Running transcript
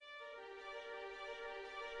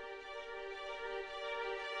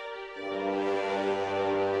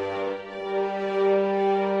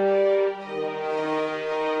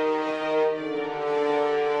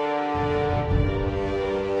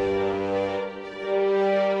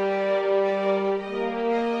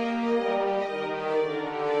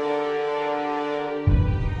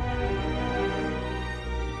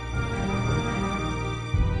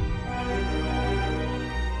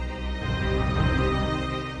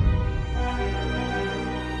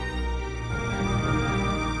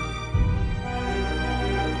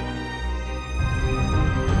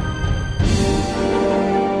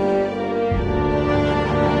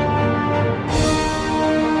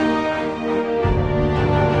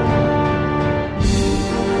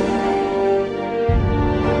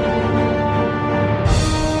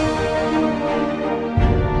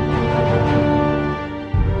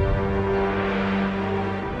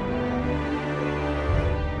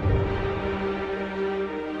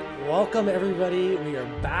Welcome, everybody. We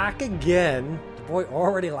are back again. The boy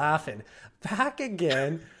already laughing. Back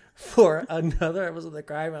again for another episode of the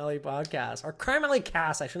Crime Alley podcast. Or Crime Alley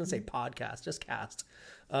cast. I shouldn't say podcast, just cast.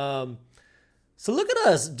 So look at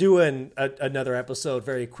us doing another episode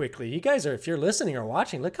very quickly. You guys are, if you're listening or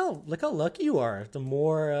watching, look how lucky you are. The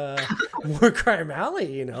more Crime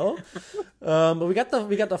Alley, you know. But we got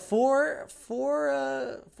the four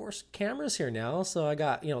cameras here now. So I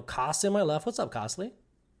got Costly on my left. What's up, Costly?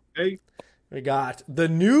 Hey. We got the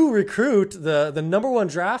new recruit, the number one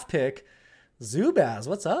draft pick, Zubaz.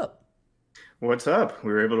 What's up? What's up?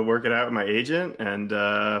 We were able to work it out with my agent and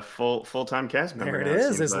full-time cast member. There it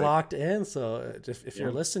is. It's locked in. So if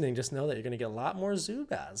you're listening, just know that you're going to get a lot more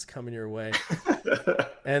Zubaz coming your way.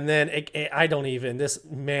 And then this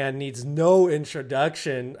man needs no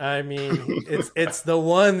introduction. I mean, it's the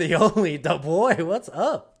one, the only, the boy. What's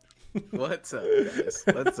up? What's up, guys?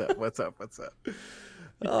 What's up?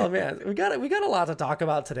 Oh man, we got a lot to talk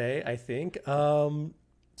about today, I think.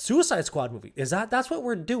 Suicide Squad movie. That's what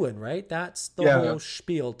we're doing, right? That's the whole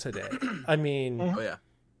spiel today. I mean,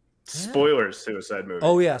 Spoilers, Suicide movie.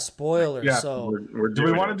 Oh yeah, spoilers. Yeah. So do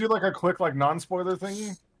we want to do like a quick non-spoiler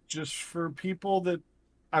thing just for people that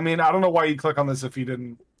I don't know why you click on this if you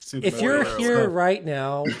didn't see the if you're here right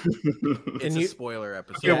now it's a spoiler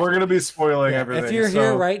episode. Yeah, we're going to be spoiling everything. If you're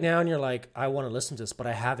here right now and you're like, I want to listen to this, but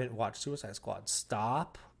I haven't watched Suicide Squad,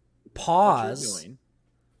 stop, pause,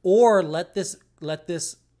 or let this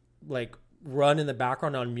like run in the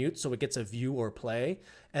background on mute so it gets a view or play,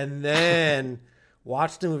 and then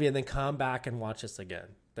watch the movie and then come back and watch this again.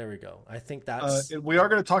 There we go. I think that's we are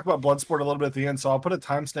going to talk about Bloodsport a little bit at the end, so I'll put a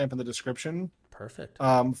timestamp in the description. Perfect.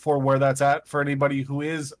 For where that's at for anybody who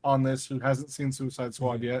is on this who hasn't seen Suicide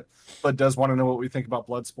Squad yet but does want to know what we think about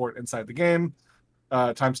Bloodsport inside the game.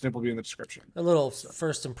 Timestamp will be in the description. A little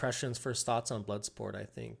first impressions, first thoughts on Bloodsport, I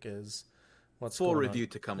think, is what's full going review on.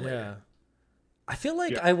 to come later. Yeah. I feel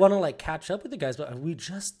like I want to catch up with you guys, but we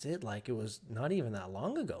just did it was not even that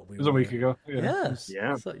long ago. It was a week ago. Yeah.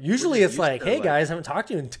 Yeah. So usually it's like, hey guys, I haven't talked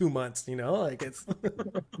to you in 2 months, it's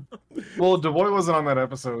Well, Du Bois wasn't on that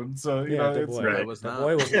episode, so Du it's Bois. right. Du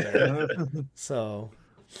Bois wasn't there. So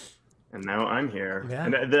And now I'm here. Yeah.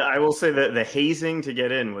 And I will say that the hazing to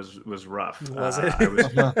get in was rough. Was it?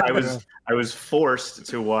 I was forced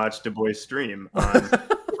to watch Du Bois stream on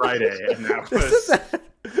Friday, and that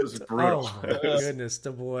was brutal. Oh my goodness,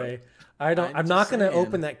 Du Bois. I'm not going to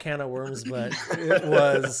open that can of worms, but it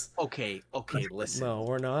was Okay, listen. No,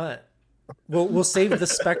 we're not. We'll save the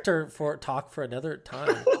Spectre talk for another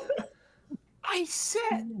time. I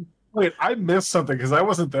said. Wait, I missed something because I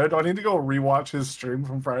wasn't there. Do I need to go rewatch his stream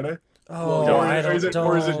from Friday? Oh, or is it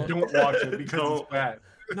don't watch it because it's bad?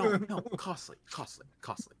 No, costly.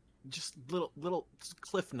 Just little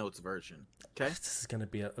Cliff Notes version. Okay, this is going to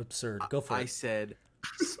be absurd. Go for it. I said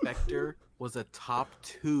Spectre was a top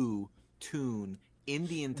 2 tune in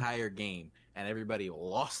the entire game, and everybody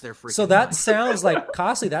lost their freaking. So that sounds like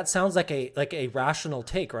costly. That sounds like a rational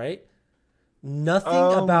take, right?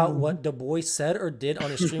 Nothing about what Du Bois said or did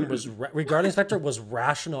on his stream was regarding Spectre was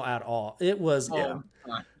rational at all. It was.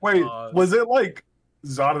 Wait, was it like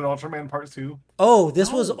Zod and Ultraman Part 2? Oh,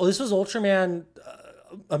 this was Ultraman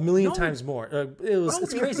a million times more.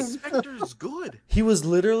 It's crazy. Spectre's good. He was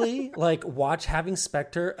literally having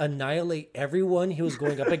Spectre annihilate everyone he was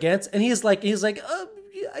going up against, and he's like,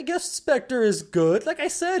 I guess Spectre is good. Like I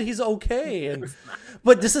said, he's okay.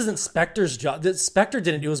 But this isn't Spectre's job. Spectre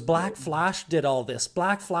didn't. It was Black Flash did all this.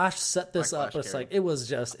 Black Flash set this up. It's like, he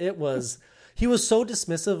was so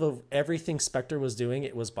dismissive of everything Spectre was doing.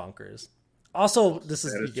 It was bonkers. Also,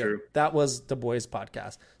 true. That was Du Bois'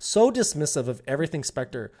 podcast. So dismissive of everything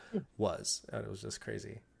Spectre was. And it was just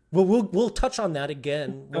crazy. Well, we'll touch on that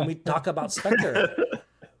again when we talk about Spectre.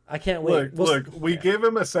 I can't wait. We gave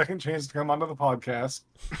him a second chance to come onto the podcast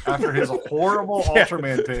after his horrible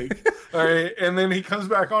Ultraman take. All right, and then he comes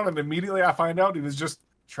back on, and immediately I find out he was just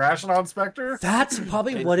trashing on Spectre. That's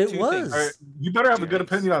probably what it was. All right, you better have a good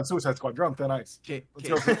opinion on Suicide Squad. You're on thin ice. Okay.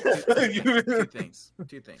 Two things.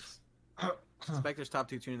 Spectre's top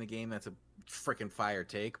 2 tune in the game. That's a freaking fire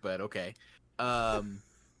take, but okay. I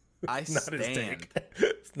stand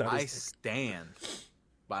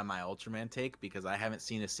by my Ultraman take because I haven't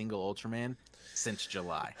seen a single Ultraman since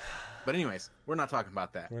July. But anyways, we're not talking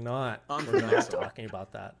about that. We're not talking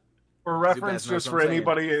about that. For reference, just for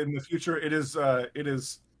anybody in the future, it is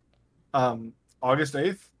August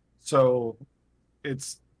 8th, so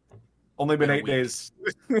it's only been 8 days.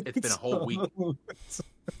 It's been a whole week.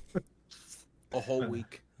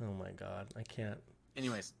 Oh my god, I can't.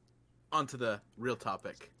 Anyways, on to the real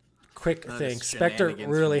topic. quick None of thing. this Spectre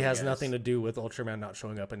shenanigans really from you has guys. nothing to do with Ultraman not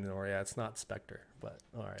showing up in Noria. It's not Spectre, but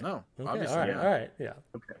all right. No, Okay, obviously, all right, yeah. all right, yeah.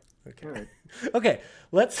 Okay. Okay. All right. Okay,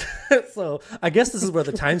 let's. So I guess this is where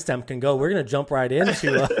the timestamp can go. We're gonna jump right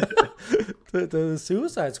into the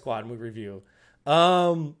Suicide Squad movie review.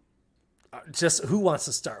 Just who wants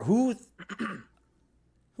to start? Who's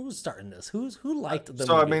starting this? Who liked the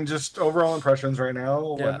So movie? I mean, just overall impressions right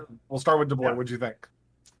now. Yeah. We'll start with DeBoy. Yeah. What'd you think?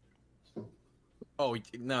 Oh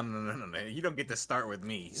no! You don't get to start with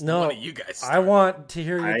me. No, One of you guys. I want to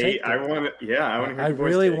hear your take. I want to. Yeah, I want to hear. I the voice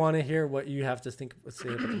really take. want to hear what you have to say about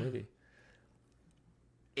the movie.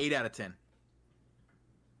 8 out of 10.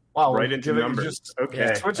 Wow, Right we into give it- numbers. Just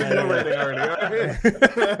Okay. switching the rating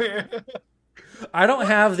already. I don't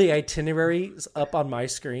have the itineraries up on my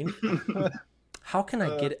screen. How can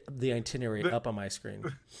I get the itinerary up on my screen?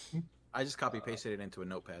 I just copy pasted it into a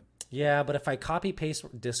notepad. Yeah, but if I copy paste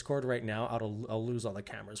Discord right now, I'll lose all the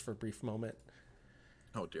cameras for a brief moment.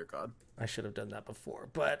 Oh dear God. I should have done that before.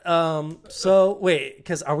 But so wait,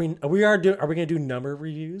 because are we gonna do number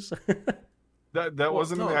reviews? that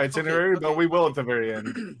wasn't no, in the itinerary, okay, but we will at the very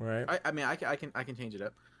end. Right. I mean, I can change it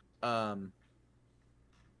up.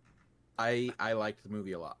 I liked the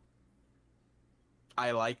movie a lot.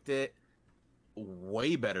 I liked it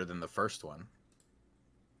way better than the first one.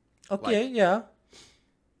 Okay. Yeah.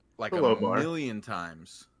 Like A a low bar. million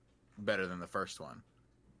times better than the first one.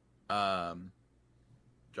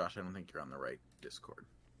 Josh, I don't think you're on the right Discord.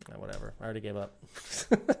 Whatever. I already gave up.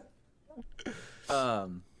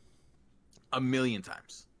 A million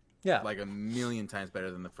times. Yeah. Like a million times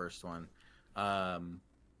better than the first one.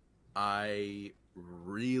 I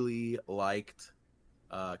really liked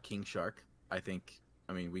King Shark. I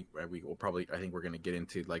mean we will probably, I think we're going to get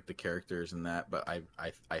into like the characters and that, but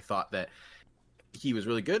I thought that he was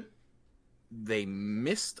really good. They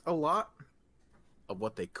missed a lot of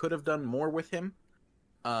what they could have done more with him.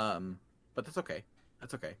 But that's okay.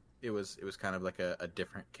 That's okay. It was kind of like a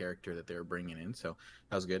different character that they were bringing in, so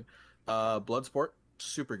that was good. Bloodsport,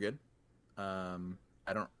 super good.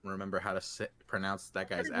 I don't remember how to pronounce that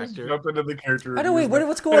guy's Just actor. jump into the character. I don't wait. reviews,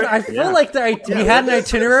 What's going on? I feel like we had an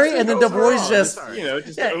itinerary, and then Du Bois just.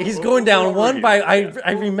 Just Yeah, he's going down one by.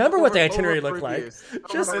 I remember what the itinerary looked like.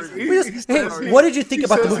 Just, hey, what did you think He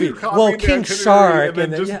about the says he movie? copied Well, the King itinerary Shark, and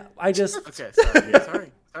and then then I just. Okay,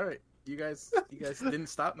 sorry. All right. You guys didn't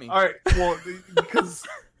stop me. All right. Well, because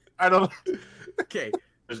I don't. Okay,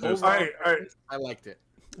 There's no All right. All right. I liked it.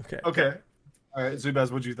 Okay. Okay. All right. Zubaz,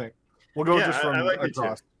 what'd you think? We'll go Yeah, just from I liked it too.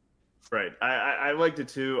 across. Right. I liked it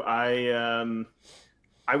too. I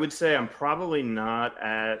would say I'm probably not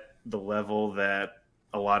at the level that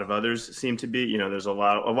a lot of others seem to be. You know, there's a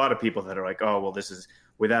lot of people that are like, oh, well, this is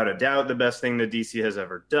without a doubt the best thing that DC has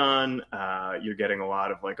ever done. You're getting a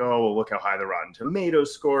lot of like, oh, well, look how high the Rotten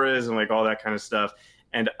Tomatoes score is and like all that kind of stuff.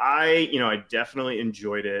 And I definitely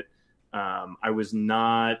enjoyed it. I was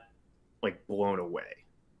not like blown away.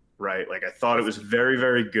 Right. Like I thought it was very,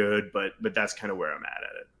 very good, but that's kind of where I'm at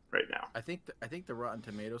it right now. I think the Rotten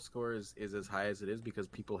Tomato score is as high as it is because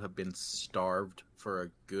people have been starved for a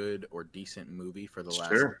good or decent movie for the last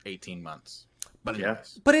Sure. 18 months. But Yeah.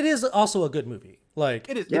 anyways, But it is also a good movie. Like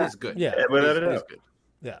it is good. Yeah. Without a It is doubt. good.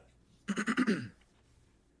 yeah.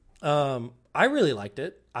 I really liked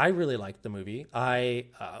it. I really liked the movie.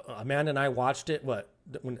 Amanda and I watched it.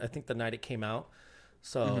 I think the night it came out.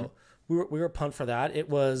 So we were pumped for that. It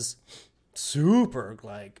was super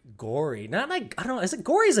like gory. Not like, I don't know. Is it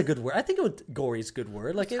gory is a good word? I think gory is a good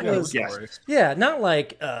word. Like it was. Yes. Yeah, not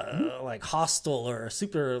like like hostile or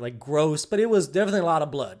super like gross, but it was definitely a lot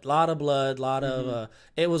of blood, of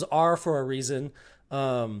it was R for a reason.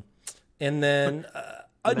 And then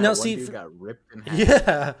And that now one see, dude got ripped in half.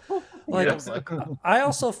 yeah, like Yeah. I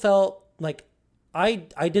also felt like I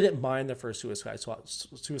didn't mind the first Suicide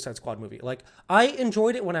Squad movie. Like I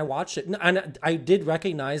enjoyed it when I watched it, and I did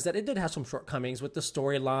recognize that it did have some shortcomings with the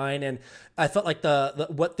storyline, and I felt like the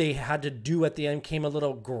what they had to do at the end came a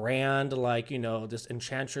little grand. Like this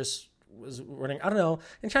Enchantress was running. I don't know.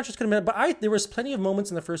 Enchantress could have been, but there was plenty of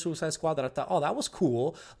moments in the first Suicide Squad that I thought, oh, that was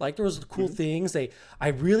cool. Like there was cool things. I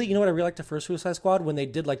really, what I really liked the first Suicide Squad when they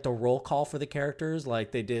did like the roll call for the characters.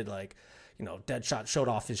 Like they did like. Deadshot showed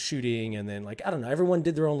off his shooting, and then like I don't know, everyone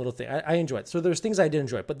did their own little thing. I enjoyed it. So there's things I did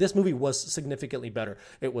enjoy, but this movie was significantly better.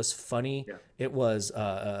 It was funny. Yeah. It was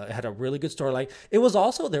it had a really good storyline. It was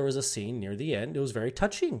also there was a scene near the end. It was very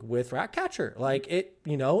touching with Ratcatcher. Like it,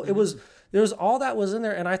 it was there was all that was in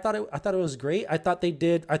there, and I thought it was great. I thought they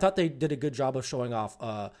did a good job of showing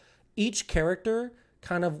off each character,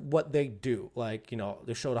 kind of what they do. Like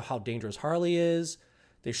they showed how dangerous Harley is.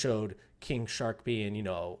 They showed King Shark being,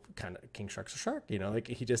 kind of King Shark's a shark, like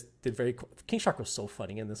he just did very cool. King Shark was so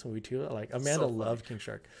funny in this movie too. Like Amanda loved King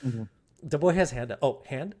Shark. Mm-hmm. The boy has hand. Oh,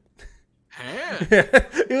 hand.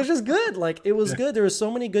 It was just good. Like it was good. There were so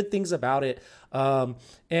many good things about it.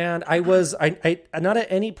 And I not at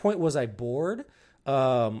any point was I bored.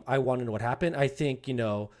 I wanted what happened. I think,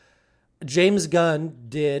 James Gunn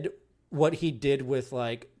did what he did with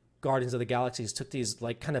like Guardians of the Galaxies, took these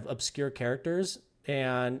like kind of obscure characters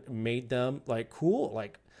and made them like cool,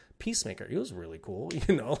 like Peacemaker. He was really cool,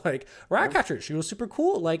 like Ratcatcher. She was super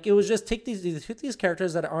cool. Like it was just take these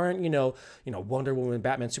characters that aren't, Wonder Woman,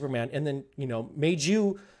 Batman, Superman, and then, made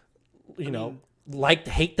you,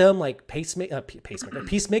 hate them, like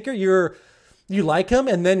Peacemaker. You like him,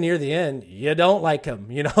 and then near the end, you don't like him,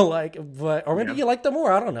 or maybe you like them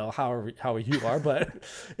more. I don't know how you are, but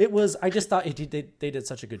it was. I just thought they did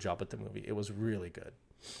such a good job with the movie. It was really good.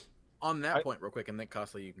 On that point, real quick, and then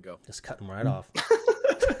Costly, you can go. Just cut him right off.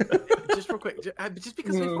 Just real quick, just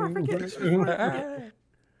because before I forget.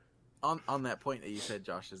 On that point that you said,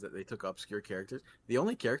 Josh, is that they took obscure characters. The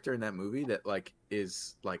only character in that movie that like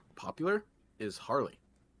is like popular is Harley.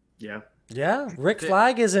 Yeah, Rick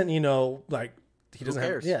Flag isn't, like he doesn't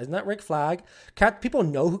have. Yeah, isn't that Rick Flag? People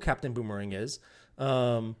know who Captain Boomerang is.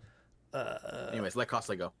 Anyways, let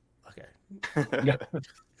Costly go. Okay.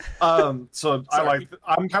 So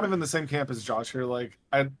I'm kind of in the same camp as Josh here. Like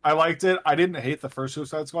I liked it. I didn't hate the first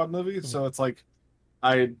Suicide Squad movie, so it's like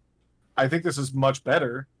I think this is much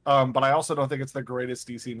better. But I also don't think it's the greatest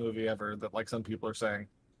DC movie ever that like some people are saying.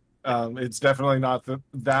 It's definitely not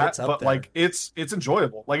that, but there. Like it's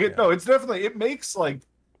enjoyable. Like it's definitely, it makes like,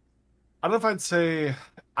 I don't know if I'd say,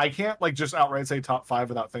 I can't like just outright say top 5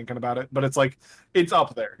 without thinking about it, but it's like, it's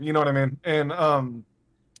up there. You know what I mean? And,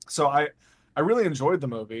 so I really enjoyed the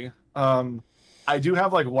movie. I do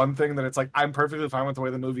have like one thing that it's like, I'm perfectly fine with the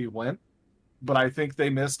way the movie went, but I think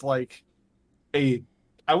they missed like I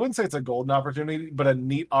wouldn't say it's a golden opportunity, but a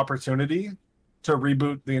neat opportunity to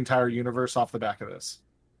reboot the entire universe off the back of this.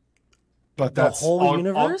 But that's the whole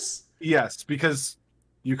universe? Yes, because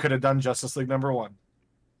you could have done Justice League #1.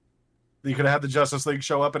 You could have had the Justice League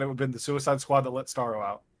show up and it would have been the Suicide Squad that let Starro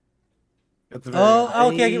out. Okay, I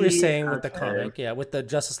get what you're saying with the comic. Yeah, with the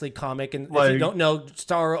Justice League comic. And if you don't know,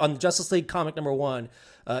 Starro on Justice League comic #1.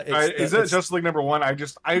 Is it Justice League #1? I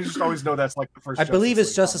just always know that's like the first. I believe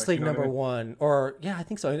it's Justice League #1, or I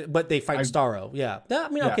think so. But they fight Starro. Yeah,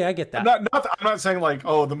 okay, I get that. I'm not saying like,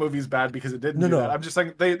 oh, the movie's bad because it didn't do that. I'm just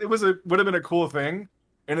saying it would have been a cool thing,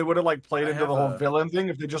 and it would have like played into the whole villain thing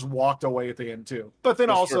if they just walked away at the end too. But then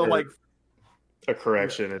also like. A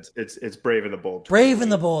correction. It's Brave and the Bold. Brave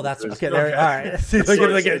and the Bold. That's okay. There. All right.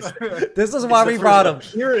 This is why we brought him.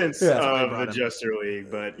 Appearance of the Justice League,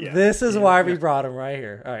 but yeah. This is why we brought him right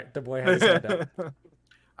here. All right, the boy has his hand up.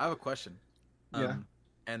 I have a question. And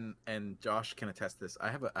Josh can attest to this. I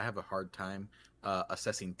have a hard time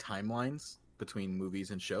assessing timelines between movies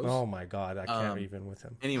and shows. Oh my god, I can't even with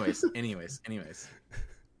him. Anyways.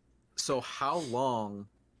 So how long?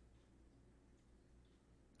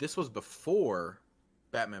 This was before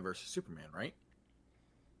Batman versus Superman, right?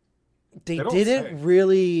 They didn't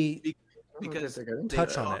really because they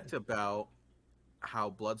touch on talked about why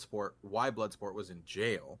Bloodsport was in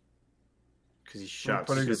jail because he shot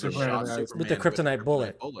Superman with the kryptonite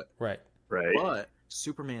bullet. Right. But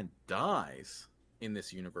Superman dies in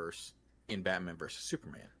this universe in Batman versus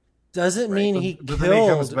Superman. Doesn't mean he killed. Then he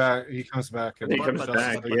comes back. He comes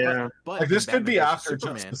back. Yeah. Like this could be after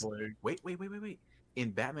Justice League. Wait.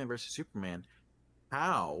 In Batman vs. Superman,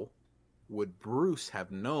 how would Bruce have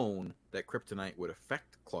known that kryptonite would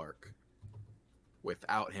affect Clark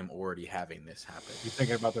without him already having this happen? You're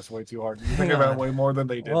thinking about this way too hard. You're thinking about it way more than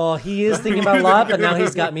they did. Well, he is thinking about a lot, but now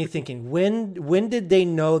he's got me thinking. When did they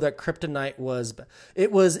know that kryptonite was?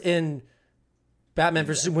 It was in Batman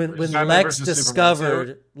vs. when Lex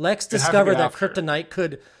discovered that kryptonite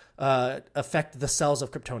could affect the cells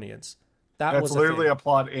of Kryptonians. That's literally a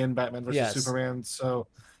plot in Batman vs. Superman, so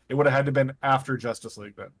it would have had to have been after Justice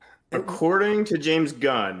League then. According to James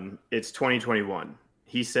Gunn, it's 2021.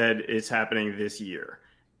 He said it's happening this year.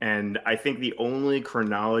 And I think the only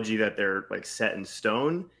chronology that they're like set in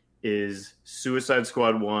stone is Suicide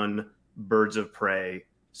Squad 1, Birds of Prey,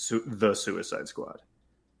 The Suicide Squad.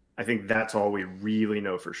 I think that's all we really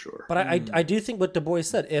know for sure. But I do think what Du Bois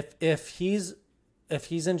said, if he's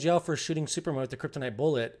in jail for shooting Superman with the kryptonite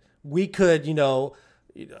bullet, we could, deduce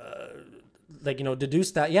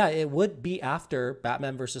that, it would be after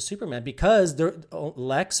Batman versus Superman because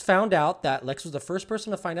Lex was the first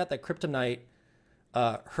person to find out that kryptonite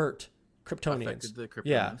hurt Kryptonians. affected the Kryptonians.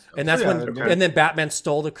 Yeah, Okay. and that's Yeah, when, okay. and then Batman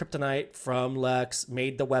stole the kryptonite from Lex,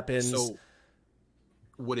 made the weapons. So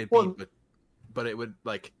would it Well- be? But it would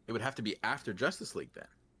have to be after Justice League then.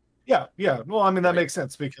 Yeah. Well, I mean that Right. makes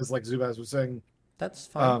sense because, like Zubaz was saying, That's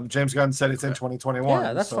fine. James Gunn said it's in Okay. 2021.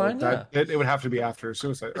 Yeah, that's so fine, it would have to be after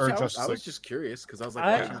Suicide or I Justice League. was just curious because I was like,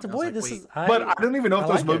 I, watching it, and I was boy, like, this wait, is. But I don't even know if I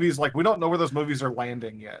those like it. movies, like, we don't know where those movies are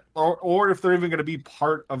landing yet, or if they're even going to be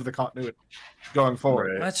part of the continuity going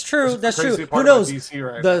forward. Right. That's true. Which is the That's true. crazy Who part about knows? DC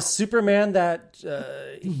right The now. Superman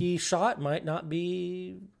that he shot might not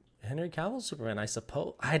be Henry Cavill's Superman. I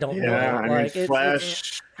suppose. I don't know. Yeah, I mean, Like, it's-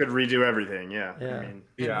 Flash could redo everything. Yeah. Yeah. I mean, And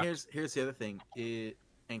Yeah. here's the other thing.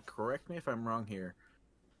 And correct me if I'm wrong here.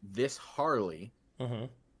 This Harley Mhm.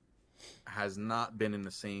 has not been in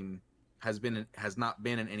the same has not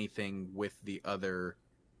been in anything with the other.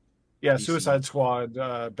 Yeah, DC. Suicide Squad,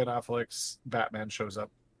 Ben Affleck's Batman shows up.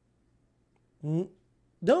 No,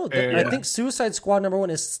 I Yeah. think Suicide Squad #1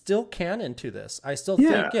 is still canon to this. I still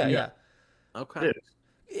Yeah, think, yeah. yeah. Okay. it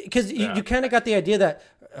is. Because Yeah. you kind of got the idea that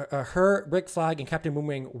her, Rick Flag, and Captain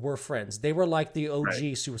Boomerang were friends. They were like the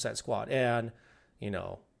OG Suicide Squad, and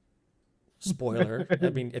spoiler. I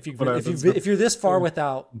mean, if you're this far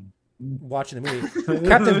without watching the movie,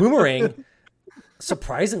 Captain Boomerang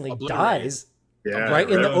surprisingly Obliterated. dies Yeah, right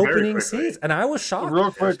in the very opening quickly. scenes, and I was shocked. Real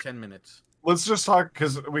First quick, 10 minutes. let's just talk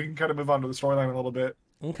because we can kind of move on to the storyline a little bit.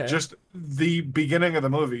 Okay, Just the beginning of the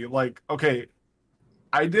movie, like, okay,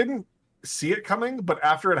 I didn't see it coming, but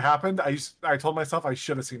after it happened, I told myself I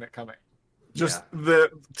should have seen it coming. Just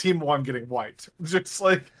the Team One getting wiped. Just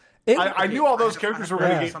like It- I knew all those characters were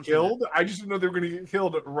going Yeah. to get killed. I just didn't know they were going to get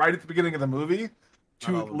killed right at the beginning of the movie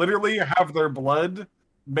to Not all of them. literally have their blood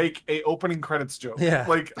make a opening credits joke. Yeah.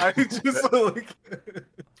 Like I just like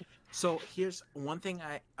So here's one thing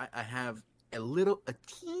I have a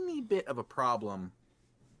teeny bit of a problem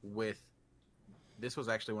with. This was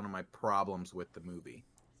actually one of my problems with the movie.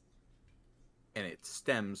 And it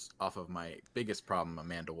stems off of my biggest problem,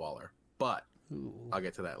 Amanda Waller. But Ooh. I'll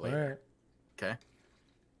get to that All later. right. Okay?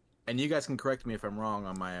 And you guys can correct me if I'm wrong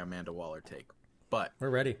on my Amanda Waller take. But We're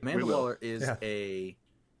ready. Amanda will. Waller is Yeah. a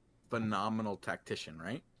phenomenal tactician,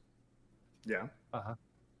 right? Yeah. Uh-huh.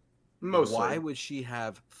 Mostly. Why would she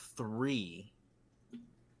have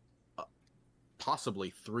possibly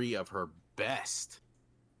three of her best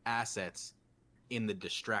assets in the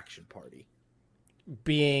distraction party?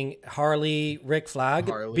 Being Harley, Rick Flag,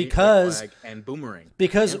 Harley, because Rick Flag, and Boomerang.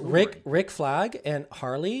 because And Boomerang. Rick Flag and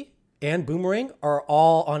Harley and Boomerang are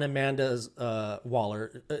all on Amanda's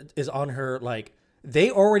Waller is on her, like,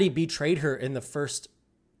 they already betrayed her in the first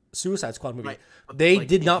Suicide Squad movie. Right. But, They like,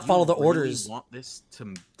 did if not you follow the really orders. Want this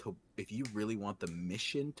to if you really want the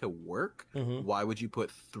mission to work, Mhm. why would you put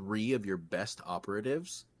three of your best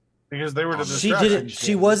operatives? because they were the She distraction didn't. She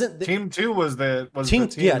team. wasn't. Team Two was the Team, the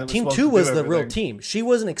team yeah, that was Team supposed 2 to was do the real everything. team. She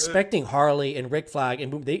wasn't expecting Harley and Rick Flag and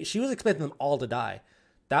Boom. She was expecting them all to die.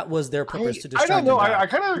 That was their purpose to I distract don't know. them. I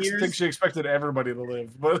kind of Here's- think she expected everybody to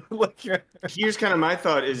live, but like, yeah. Here's kind of my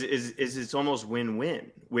thought is it's almost win-win,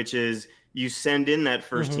 which is you send in that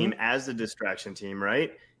 1st Mhm. team as the distraction team,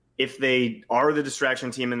 right? If they are the distraction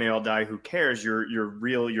team and they all die, who cares? Your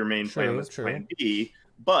main True, plan was true. plan B.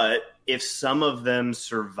 But if some of them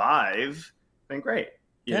survive, then great.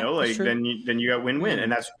 You Yeah, know, that's like true. then you got win-win,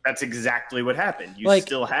 and that's exactly what happened. You Like-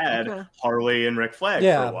 still had Okay. Harley and Rick Flag.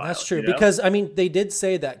 Yeah, for a while, that's true. you know? Because I mean, they did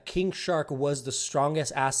say that King Shark was the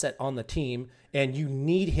strongest asset on the team, and you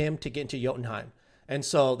need him to get into Jotunheim. And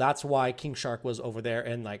so that's why King Shark was over there,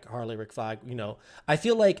 and like Harley, Rick Flag. I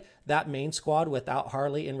feel like that main squad without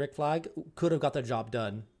Harley and Rick Flag could have got the job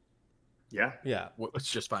done. yeah, Yeah, It's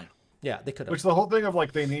just fine. yeah, they could have. Which the whole thing of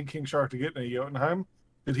like they need King Shark to get into Jotunheim.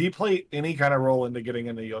 Did he play any kind of role into getting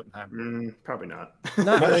into Jotunheim? probably not.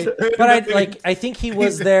 Not really, but I think he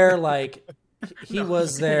was there. Like he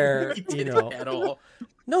was there. At all.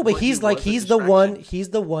 No, but But he he's like was a he's the one. distraction. He's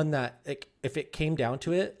the one that, like, if it came down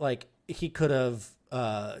to it, like he could have,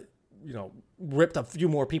 ripped a few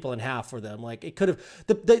more people in half for them. Like it could have.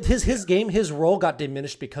 His role got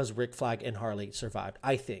diminished because Rick Flag and Harley survived.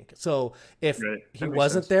 I think so. If Right. he That makes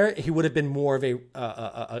wasn't sense. there, he would have been more of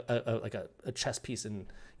a chess piece, and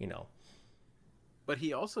But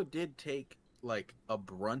he also did take like a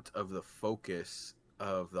brunt of the focus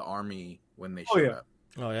of the army when they Oh, showed yeah. up,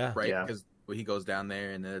 Oh yeah, right? Yeah. Because when he goes down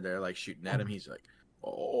there and they're like shooting at him, he's like,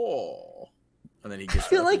 "Oh, and then he I gets.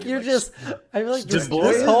 feel up like and you're he, just. I feel like The this boy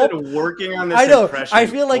this has whole. been working on this I know. impression I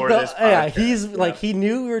feel like for the this yeah. podcast. He's Yeah. like he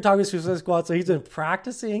knew we were talking Suicide Squad, so he's been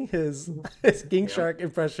practicing his King Shark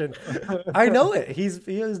impression. I know it. He was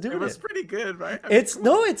doing It was it. pretty good, right? I mean, It's come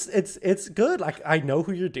no, on. it's good. Like I know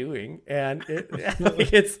who you're doing, and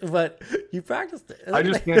it's but you practiced it. I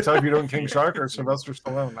just can't tell if you're doing King Shark or Sylvester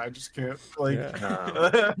Stallone. I just can't. Like,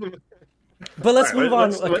 But let's All right, move on.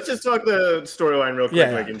 Let's just talk the storyline real quick,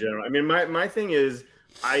 Yeah, like yeah. in general. I mean, my thing is,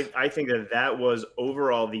 I think that was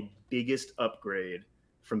overall the biggest upgrade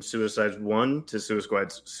from Suicide 1 to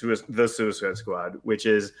the Suicide Squad, which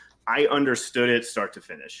is I understood it start to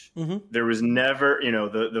finish. Mhm. There was never,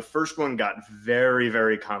 the first one got very,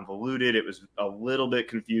 very convoluted. It was a little bit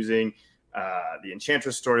confusing. The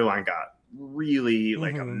Enchantress storyline got really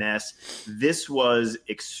like a mess. This was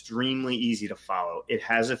extremely easy to follow. It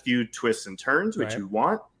has a few twists and turns, which Right. you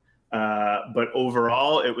want. But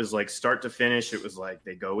overall, it was like start to finish. It was like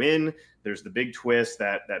they go in. There's the big twist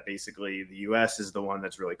that basically the U.S. is the one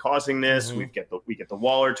that's really causing this. We get the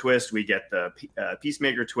Waller twist. We get the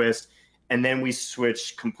Peacemaker twist, and then we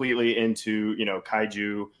switch completely into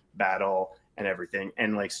kaiju battle and everything.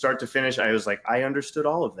 And like start to finish, I was like, I understood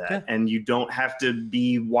all of that, and you don't have to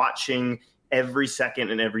be watching every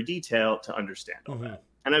second and every detail to understand all that.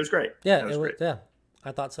 And it was great. Yeah, That was great. yeah.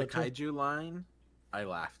 I thought so The too. kaiju line, I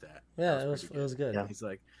laughed at. Yeah, That it was pretty good. Yeah.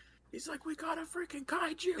 He's like, we got a freaking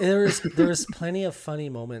kaiju. There was plenty of funny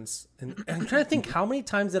moments, and I'm trying to think how many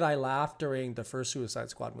times did I laugh during the first Suicide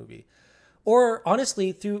Squad movie, or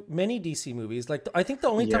honestly through many DC movies. Like I think the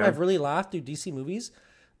only time Yeah. I've really laughed through DC movies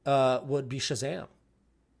would be Shazam.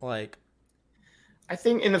 Like I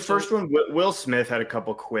think in the first one, Will Smith had a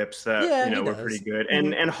couple quips that Yeah, he were does. pretty good,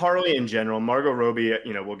 and Harley in general. Margot Robbie,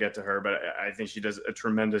 we'll get to her, but I think she does a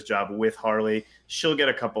tremendous job with Harley. She'll get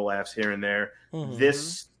a couple laughs here and there.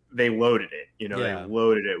 This they loaded it, Yeah. they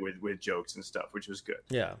loaded it with jokes and stuff, which was good.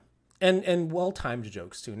 yeah, and well timed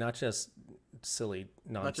jokes too, not just silly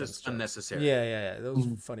nonsense. Not just jokes. unnecessary. Yeah. Those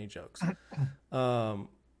funny jokes.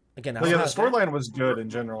 Again, I Well, don't yeah, the have- storyline was good in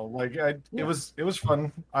general. Like, it was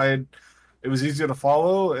fun. It was easy to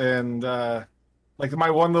follow, and like my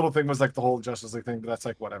one little thing was like the whole Justice League thing, but that's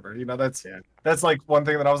like whatever. That's like one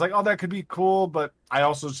thing that I was like, oh, that could be cool, but I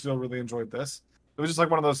also still really enjoyed this. It was just like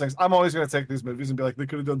one of those things. I'm always going to take these movies and be like, they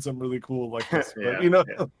could have done something really cool like this, but,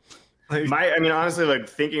 Yeah. like, I mean, honestly, like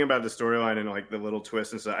thinking about the storyline and like the little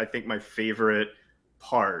twists and stuff, I think my favorite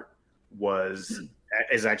part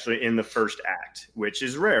is actually in the first act, which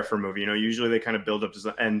is rare for a movie. Usually they kind of build up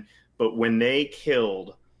to but when they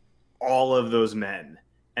killed all of those men,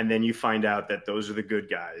 and then you find out that those are the good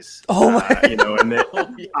guys. Oh my- and that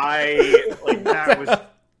that was a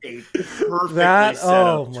perfectly that. set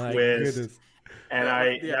Oh up my twist. goodness. And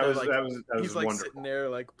Yeah, that they're was he's like wonderful. sitting there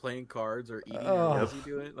like playing cards or eating. Oh. Or what's he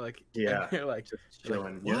doing? Like, Yeah. and they're like, Just you're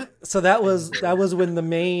chilling. like, what? So that was when the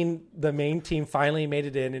main team finally made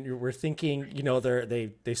it in, and we're thinking,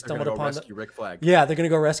 they They're stumbled gonna go upon rescue Rick Flag. Yeah, they're gonna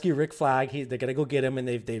go rescue Rick Flag. They're gonna go get him, and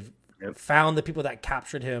they've Yep. found the people that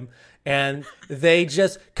captured him, and they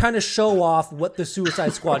just kind of show off what the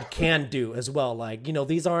Suicide Squad can do as well. Like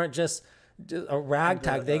these aren't just a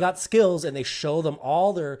ragtag; they got skills, and they show them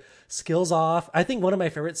all their skills off. I think one of my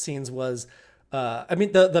favorite scenes was.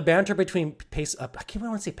 The banter between I can't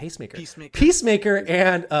want to say Peacemaker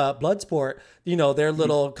and Bloodsport, their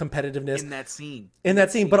little competitiveness In that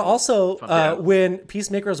scene. but also Yeah. when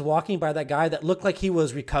Peacemaker is walking by that guy that looked like he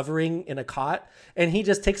was recovering in a cot, and he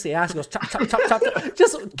just takes the axe and goes chop chop chop chop, chop,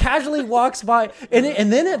 just casually walks by, and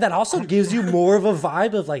then that also gives you more of a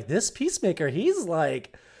vibe of like this Peacemaker, he's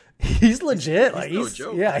legit, like no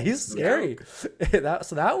joke. he's scary.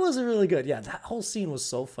 That was really good. Yeah, that whole scene was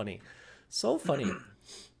so funny. So funny.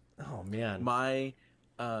 Oh man. My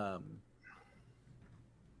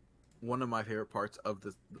one of my favorite parts of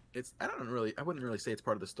the I wouldn't really say it's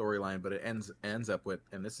part of the storyline, but it ends up with,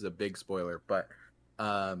 and this is a big spoiler, but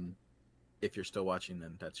if you're still watching,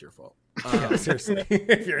 then that's your fault. Yeah, seriously.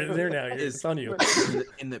 If you're in there now, it's on you.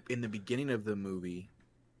 in the beginning of the movie,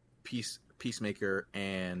 Peacemaker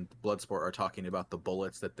and Bloodsport are talking about the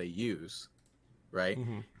bullets that they use, right?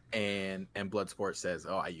 Mm-hmm. And Bloodsport says,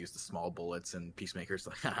 "Oh, I use the small bullets," and Peacemaker's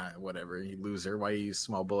like, "Whatever, you loser. Why you use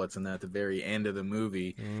small bullets?" And then at the very end of the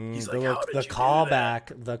movie, he's like, "How did the you do callback,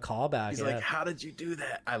 that?" the callback. He's yeah. like, "How did you do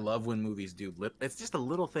that?" I love when movies do it's just a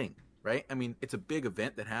little thing, right? I mean, it's a big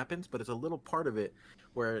event that happens, but it's a little part of it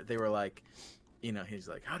where they were like, he's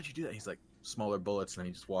like, "How did you do that?" He's like, "Smaller bullets," and then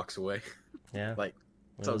he just walks away. Yeah, Like,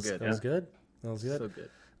 It so was- good. It was good. It was good. So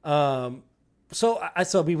good.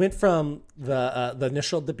 So we went from the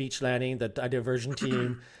initial beach landing, the diversion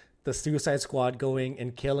team, the Suicide Squad going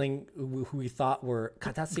and killing who we thought were.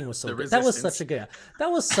 God, that scene was so The good. That was Resistance.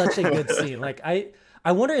 such a good scene. Like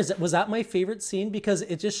I wonder, was that my favorite scene? Because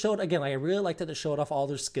it just showed, again, I really liked that it showed off all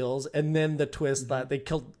their skills, and then the twist that they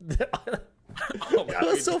killed. It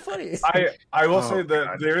was so funny. I will say that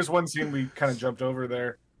God. there is one scene we kind of jumped over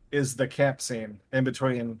there, is the camp scene in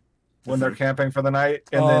between when they're camping for the night,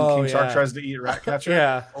 and then Oh, King Shark yeah. tries to eat Ratcatcher.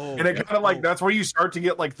 Yeah. Oh, And it yeah. kind of like, Oh. that's where you start to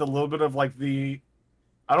get like the little bit of like the,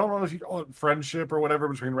 I don't know if you call it friendship or whatever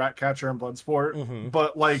between Ratcatcher and Bloodsport, Mhm.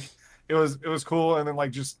 but like it was cool, and then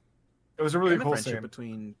like just it was a really And the cool friendship scene.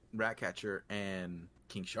 between Ratcatcher and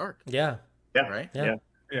King Shark, Yeah. right? Yeah.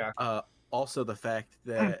 Yeah, Also, the fact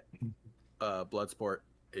that Bloodsport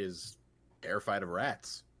is terrified of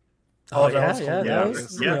rats. Oh, that yeah, was cool. yeah, Yeah. that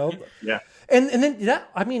was, you Yeah. know. Yeah. And then that,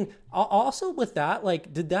 I mean, also with that,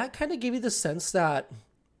 like, did that kind of give you the sense that,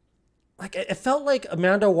 like, it felt like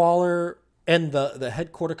Amanda Waller and the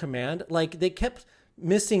headquarter command, like, they kept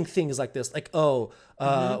missing things like this, like,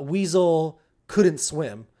 Weasel couldn't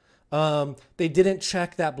swim. They didn't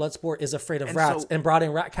check that Bloodsport is afraid of And rats so- and brought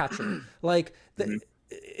in Ratcatcher. Like,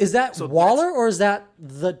 is that So Waller or is that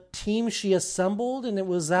the team she assembled? And it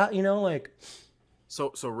was that, you know, like,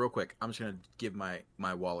 So real quick, I'm just gonna give my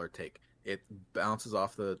Waller take. It bounces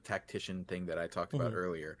off the tactician thing that I talked about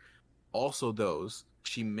earlier. Also,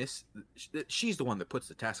 she's the one that puts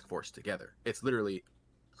the task force together. It's literally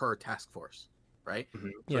her task force, right? So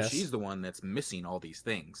Yes. she's the one that's missing all these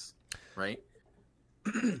things, right?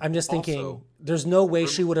 I'm just thinking, Also- there's no way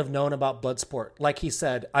she would have known about Bloodsport. Like he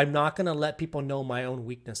said, I'm not going to let people know my own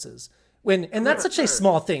weaknesses. And that's such a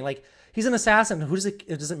small thing. Like, he's an assassin. It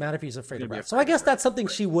doesn't matter if he's afraid of be rats. So I afraid guess of that's something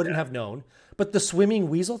she wouldn't have known. But the swimming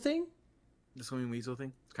weasel thing? The swimming weasel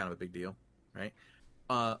thing, it's kind of a big deal, right?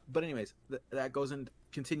 But anyways, that goes in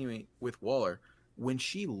continuing with Waller. When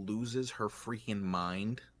she loses her freaking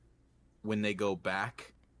mind, when they go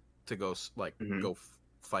back to go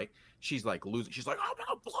fight, she's like losing. She's like, "I'm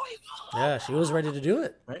gonna blow you up." Yeah, she was ready to do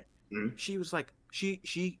it. Right? She was like,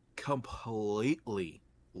 she completely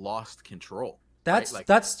lost control. That's right? Like,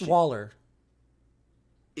 that's Waller.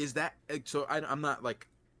 Is that so? I'm not like.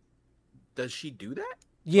 Does she do that?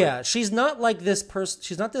 Yeah, she's not like this person.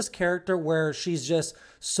 She's not this character where she's just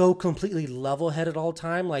so completely level-headed all the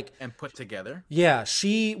time. Like, And put together? yeah,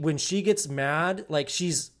 when she gets mad, like,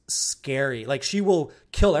 she's scary. Like, she will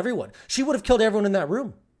kill everyone. She would have killed everyone in that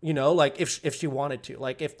room, you know, like, if she wanted to.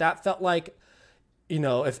 Like, if that felt like, you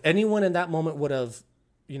know, if anyone in that moment would have,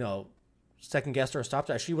 you know, second guessed her or stopped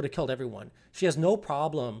her, she would have killed everyone. She has no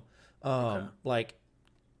problem, like,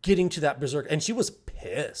 getting to that berserk. And she was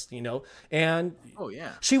pissed, you know, and Oh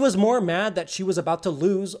yeah. she was more mad that she was about to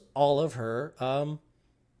lose all of her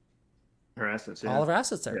Her assets. all of her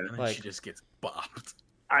assets there. Yeah. And then Like, she just gets bopped.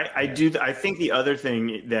 I think the other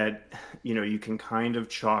thing that, you know, you can kind of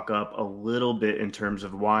chalk up a little bit in terms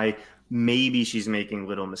of why maybe she's making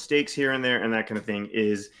little mistakes here and there and that kind of thing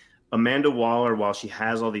is Amanda Waller, while she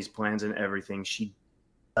has all these plans and everything, she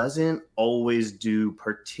doesn't always do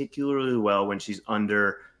particularly well when she's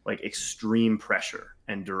under like extreme pressure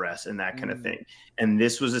and duress and that kind of thing. And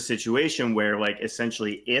this was a situation where, like,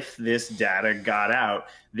 essentially if this data got out,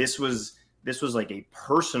 this was like a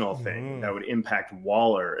personal thing that would impact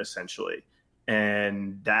Waller essentially.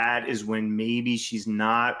 And that is when maybe she's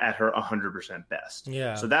not at her 100% best.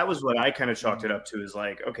 yeah. So that was what I kind of chalked it up to, is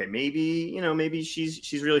like, okay, maybe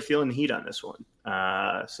she's really feeling the heat on this one.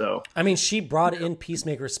 So I mean, she brought in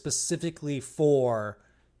Peacemaker specifically for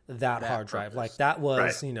that hard drive. purpose. Like, that was,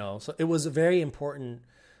 Right. you know, so it was a very important.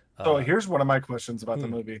 So here's one of my questions about the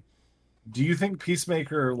movie. Do you think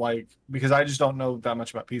Peacemaker, like, because I just don't know that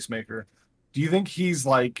much about Peacemaker, do you think he's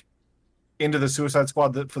like into the Suicide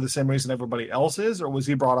Squad for the same reason everybody else is, or was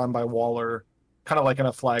he brought on by Waller, kind of like in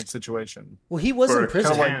a flag situation? Well, he was for in a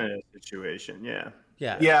prison. Katana situation, yeah.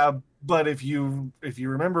 Yeah. Yeah, but if you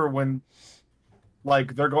remember when,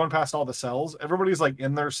 like, they're going past all the cells, everybody's like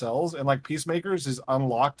in their cells, and like Peacemaker's is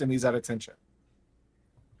unlocked and he's at attention.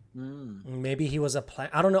 Maybe he was a plan.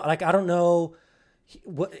 I don't know. Like, I don't know.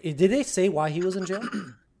 What did they say why he was in jail?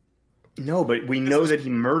 No, but we know that he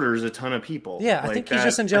murders a ton of people. Yeah, I Like think he's that-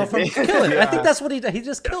 just in jail for killing. I think that's what he does. He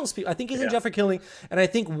just kills people. I think he's in jail for killing. And I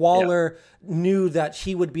think Waller knew that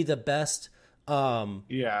he would be the best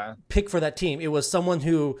Yeah. pick for that team. It was someone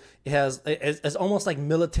who is almost like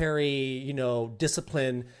military, you know,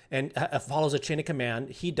 discipline and follows a chain of command.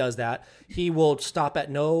 He does that. He will stop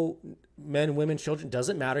at no men, women, children,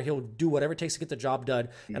 doesn't matter. He'll do whatever it takes to get the job done.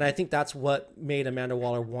 And I think that's what made Amanda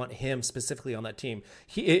Waller want him specifically on that team.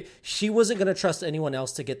 She wasn't going to trust anyone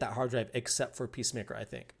else to get that hard drive except for Peacemaker, I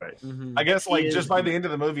think. Right. I guess like just by the end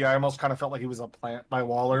of the movie, I almost kind of felt like he was a plant by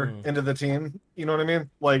Waller into the team. You know what I mean?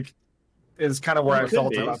 Like, is kind of where I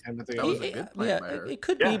felt about him at the That end. was a good plant by her. It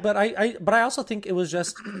could be, but I also think it was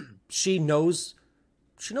just she knows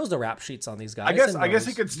the rap sheets on these guys. I guess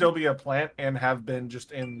he could still be a plant and have been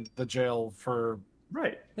just in the jail for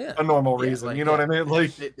Right. Yeah. a normal reason. like, you know what I mean?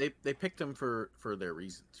 Like, they picked him for their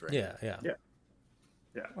reasons, right? Yeah.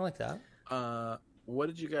 I like that. What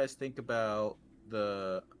did you guys think about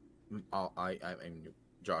the? I mean,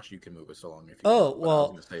 Josh, you can move us along if you. Oh, want,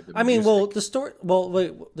 well, I mean, the story. Well,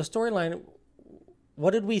 wait, the storyline.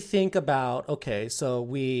 What did we think about? Okay, so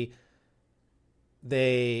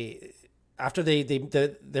they're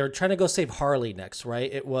trying to go save Harley next,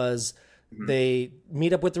 right? It was they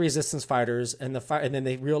meet up with the Resistance fighters and and then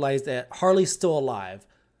they realize that Harley's still alive.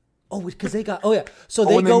 Oh, because they got so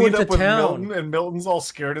they go meet into up with town. Milton, and Milton's all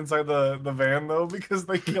scared inside the van though because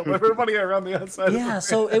they killed everybody around the outside. Yeah,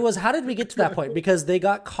 so it was. How did we get to that point? Because they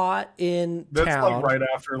got caught in That's town. like right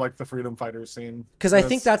after like the Freedom Fighters scene. Because I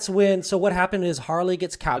think that's when. So what happened is Harley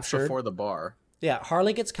gets That's captured. before the bar. Yeah,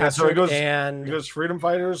 Harley gets Yeah, captured, so it goes and Freedom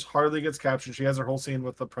Fighters. Harley gets captured. She has her whole scene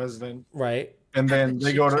with the president, right. and then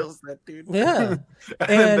they She go to kills that dude. Yeah, and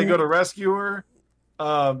then they And- go to rescue her.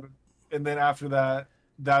 And then after that,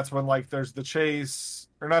 that's when like there's the chase,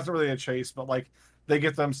 or not really a chase, but like they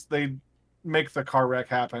make the car wreck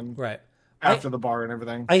happen right. after the bar and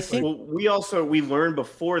everything. I think Well, we learned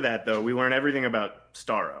before that though. We learned everything about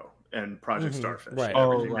Starro and Project Starfish. right.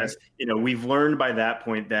 Oh, Everything right. that's- we've learned by that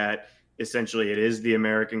point that essentially it is the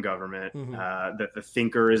American government, that the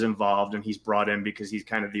Thinker is involved and he's brought in because he's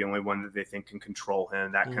kind of the only one that they think can control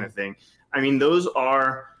him, that kind of thing. I mean, those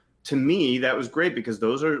are, to me, that was great because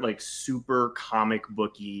those are like super comic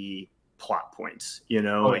booky plot points,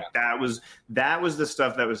 that was the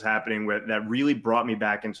stuff that was happening that really brought me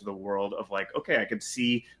back into the world of like, okay, I could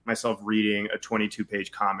see myself reading a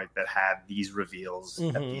 22-page comic that had these reveals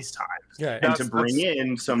at these times, Right. and to bring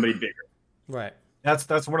in somebody bigger. right.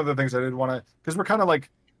 That's one of the things I did want to, because we're kind of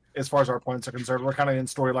like, as far as our points are concerned, we're kind of in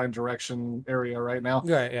storyline direction area right now.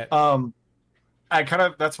 Right. Yeah.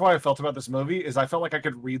 That's what I felt about this movie is I felt like I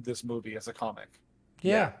could read this movie as a comic.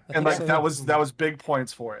 Yeah. I And think like so. that was big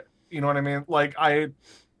points for it. You know what I mean? Like I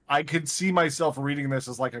could see myself reading this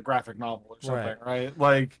as like a graphic novel or something, right?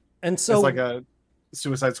 Like And it's so like a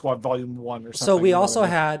Suicide Squad Volume 1 or something. So we you know also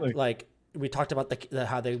what I mean? had like we talked about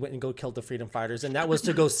how they went and go killed the Freedom Fighters, and that was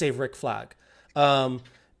to go save Rick Flag.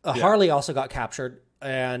 Harley also got captured,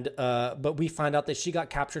 and but we find out that she got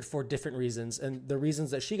captured for different reasons, and the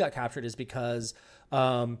reasons that she got captured is because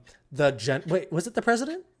wait, was it the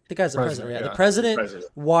president? The guy's the president, yeah. The president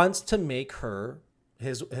wants to make her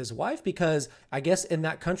his wife because I guess in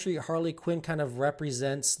that country Harley Quinn kind of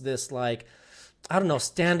represents this like, I don't know,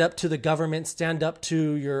 stand up to the government, stand up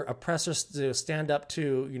to your oppressors, to stand up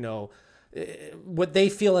to, what they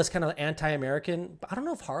feel as kind of anti-American. But I don't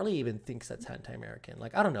know if Harley even thinks that's anti-American.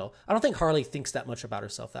 Like, I don't know. I don't think Harley thinks that much about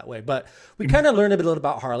herself that way, but we kind of learn a little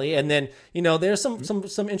about Harley. And then, there's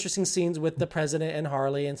some interesting scenes with the president and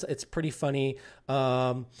Harley, and it's pretty funny.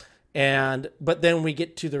 But then we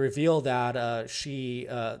get to the reveal that she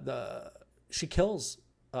kills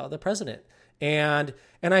the president. And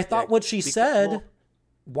I thought what she said,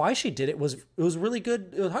 why she did it was really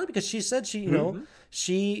good. It was hard because she said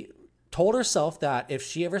she told herself that if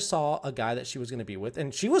she ever saw a guy that she was going to be with,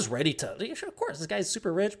 and she was ready to, of course, this guy's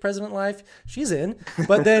super rich, president life, she's in.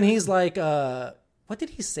 But then he's like, what did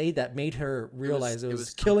he say that made her realize it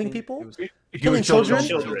was killing people? Killing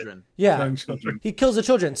children? Yeah, he kills the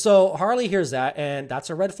children. So Harley hears that, and that's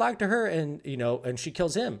a red flag to her, and and she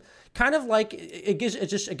kills him. Kind of like it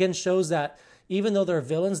just again shows that even though they're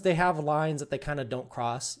villains, they have lines that they kind of don't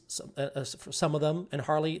cross. Some of them, and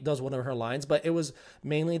Harley does one of her lines, but it was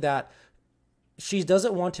mainly that she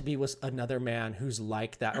doesn't want to be with another man who's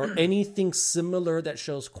like that or anything similar that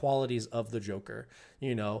shows qualities of the Joker.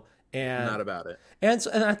 And Not about it. And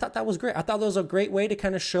I thought that was great. I thought that was a great way to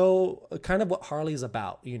kind of show kind of what Harley's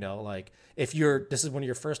about. Like if this is one of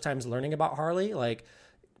your first times learning about Harley, like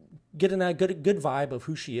getting a good vibe of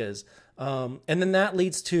who she is. And then that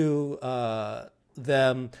leads to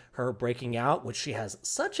her breaking out, which she has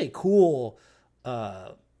such a cool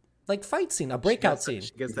fight scene, a breakout scene.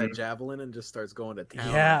 She gets that javelin and just starts going to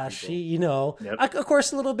town. Yeah, on people. she, of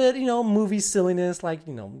course, a little bit, movie silliness, like,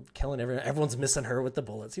 killing everyone. Everyone's missing her with the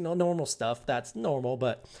bullets, normal stuff. That's normal,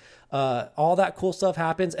 but all that cool stuff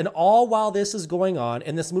happens. And all while this is going on,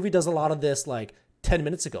 and this movie does a lot of this, like, 10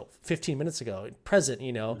 minutes ago, 15 minutes ago, present,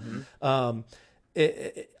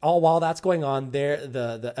 all while that's going on there,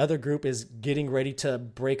 the other group is getting ready to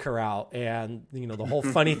break her out. And, the whole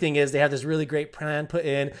funny thing is they have this really great plan put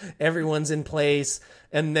in, everyone's in place.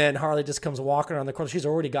 And then Harley just comes walking around the corner. She's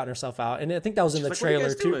already gotten herself out. And I think that was in the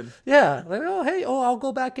trailer too. Doing? Yeah. Like, I'll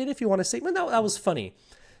go back in if you want to see. But that was funny.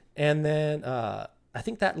 And then, I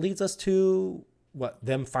think that leads us to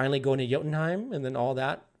them finally going to Jotunheim and then all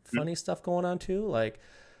that funny stuff going on too. Like,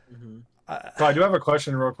 so I do have a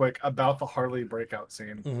question real quick about the Harley breakout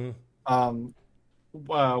scene. One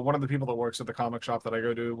of the people that works at the comic shop that I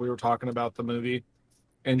go to, we were talking about the movie,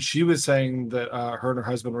 and she was saying that her and her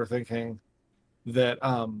husband were thinking that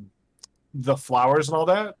the flowers and all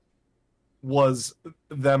that was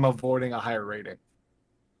them avoiding a higher rating.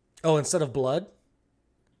 Oh, instead of blood?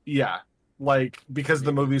 Yeah. Like, because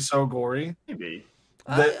the movie's so gory. Maybe.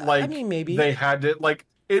 That, I mean, maybe. They had to, like,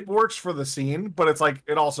 it works for the scene, but it's like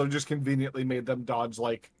it also just conveniently made them dodge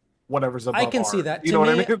like whatever's above. I can see that. You know what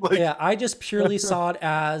I mean? Like, yeah, I just purely saw it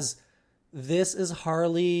as this is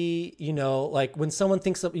Harley. Like when someone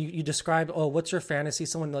thinks of you described, oh, what's your fantasy?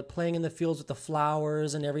 Someone like playing in the fields with the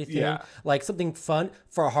flowers and everything, like something fun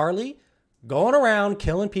for Harley. Going around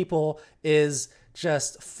killing people is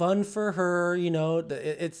just fun for her,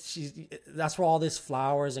 that's where all these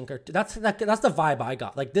flowers and that's the vibe I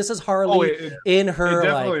got. Like this is Harley in her,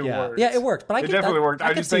 like it worked. But I get definitely that, worked.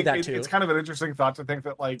 I just think that too. It's kind of an interesting thought to think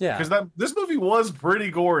that because this movie was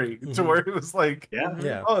pretty gory to where it was like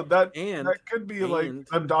oh that could be like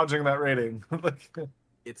them dodging that rating.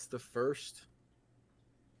 It's the first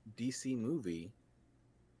DC movie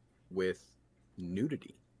with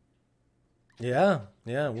nudity. Yeah.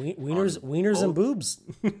 Wieners and boobs.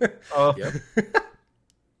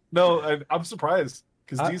 No, I'm surprised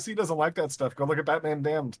because DC doesn't like that stuff. Go look at Batman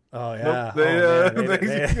Damned. Oh yeah,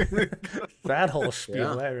 that whole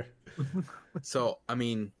spiel there. So I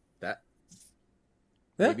mean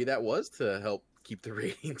maybe that was to help keep the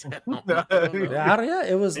rating down.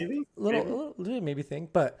 It was little maybe thing,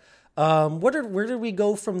 but. Where did we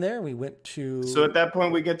go from there? We went to. So at that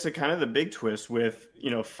point, we get to kind of the big twist with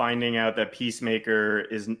finding out that Peacemaker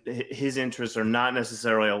his interests are not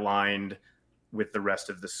necessarily aligned with the rest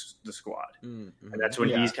of the squad, and that's when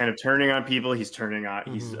he's kind of turning on people. He's turning on.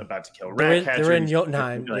 He's about to kill Ratcatcher. They're in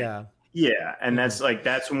Jotunheim, Yeah, and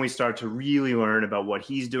that's when we start to really learn about what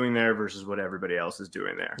he's doing there versus what everybody else is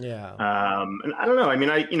doing there. Yeah. And I don't know. I mean,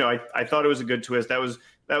 I thought it was a good twist. That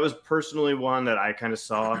was personally one that I kind of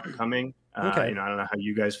saw coming. Okay. I don't know how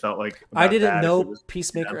you guys felt like. I didn't know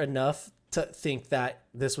Peacemaker enough to think that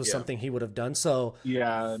this was something he would have done. So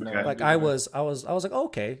I was like,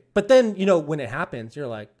 okay. But then, when it happens, you're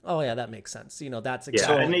like, oh yeah, that makes sense. That's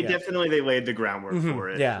exactly. And they laid the groundwork for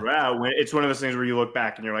it. Yeah. It's one of those things where you look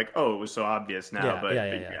back and you're like, oh, it was so obvious now.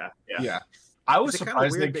 Yeah. I was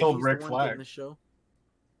surprised they killed Rick Flag. The show?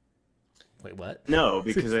 Wait, what? No,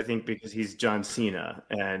 because he's John Cena.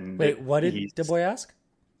 And wait, what did the boy ask?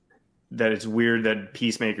 That it's weird that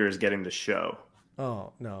Peacemaker is getting the show.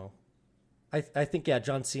 Oh no. I think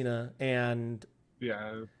John Cena and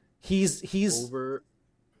he's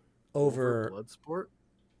over Bloodsport.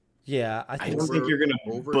 Yeah, I don't think you're gonna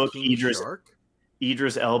book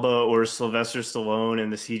Idris Elba or Sylvester Stallone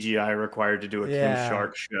and the CGI required to do a King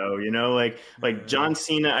Shark show. Like John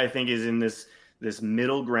Cena, I think is in this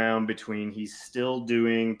middle ground between he's still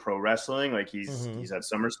doing pro wrestling, like he's at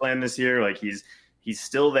SummerSlam this year, like he's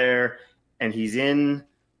still there, and he's in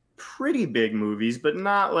pretty big movies, but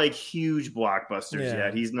not like huge blockbusters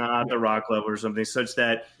yet. He's not The Rock level or something, such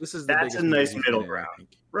that that's a nice middle ground.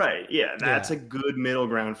 Right. Yeah. That's a good middle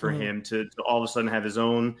ground for him to all of a sudden have his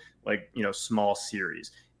own, small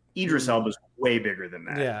series. Idris Elba's way bigger than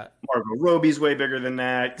that. Yeah. Margot Robbie's way bigger than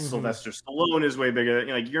that. Sylvester Stallone is way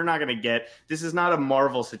bigger. You're not going to get, this is not a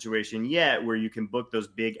Marvel situation yet where you can book those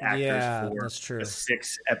big actors for a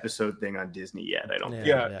 6-episode thing on Disney yet. I don't think.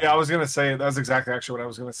 Yeah. I was going to say, that's exactly actually what I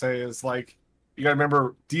was going to say is like, you got to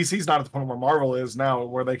remember DC's not at the point where Marvel is now,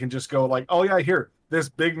 where they can just go like, oh yeah, here, this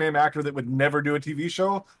big name actor that would never do a TV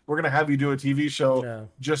show, we're going to have you do a TV show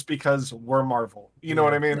just because we're Marvel. You know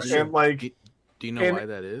what I mean? And like, do you know why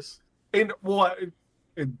that is? And but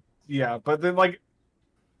then like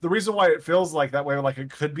the reason why it feels like that way, like it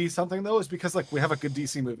could be something though, is because like we have a good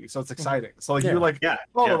DC movie, so it's exciting. So like you're like,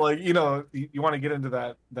 like you want to get into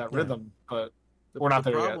that rhythm, but we're not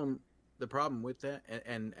there yet. The problem with that,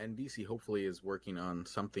 and DC hopefully is working on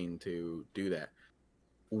something to do that.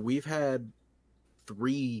 We've had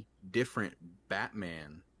 3 different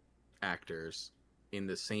Batman actors in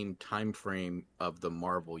the same time frame of the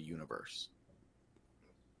Marvel universe.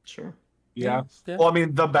 Sure. Yeah. Yeah. Well, I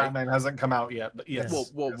mean, the Batman hasn't come out yet, but yes.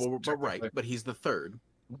 Well, Yes, but right, but he's the third,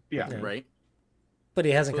 Yeah. Yeah. right? But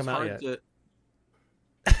he hasn't So it's come out hard yet.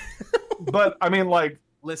 But I mean, like,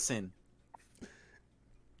 Listen,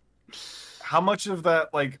 how much of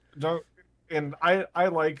that, like, don't, and I'm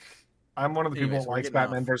one of the people Anyways, that we're likes getting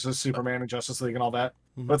Batman off. versus Superman and Justice League and all that.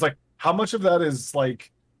 Mhm. But it's like, how much of that is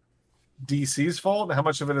like DC's fault, and how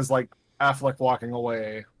much of it is like Affleck walking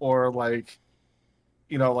away, or like,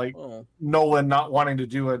 you know, like well, Nolan not wanting to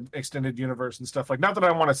do an extended universe and stuff. Like, not that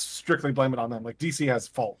I want to strictly blame it on them. Like, DC has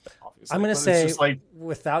fault, obviously. I'm going to but it's say, just like,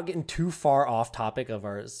 without getting too far off topic of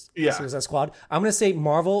ours Yeah. Suicide Squad, I'm going to say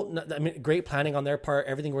Marvel, I mean, great planning on their part,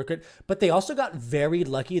 everything worked good, but they also got very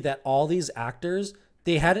lucky that all these actors,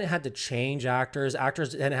 they hadn't had to change actors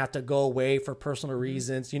didn't have to go away for personal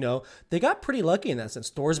reasons, you know. They got pretty lucky in that sense.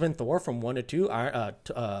 Thor's been Thor from 1 to 2,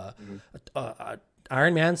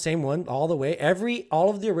 Iron Man, same one all the way. All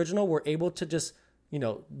of the original were able to just, you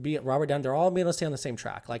know, be Robert Downey. They're all being able to stay on the same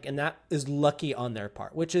track. Like, and that is lucky on their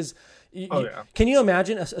part, which is, yeah. can you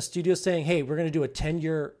imagine a studio saying, hey, we're going to do a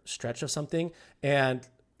 10-year stretch of something. And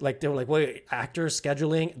like, they were like, wait, actors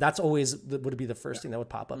scheduling, that's always would be the first thing that would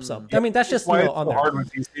pop up. So, I mean, that's just, you why know, it's on so there. hard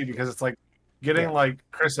with DC, because it's like getting like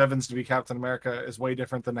Chris Evans to be Captain America is way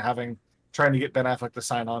different than trying to get Ben Affleck to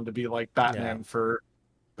sign on to be like Batman for.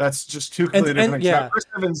 That's just two completely different things. Now, Chris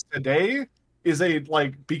Evans today is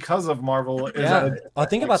because of Marvel. I'll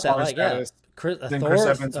think about that. Like, Chris Thor,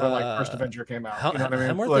 Evans when First Avenger came out. You know what I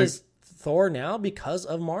mean? Hemsworth is Thor now because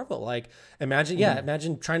of Marvel. Like,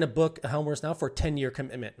 imagine trying to book a Hemsworth now for a 10-year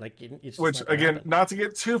commitment. Like, which again, not to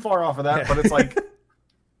get too far off of that, but it's like,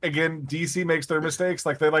 again, DC makes their mistakes.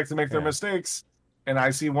 Like, they like to make their mistakes, and I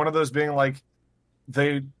see one of those being like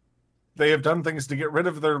they have done things to get rid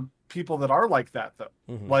of their people that are like that, though.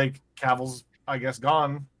 Like, Cavill's, I guess,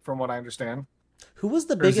 gone from what I understand. Who was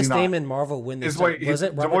the biggest name in Marvel when this started? Was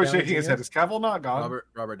it Robert Downey shaking his head? Is Cavill not gone?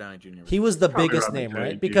 Robert Downey Jr. He was the biggest Robert name, Downey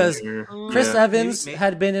right? Jr. Because Chris Evans maybe-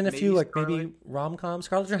 had been in a few, maybe like, maybe rom-coms.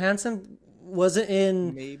 Scarlett Johansson wasn't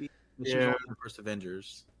in. Maybe she was in the first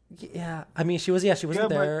Avengers. Yeah, I mean, she wasn't but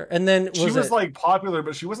there. And then she was like popular,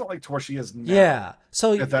 but she wasn't like to where she is now. Yeah.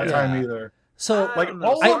 So at that time either. So Like, know.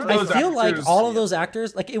 all of I those feel like actors- all of those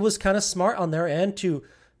actors, like, it was kind of smart on their end to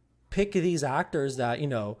pick these actors that, you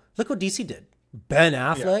know, look what DC did. Ben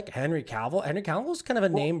Affleck, Henry Cavill. Henry Cavill was kind of a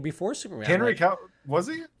name before Superman. Henry like, Cavill, was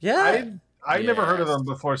he? Yeah. I never heard of Yes. him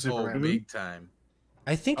before Oh, Superman. big time.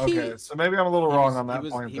 I think Okay, so maybe I'm a little wrong on that he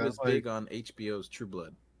was, point. He then. was Like, big on HBO's True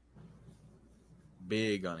Blood.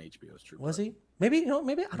 Big on HBO's True Blood. was he? Maybe, you know,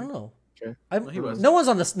 maybe I don't know. Okay. He was. No one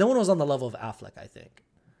was on the level of Affleck, I think.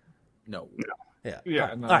 No. Yeah. Yeah, All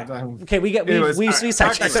right. no, All right. I'm- Okay, we Anyways, we back to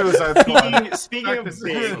sidetracked. Suicide Squad. Speaking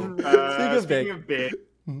of big,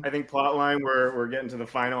 I think plotline we're getting to the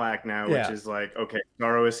final act now, which is like, okay,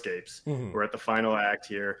 Starro escapes. We're at the final act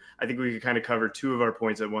here. I think we could kind of cover two of our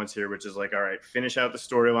points at once here, which is like, all right, finish out the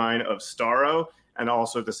storyline of Starro, and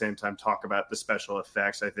also at the same time talk about the special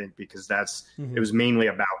effects. I think because it was mainly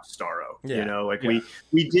about Starro. You know, like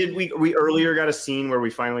we earlier got a scene where we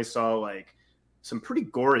finally saw like some pretty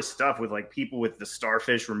gory stuff with like people with the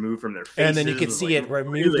starfish removed from their faces. And then you could see it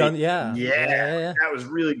removed on, yeah. That was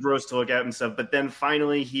really gross to look at and stuff. But then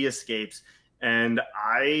finally he escapes. And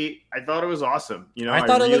I thought it was awesome. You know, I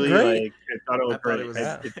thought it looked great. I thought it looked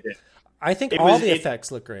great. I think all the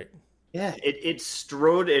effects look great. Yeah,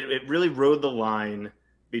 it really rode the line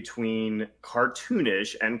between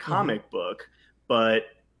cartoonish and comic book, but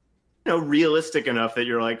you know, realistic enough that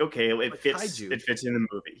you're like, okay, it fits in the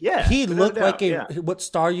movie. Yeah, he looked like what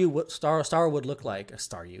Star would look like.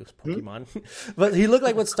 Star Pokemon, but he looked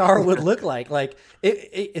like what Star would look like. Like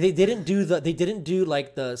they didn't do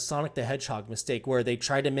like the Sonic the Hedgehog mistake where they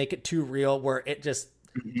tried to make it too real, where it just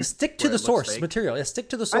stick to the source material. Yeah, stick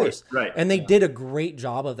to the source. Right. And they did a great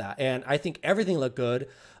job of that. And I think everything looked good.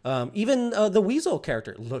 Even the Weasel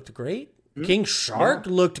character looked great. King Shark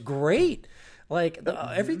looked great. Like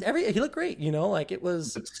he looked great, you know, like it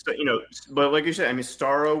was, you know, but like you said, I mean,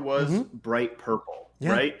 Starro was bright purple,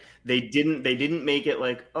 right? They didn't make it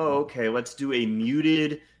like, oh, okay, let's do a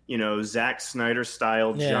muted, you know, Zack Snyder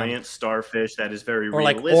style giant starfish that is very or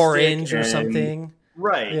realistic, like orange or something.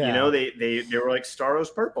 Right. Yeah. You know, they were like, Starro's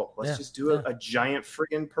purple. Let's just do a giant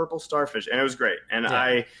friggin' purple starfish. And it was great.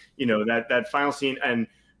 And you know, that final scene and,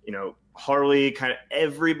 you know, Harley, kind of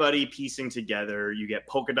everybody piecing together. You get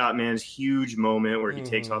Polka Dot Man's huge moment where he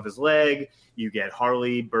takes off his leg. You get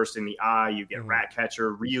Harley bursting the eye. You get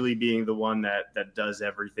Ratcatcher really being the one that does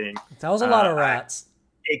everything. That was a lot of rats.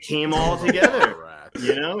 It came all together.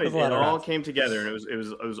 You know, it all rats. came together, and it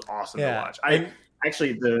was awesome to watch.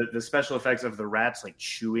 Actually, the special effects of the rats like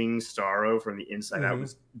chewing Starro from the inside out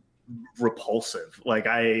was repulsive. Like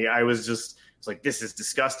I was just, it's like, this is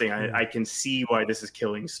disgusting. I can see why this is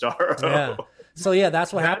killing Starro. Yeah. So yeah,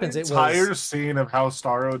 that's what happens. It entire scene of how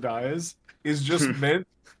Starro dies is just meant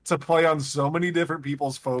to play on so many different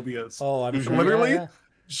people's phobias. Oh, I'm sure. Literally, Yeah.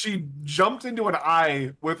 she jumped into an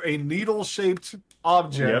eye with a needle-shaped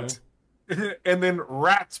object, and then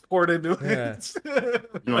rats poured into it.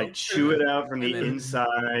 You like chew it out from the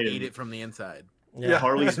inside, eat it from the inside. Yeah,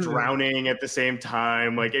 Harley's drowning at the same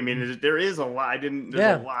time. Like, I mean, there is a lot. There's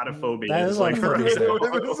a lot of phobias. That is like,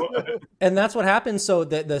 and that's what happens. So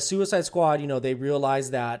the Suicide Squad, they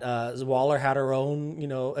realized that Waller had her own,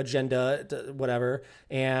 agenda, whatever,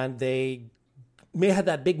 and they may have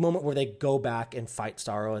that big moment where they go back and fight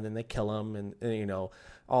Starro, and then they kill him, and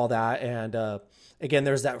all that. And again,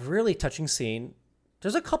 there's that really touching scene.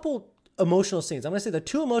 There's a couple emotional scenes. I'm gonna say the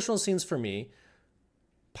two emotional scenes for me,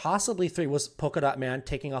 possibly three, was Polka Dot Man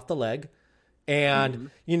taking off the leg, and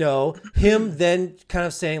him then kind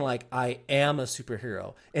of saying like, I am a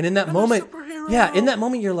superhero. And in that moment,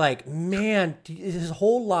 you're like, man, his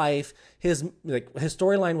whole life, his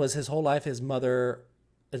storyline was his whole life, his mother,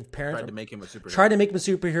 his parents tried to make him a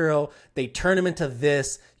superhero. They turn him into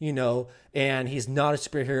this, and he's not a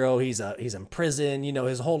superhero. He's in prison.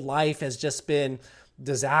 His whole life has just been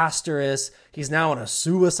disastrous. He's now on a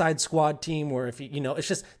Suicide Squad team where if he, it's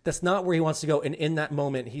just, that's not where he wants to go. And in that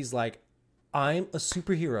moment, he's like, I'm a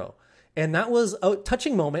superhero. And that was a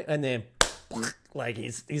touching moment. And then like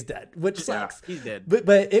he's dead, which sucks. He's dead.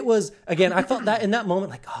 But it was, again, I felt that in that moment,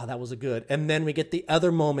 like, oh, that was a good. And then we get the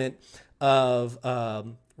other moment of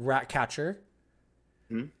Ratcatcher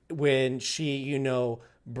when she,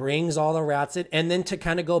 brings all the rats in. And then to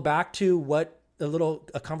kind of go back to what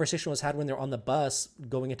a conversation was had when they're on the bus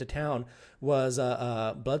going into town was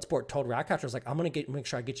Bloodsport told Ratcatcher, was like, I'm going to make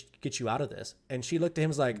sure I get you out of this. And she looked at him and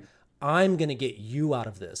was like, I'm going to get you out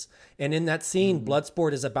of this. And in that scene,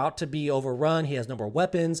 Bloodsport is about to be overrun. He has no more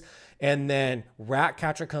weapons. And then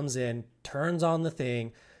Ratcatcher comes in, turns on the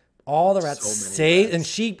thing. All the rats save. And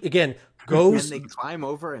she, again, goes. And they climb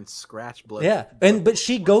over and scratch Blood. Yeah. But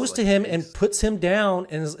she goes to him and puts him down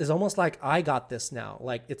and is almost like, I got this now.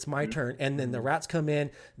 Like, it's my turn. And then the rats come in.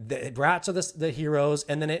 The rats are the heroes.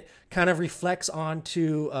 And then it kind of reflects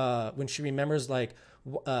onto when she remembers like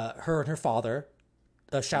her and her father.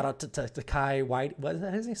 Shout out to Kai White. What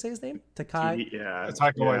does he say his name?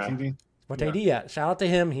 Taika Waititi. Yeah. Shout out to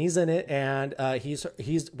him. He's in it, and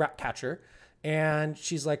he's Ratcatcher. And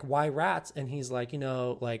she's like, "Why rats?" And he's like,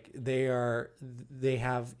 like they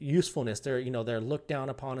have usefulness. They're looked down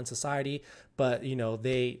upon in society, but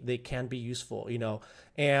they can be useful.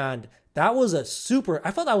 And that was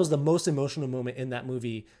I felt that was the most emotional moment in that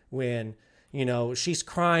movie when she's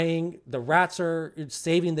crying, the rats are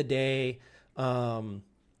saving the day. And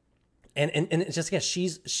it's just,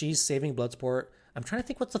 she's saving Bloodsport. I'm trying to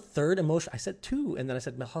think what's the third emotion. I said two, and then I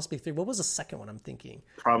said possibly three. What was the second one I'm thinking?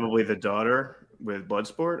 Probably the daughter with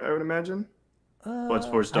Bloodsport, I would imagine.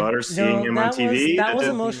 Bloodsport's daughter seeing him on TV. That was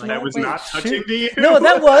emotional. That was not touching to you. No,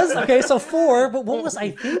 that was okay. So 4, but what was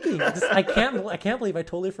I thinking? I can't believe I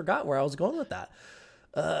totally forgot where I was going with that.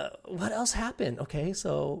 What else happened? Okay,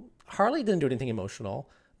 so Harley didn't do anything emotional.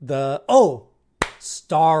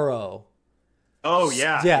 Starro. Oh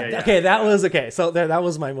yeah. Okay, that was okay. So that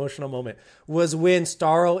was my emotional moment. Was when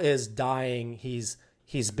Starro is dying. He's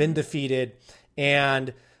been defeated,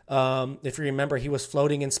 and if you remember, he was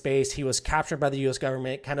floating in space. He was captured by the U.S.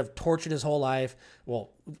 government, kind of tortured his whole life. Well,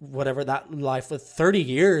 whatever that life was, 30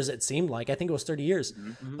 years it seemed like. I think it was 30 years.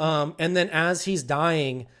 Mm-hmm. And then as he's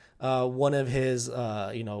dying, one of his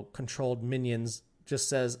controlled minions just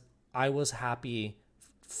says, "I was happy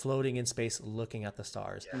floating in space looking at the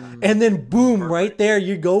stars." And then boom, right there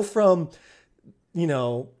you go from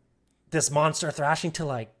this monster thrashing to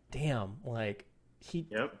like, damn, like he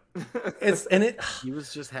he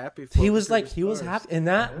was just happy. He was happy, and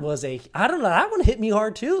that was I don't know, that one hit me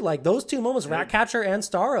hard too. Like those two moments, Ratcatcher and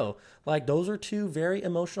Starro, like those are two very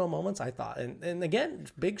emotional moments, I thought. And again,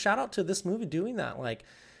 big shout out to this movie doing that, like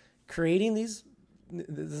creating this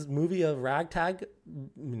movie of ragtag,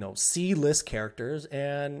 C-list characters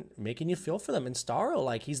and making you feel for them. And Starro,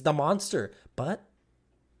 like he's the monster, but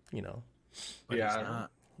yeah.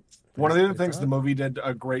 One of the other things the movie did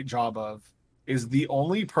a great job of is the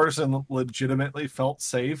only person legitimately felt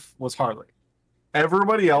safe was Harley.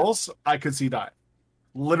 Everybody else, I could see die.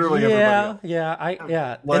 Literally everybody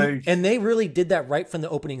else. And they really did that right from the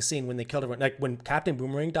opening scene when they killed everyone. Like when Captain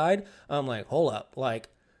Boomerang died, I'm like, hold up, like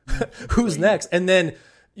who's next? And then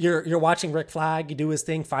you're watching Rick Flag, you do his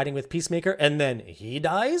thing fighting with Peacemaker, and then he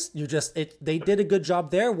dies. They did a good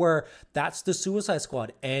job there where that's the Suicide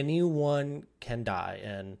Squad. Anyone can die,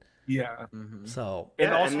 and Yeah. so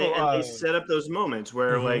Yeah, also, and they set up those moments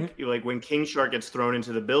where, like when King Shark gets thrown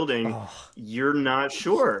into the building, you're not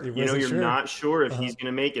sure. You're not sure if he's going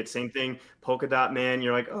to make it. Same thing, Polka Dot Man.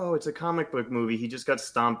 You're like, oh, it's a comic book movie. He just got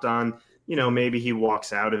stomped on. Maybe he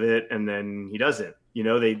walks out of it, and then he doesn't.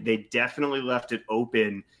 They definitely left it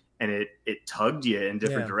open, and it tugged you in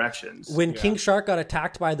different directions. When King Shark got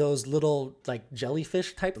attacked by those little like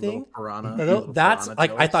jellyfish type thing, piranha. That's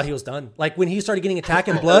like I thought he was done. Like when he started getting attacked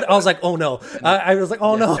in blood, I was like, oh no. I was like,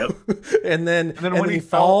 oh no. And then when he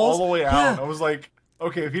fell all the way out, I was like,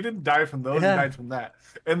 okay, if he didn't die from those, he died from that.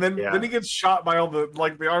 And then he gets shot by all the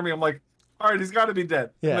army. I'm like, all right, he's got to be dead.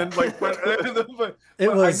 Yeah. And then but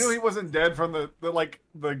I knew he wasn't dead from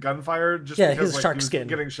the gunfire just because his shark he was skin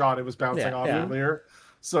getting shot. It was bouncing off earlier.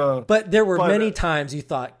 So, but there were many times you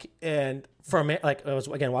thought, and from like I was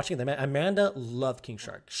again watching them, Amanda loved King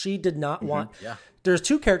Shark. She did not want. Yeah. There's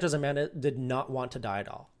two characters Amanda did not want to die at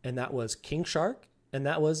all, and that was King Shark. And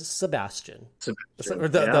that was Sebastian. Or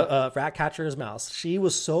the rat catcher's mouse. She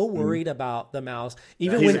was so worried about the mouse,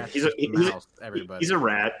 even when he's a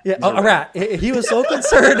rat. Yeah, a rat. He was so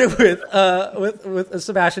concerned with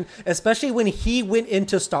Sebastian, especially when he went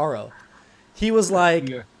into Starro. He was like,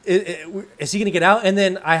 "Is he going to get out?" And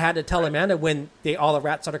then I had to tell Amanda when all the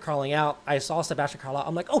rats started crawling out. I saw Sebastian crawl out.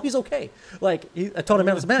 I'm like, "Oh, he's okay." Like I told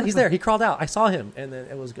Amanda, "Man, he's there. He crawled out. I saw him," and then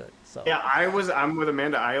it was good. So yeah, I'm with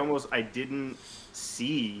Amanda. I didn't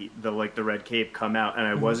see the red cape come out, and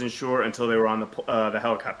I wasn't sure until they were on the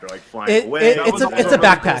helicopter, like flying away. It's a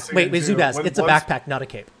backpack. Wait, Zubaz, it's a backpack, not a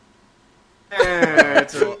cape.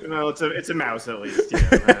 It's a mouse at least.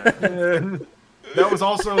 That was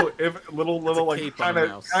also kind of little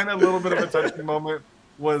bit of a touching moment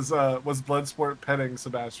was Bloodsport petting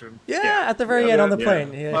Sebastian. Yeah, at the very end on the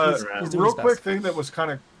plane. Yeah, he's doing real his quick best. thing that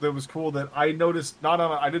was cool that I noticed.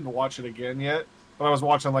 I didn't watch it again yet, but I was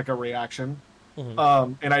watching like a reaction.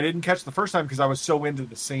 And I didn't catch the first time because I was so into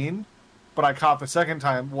the scene, but I caught the second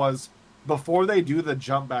time was before they do the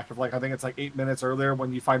jump back of I think it's 8 minutes earlier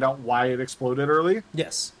when you find out why it exploded early.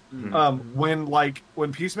 Yes.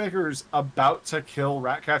 When Peacemaker's about to kill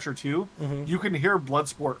Ratcatcher 2, you can hear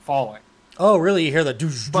Bloodsport falling. Oh, really? You hear the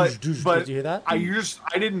doosh, doosh, doosh. Did you hear that? I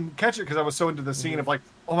didn't catch it because I was so into the scene of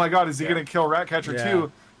oh my god, is he going to kill Ratcatcher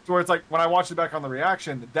 2? To where it's when I watched it back on the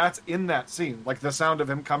reaction, that's in that scene. The sound of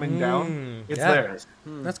him coming down, it's there.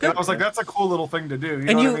 That's good. And I was like, that's a cool little thing to do. You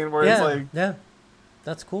know what I mean? Where it's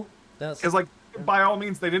that's cool. Because by all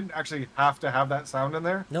means, they didn't actually have to have that sound in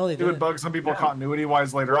there. No, they didn't. It would bug some people continuity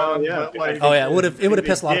wise later on. Yeah. But it would have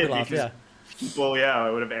pissed a lot of people off. Yeah. People, I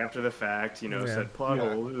would have after the fact, said plot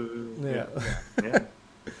hole. Yeah.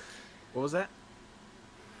 What was that?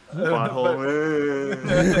 Plot hole.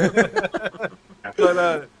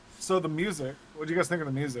 But so the music. What do you guys think of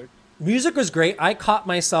the music? Music was great. I caught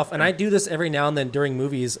myself, and I do this every now and then during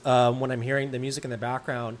movies when I'm hearing the music in the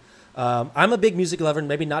background. I'm a big music lover,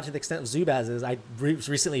 maybe not to the extent of Zubaz is. I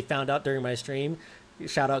recently found out during my stream.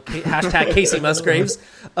 Shout out hashtag Casey Musgraves.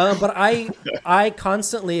 But I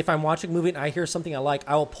constantly, if I'm watching a movie and I hear something I like,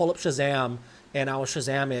 I will pull up Shazam and I will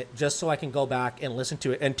Shazam it just so I can go back and listen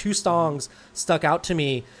to it. And two songs stuck out to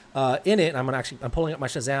me in it. I'm pulling up my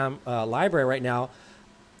Shazam library right now.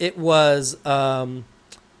 It was a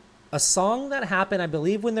song that happened, I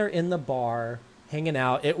believe, when they're in the bar hanging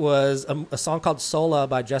out. It was a song called Sola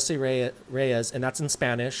by Jesse Reyes, and that's in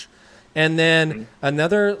Spanish. And then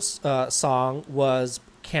another song was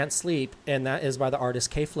Can't Sleep, and that is by the artist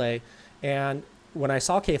K-Flay. And when I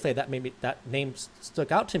saw K-Flay, that name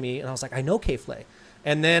stuck out to me, and I was like, I know K-Flay.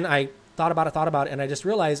 And then I thought about it, and I just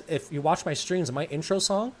realized if you watch my streams, my intro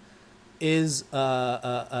song is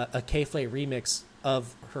a K-Flay remix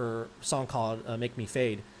of her song called "Make Me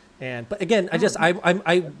Fade." But again,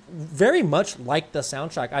 I very much liked the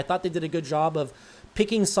soundtrack. I thought they did a good job of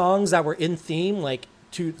picking songs that were in theme,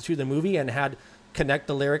 to the movie, and had connect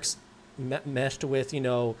the lyrics meshed with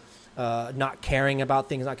not caring about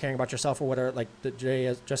things, not caring about yourself or whatever, like the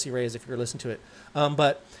Jesse Reyes, if you're listening to it.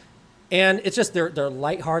 And it's just they're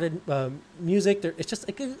lighthearted music. It's just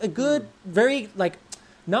a good, very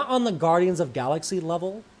not on the Guardians of Galaxy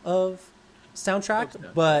level of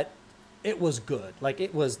soundtrack, but it was good.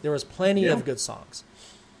 There was plenty of good songs.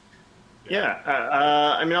 Yeah,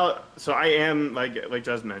 so I am like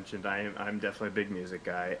Jez mentioned, I'm definitely a big music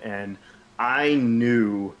guy, and I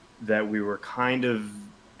knew that we were kind of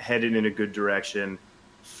headed in a good direction.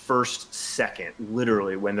 First second,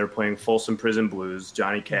 literally, when they're playing Folsom Prison Blues,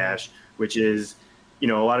 Johnny Cash, which is you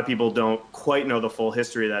know, a lot of people don't quite know the full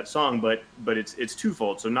history of that song, but it's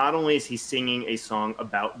twofold. So not only is he singing a song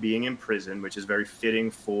about being in prison, which is very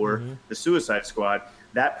fitting for the Suicide Squad,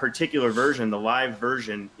 that particular version, the live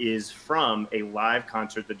version, is from a live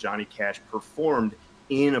concert that Johnny Cash performed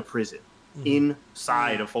in a prison,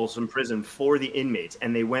 inside of Folsom Prison for the inmates.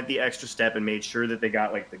 And they went the extra step and made sure that they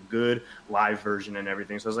got like the good live version and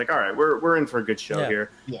everything. So I was like, all right, we're in for a good show here.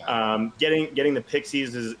 Yeah. Getting the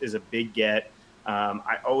Pixies is a big get.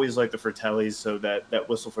 I always like the Fratellis, so that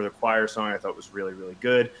Whistle for the Choir song I thought was really, really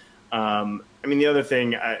good. I mean, the other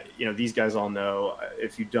thing, you know, these guys all know,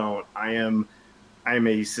 if you don't, I am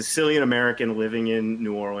a Sicilian American living in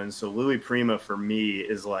New Orleans, so Louis Prima for me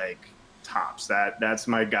is like tops. That's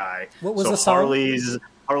my guy. What was so the song?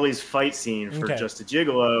 Harley's fight scene for Just a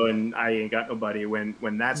Gigolo and I Ain't Got Nobody,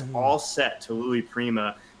 when that's all set to Louis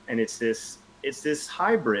Prima, and it's this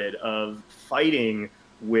hybrid of fighting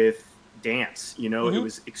with dance, you know. It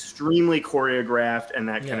was extremely choreographed and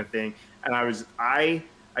that kind of thing, and I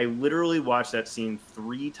literally watched that scene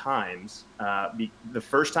 3 times. The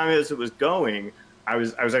first time as it was going, I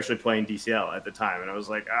was actually playing DCL at the time, and I was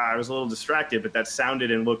like, I was a little distracted, but that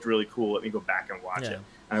sounded and looked really cool. Let me go back and watch it.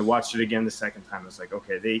 And I watched it again the second time. I was like,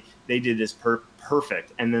 okay, they did this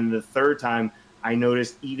perfect. And then the third time, I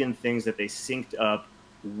noticed even things that they synced up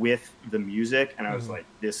with the music, and I was like,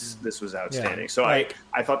 this was outstanding. So I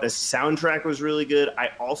thought the soundtrack was really good.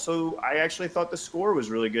 I actually thought the score was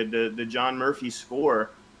really good. The John Murphy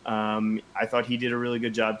score, I thought he did a really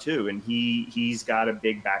good job too, and he's got a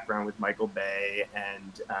big background with Michael Bay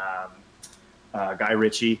and Guy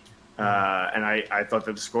Ritchie, and I thought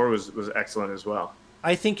that the score was excellent as well.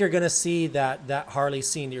 I think you're going to see that Harley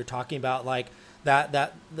scene you're talking about, like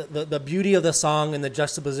the beauty of the song and the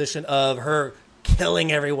juxtaposition of her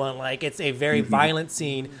killing everyone. Like, it's a very violent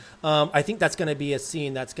scene. I think that's going to be a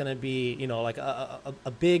scene that's going to be, you know, like a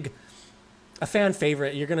big fan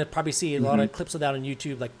favorite. You're going to probably see a lot of clips of that on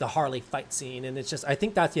YouTube, like the Harley fight scene. And it's just, I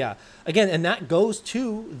think that's, again, and that goes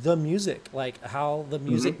to the music, like how the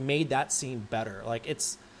music made that scene better. Like,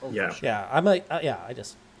 it's, I'm like,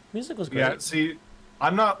 music was great. Yeah, see,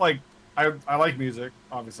 I'm not like, I like music,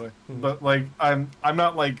 obviously, but like, I'm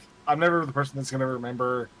not like, I'm never the person that's going to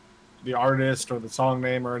remember the artist or the song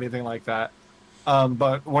name or anything like that.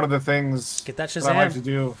 But one of the things Get that I like to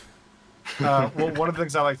do, one of the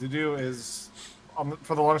things I like to do is,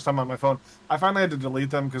 for the longest time on my phone, I finally had to delete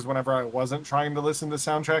them because whenever I wasn't trying to listen to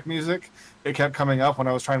soundtrack music, it kept coming up when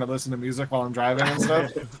I was trying to listen to music while I'm driving and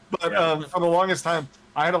stuff. But for the longest time,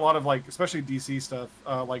 I had a lot of, like, especially DC stuff,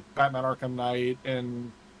 like Batman Arkham Knight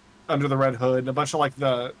and Under the Red Hood, and a bunch of like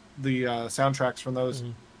the soundtracks from those.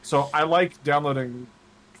 So I like downloading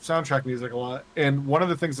soundtrack music a lot, and one of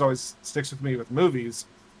the things that always sticks with me with movies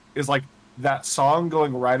is like that song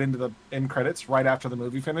going right into the end credits right after the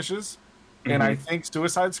movie finishes. And I think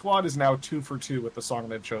Suicide Squad is now 2 for 2 with the song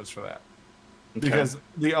they chose for that, because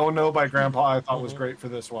the Oh No by Grandpa I thought was great for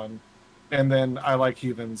this one, and then I Like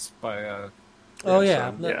Heathens by that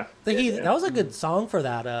was a good song for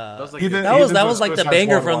that. That was like, Heathens that was like the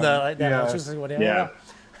banger from one.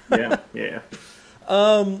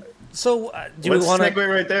 So do let's we want to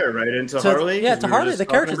segue right there, right into Harley? Yeah, to Harley, the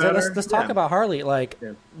characters. Let's talk about Harley. Like,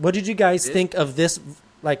 what did you guys think of this?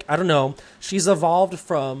 Like, I don't know. She's evolved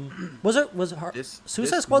from. Was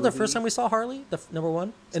Suicide Squad the first time we saw Harley, the number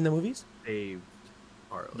one in the movies?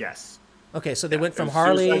 Harley. Yes. Okay, so they went from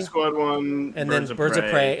Harley, Suicide Squad 1, and then Birds of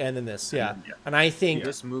Prey, and then this. And I think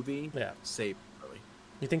this movie saved Harley.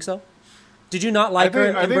 You think so? Did you not like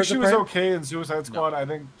her? I think she was okay in Suicide Squad. No. I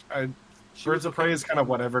think Birds of Prey is kind of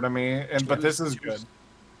whatever to me, but this is good.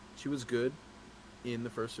 She was good in the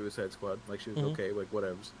first Suicide Squad. Like, she was okay, like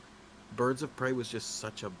whatever. Birds of Prey was just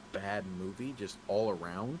such a bad movie, just all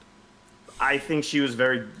around. I think she was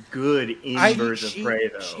very good in Birds of Prey,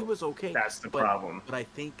 though. She was okay. That's the problem. But I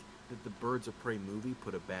think that the Birds of Prey movie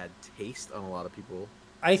put a bad taste on a lot of people.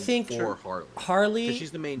 I think for Harley, because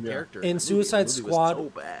she's the main character in Suicide Squad. Was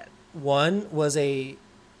so bad. One was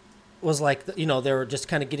like, you know, they were just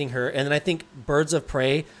kind of getting her, and then I think Birds of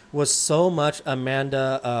Prey was so much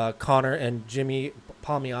Amanda Connor and Jimmy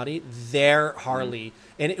Palmiotti, their Harley,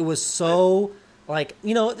 and it was so like,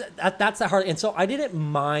 you know, that's the Harley, and so I didn't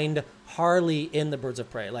mind Harley in the Birds of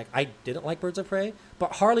Prey. Like, I didn't like Birds of Prey,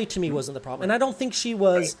 but Harley to me wasn't the problem, and I don't think she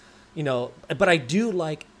was, you know, but I do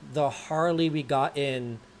like the Harley we got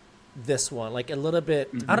in this one, like a little bit.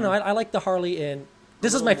 I don't know. I like the Harley in.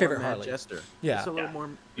 This is my favorite Harley. Jester. Yeah. Just a little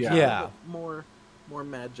more. More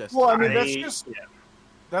Mad Jester. Well, I mean, that's just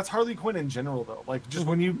that's Harley Quinn in general, though. Like, just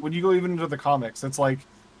when you go even into the comics, it's like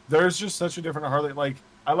there's just such a different Harley. Like,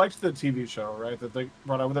 I liked the TV show, right, that they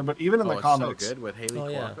brought over there. But even in the it's comics, so good with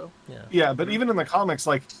Haley Cuoco. yeah. But even in the comics,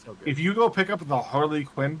 like So good. if you go pick up the Harley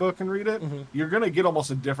Quinn book and read it, you're gonna get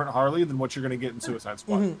almost a different Harley than what you're gonna get in Suicide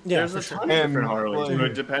Squad. Yeah, There's for a sure. ton of different And, Harleys, like-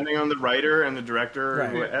 but depending on the writer and the director,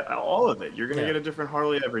 Right. all of it, you're going to Yeah. get a different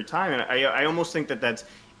Harley every time. And I almost think that that's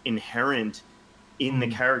inherent in the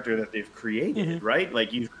character that they've created, right?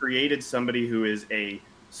 Like you've created somebody who is a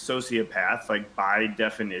sociopath, like by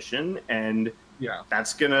definition, and Yeah.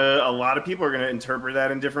 that's a lot of people are gonna interpret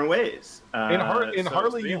that in different ways. In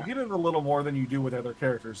Harley, yeah. you get it a little more than you do with other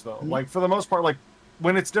characters, though. Like for the most part, like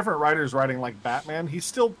when it's different writers writing like Batman, he's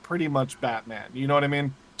still pretty much Batman. You know what I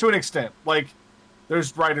mean? To an extent, like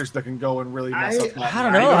there's writers that can go and really mess up. I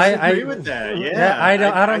don't know. I agree with that. Yeah, Yeah,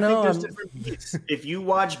 I don't know. Think there's different beats. If you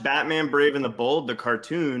watch Batman: Brave and the Bold, the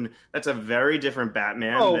cartoon, that's a very different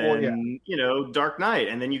Batman than Dark Knight.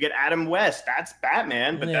 And then you get Adam West. That's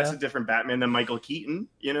Batman, but that's a different Batman than Michael Keaton.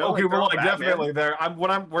 You know? Okay, they're well, all like Batman. definitely there.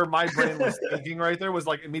 Where my brain was thinking right there was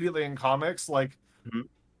like immediately in comics, like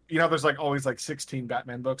there's like always like 16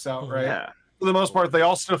 Batman books out, right? Yeah. For the most part, they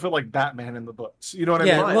all still feel like Batman in the books. You know what I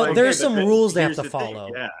Yeah, mean? well, Like, there's but some rules they have here's to the thing. follow.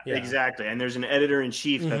 Yeah, Yeah. exactly. And there's an editor in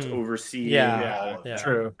chief that's overseeing Yeah, all of yeah. that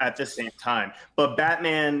True. at the same time. But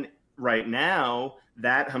Batman right now,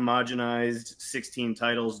 that homogenized 16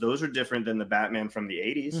 titles, those are different than the Batman from the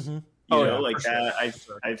 80s. Mhm. Oh, You know, yeah, like for sure. that.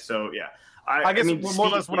 I guess mean, more or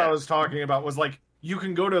less what I was talking about was like you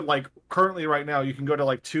can go to like currently right now you can go to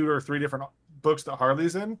like 2 or 3 different books that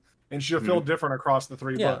Harley's in, and she'll feel different across the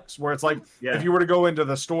 3 Yeah. books. Where it's like Yeah. if you were to go into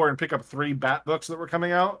the store and pick up 3 Bat books that were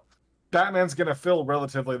coming out, Batman's gonna feel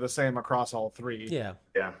relatively the same across all 3. Yeah.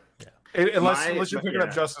 Yeah. Unless you're picking up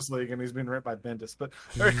yeah. Justice League and he's being written by Bendis, but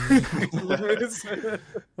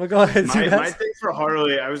Well, go ahead. My thing for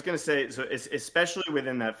Harley, I was gonna say, so it's especially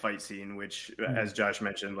within that fight scene, which, as Josh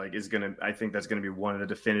mentioned, like I think that's gonna be one of the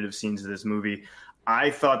definitive scenes of this movie. I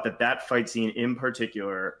thought that fight scene in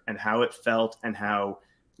particular, and how it felt, and how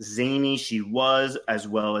zany she was, as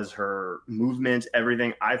well as her movement,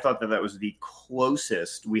 everything. I thought that was the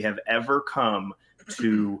closest we have ever come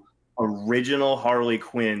to original Harley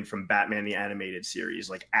Quinn from Batman the Animated Series,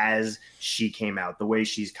 like as she came out, the way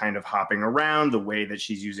she's kind of hopping around, the way that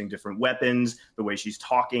she's using different weapons, the way she's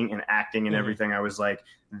talking and acting and everything. I was like,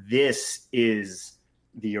 this is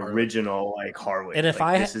the original like Harley. And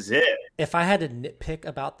this is it. If I had to nitpick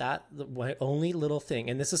about that, my only little thing,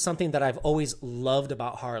 and this is something that I've always loved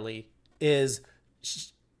about Harley, is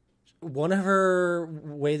one of her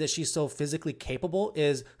way that she's so physically capable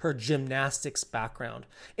is her gymnastics background.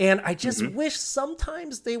 And I just wish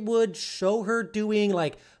sometimes they would show her doing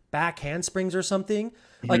like back handsprings or something.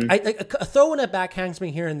 Like I throw in a back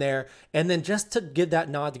handspring here and there, and then just to give that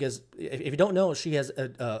nod, because if you don't know, she has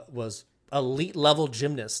was elite level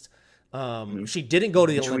gymnast. She didn't go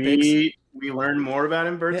to the Olympics. We learned more about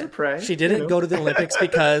in Birds of Prey. She didn't go to the Olympics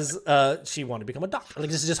because she wanted to become a doctor. Like,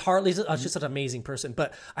 this is just Harley's just an amazing person.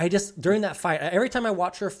 But I just, during that fight, every time I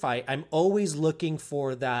watch her fight, I'm always looking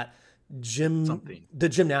for that the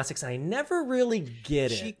gymnastics, and I never really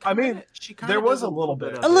get it. There was a little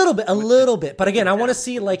bit. A little bit. But again, I want to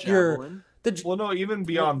see like javelin. Well, no, even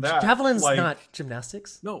beyond that, javelin's like, not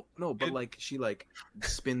gymnastics. No, but like she like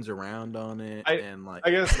spins around on it, and like I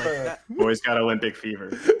guess like that. Boy's got Olympic fever.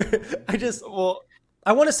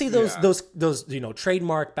 I want to see those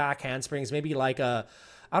trademark back handsprings, maybe like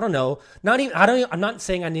I don't know. I'm not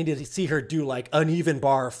saying I need to see her do like uneven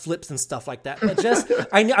bar flips and stuff like that, but just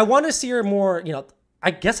I want to see her more. I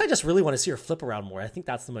guess I just really want to see her flip around more. I think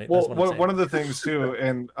that's the main. Well, that's what I'm saying. one of the things too,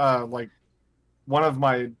 and like one of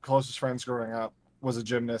my closest friends growing up was a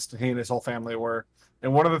gymnast, and he and his whole family were.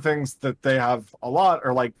 And one of the things that they have a lot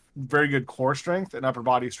are like very good core strength and upper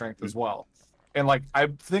body strength as well. And like I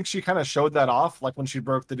think she kind of showed that off, like when she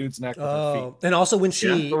broke the dude's neck with her feet. And also when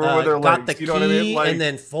she Or with her got legs, the you know what I mean? key Like- and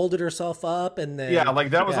then folded herself up, and then Like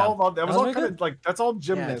that was all. That was all very kind good. of like that's all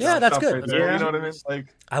gymnast. Yeah, that's stuff good. right there, Yeah. You know what I mean? Like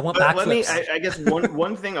I want But let me. backflips. I guess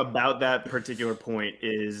one thing about that particular point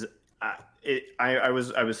is, I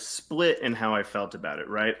was split in how I felt about it.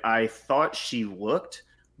 Right, I thought she looked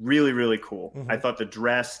really, really cool. I thought the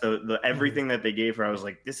dress, the everything that they gave her, I was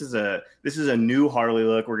like, this is a new Harley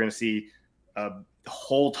look. We're gonna see a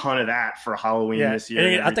whole ton of that for Halloween this year. And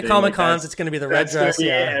and at the everything. Comic Like, Cons, it's going to be the red that's gonna dress. be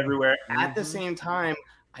Yeah, everywhere. At the same time,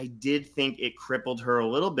 I did think it crippled her a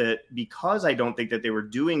little bit because I don't think that they were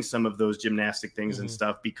doing some of those gymnastic things and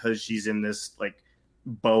stuff because she's in this like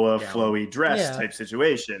boa flowy dress type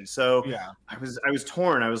situation. So I was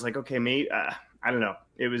torn. I was like, okay, maybe I don't know.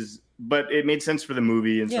 But it made sense for the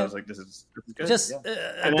movie, and so I was like, this is good. just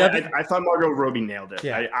And I thought Margot Robbie nailed it.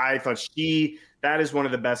 Yeah. I thought that is one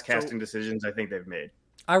of the best casting decisions I think they've made.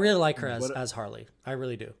 I really like her What- as Harley. I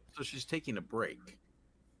really do. So she's taking a break.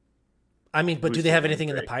 I mean, but do Who's they have taking a anything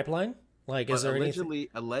in the break? pipeline? Like, is But there anything?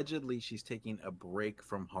 allegedly, she's taking a break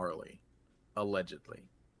from Harley. Allegedly.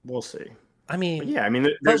 We'll see. I mean, But yeah, I mean,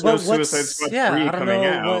 there's but no what's- Suicide Squad yeah, 3 I don't coming know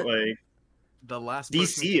out. what- Like The last person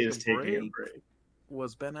to DC take is taking a break.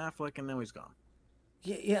 was Ben Affleck, and now he's gone.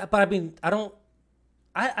 yeah, but I mean, I don't.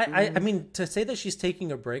 I mean, to say that she's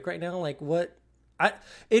taking a break right now, like what?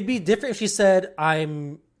 It'd be different if she said,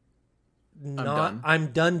 I'm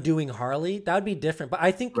done doing Harley. That would be different. But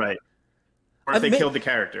I think Right. Or if they may- killed the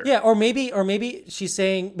character. Yeah, or maybe she's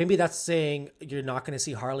saying, maybe that's saying you're not going to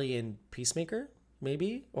see Harley in Peacemaker,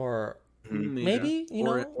 maybe, or maybe, you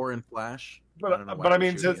know, or in Flash. But- don't know but why I we're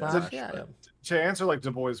mean, shooting to- Flash, yeah, but- To answer like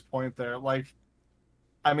Du Bois' point there, like,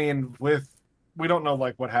 I mean, we don't know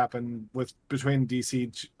like what happened between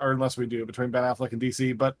DC, or unless we do, between Ben Affleck and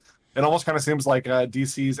DC, but it almost kind of seems like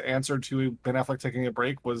DC's answer to Ben Affleck taking a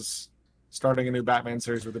break was starting a new Batman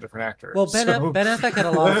series with a different actor. well, Ben Affleck had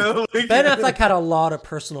a lot. Like- Ben Affleck had a lot of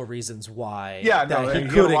personal reasons why. Yeah, that no, he and had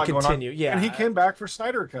a couldn't lot going on. continue. Yeah, and he came back for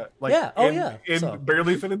Snyder Cut. Like, Yeah, oh, and, yeah, and so-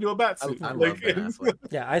 barely fit into a bat suit. I Like, love Ben Affleck.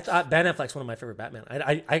 Yeah, I thought Ben Affleck's one of my favorite Batman.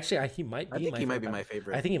 I actually he might be. I think my he might favorite be my Batman.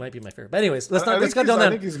 favorite. I think he might be my favorite. But anyways, let's I go think down I that.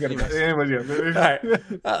 think he's gonna. Anyways. Anyway, yeah.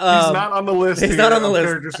 All right, He's not on the list. he's here not on the of list.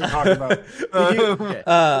 characters to talk about. Okay.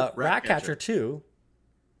 Ratcatcher Ratcatcher 2.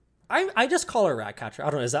 I just call her Ratcatcher. I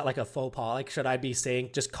don't know. Is that like a faux pas? Like, should I be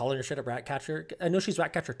saying just calling her shit a Ratcatcher? I know she's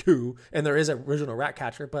Ratcatcher 2, and there is an original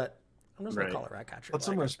Ratcatcher, but I'm just gonna Right. call her Ratcatcher. Put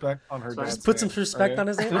some Like, respect on her. Just dad's put some name, respect right? on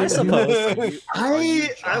his name, I suppose.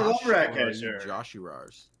 I love Ratcatcher. Joshy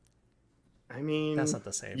Rars. I mean, That's not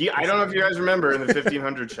the same. Yeah, I don't know if you guys remember in the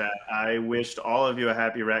 1500 chat, I wished all of you a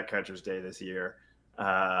happy Ratcatcher's Day this year,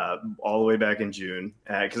 all the way back in June,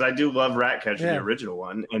 because I do love Ratcatcher, Yeah. the original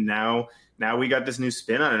one, and now we got this new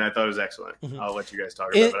spin on it, and I thought it was excellent. Mhm. I'll let you guys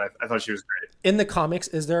talk It- about it, but I thought she was great. In the comics,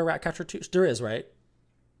 is there a Ratcatcher 2? There is, right?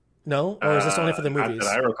 No, or is this only for the Not movies?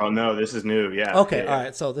 that I recall. No, this is new. Yeah. Okay, Yeah. all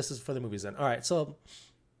right. So this is for the movies then. All right, so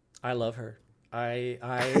I love her. I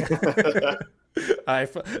good.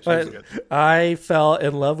 I fell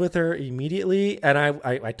in love with her immediately, and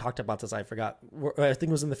I talked about this. I forgot. I think it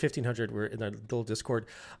was in the 1500. We're in the little Discord.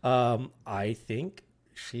 I think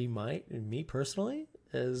she might, me personally,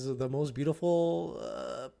 is the most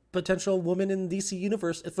beautiful potential woman in DC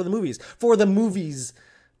universe for the movies. For the movies,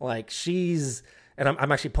 like she's, and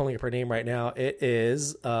I'm actually pulling up her name right now. It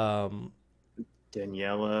is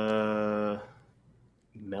Daniela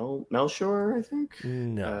Melchior, I think.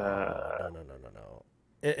 no.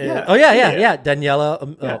 Yeah. Oh yeah. Yeah.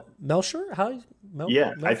 Daniela Yeah. Melchior. How?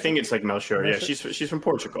 Yeah, I Melchior? think it's like Melchior. Yeah, Melchior? she's from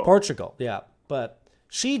Portugal. Portugal. Yeah, but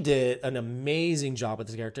she did an amazing job with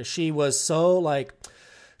this character. She was so like,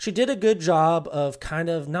 she did a good job of kind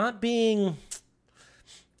of not being.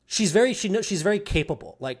 She's very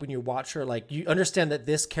capable. Like when you watch her, like you understand that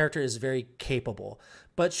this character is very capable,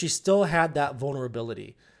 but she still had that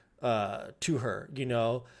vulnerability to her, you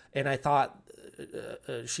know. And I thought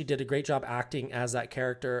she did a great job acting as that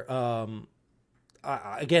character.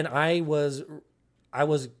 I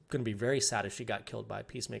was going to be very sad if she got killed by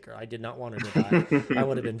Peacemaker. I did not want her to die. I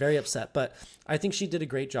would have been very upset. But I think she did a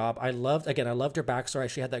great job. I loved her backstory.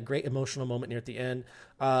 She had that great emotional moment near at the end.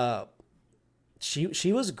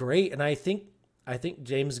 She was great, and I think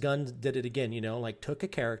James Gunn did it again. You know, like took a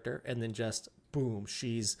character and then just boom,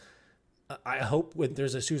 she's. I hope when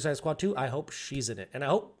there's a Suicide Squad 2, I hope she's in it, and I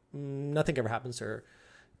hope nothing ever happens to her.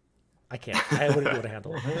 I can't. I wouldn't be able to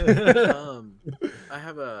handle it. I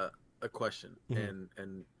have a question, Mhm.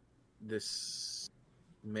 and this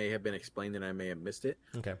may have been explained and I may have missed it.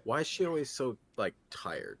 Okay, Why is she always so like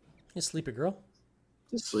tired? you sleepy girl.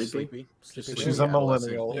 Just sleepy. Sleepy She's girl. a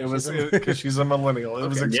millennial. Yeah, It was she's a- because she's a millennial. It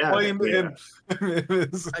was Okay. Yeah, explained yeah.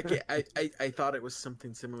 in. I thought it was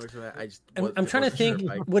something similar to that. I just I'm trying to wasn't sure think. if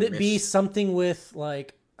I Would it be missed- something with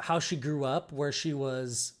like how she grew up, where she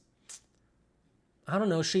was? I don't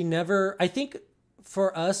know. She never. I think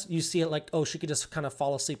for us, you see it like, oh, she could just kind of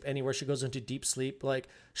fall asleep anywhere. She goes into deep sleep. Like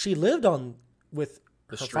she lived with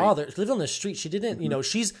her street. father. She lived on the street. She didn't. You know,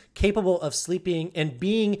 she's capable of sleeping and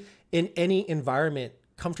being in any environment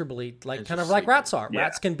comfortably, like And kind of just like sleeping. rats are. Yeah.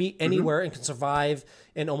 Rats can be anywhere and can survive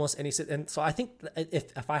in almost any. And so I think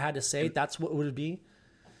if I had to say, that's what it would be.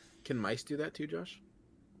 Can mice do that too, Josh?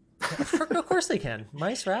 Of course they can.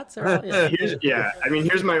 Mice, rats, they're all, yeah.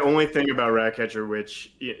 Here's my only thing about Ratcatcher,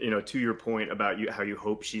 which, you know, to your point about how you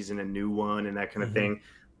hope she's in a new one and that kind of thing.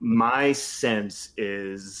 My sense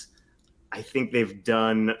is, I think they've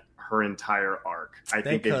done her entire arc. I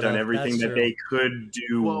think they've could've. done everything That's that true. they could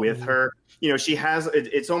do with her. You know, she has.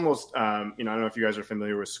 It's almost. You know, I don't know if you guys are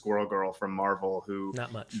familiar with Squirrel Girl from Marvel, who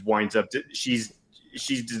Not much. winds up. She's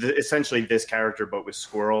essentially this character, but with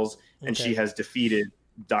squirrels, and Okay. she has defeated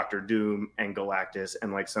Doctor Doom and Galactus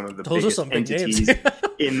and like some of the Those are biggest some big entities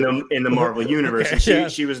names. in the Marvel universe. Okay, And yeah.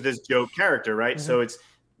 she was this joke character, right? Mhm. So it's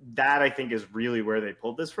that I think is really where they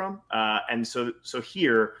pulled this from. And so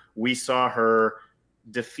here we saw her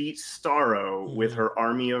defeat Starro with Mhm. her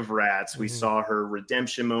army of rats. We Mhm. saw her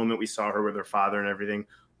redemption moment. We saw her with her father and everything.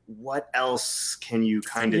 What else can you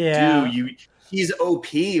kind of Yeah. do? He's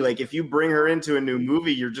OP. Like if you bring her into a new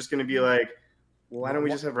movie, you're just going to be like, well, why don't we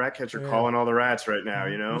just have Ratcatcher Yeah. calling all the rats right now?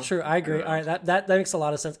 You know? Sure, I agree. Yeah. All right, that makes a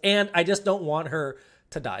lot of sense, and I just don't want her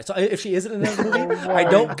to die. So if she isn't in another movie, Oh I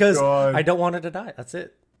don't because God. I don't want her to die. That's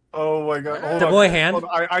it. Oh my god! Hold The on. boy hand. Hold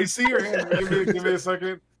on. I see your hand. Give me a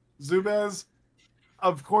second. Zubaz.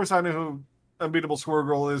 Of course, I know who Unbeatable Squirrel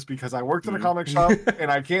Girl is because I worked in a comic shop,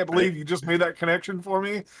 and I can't believe you just made that connection for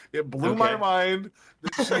me. It blew my Okay. mind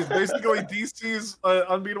that she's basically DC's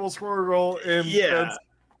Unbeatable Squirrel Girl, and Yeah.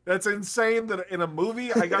 that's insane. That in a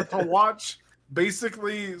movie I got to watch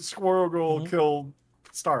basically Squirrel Girl Mhm. kill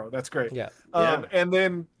Starro. That's great. Yeah, And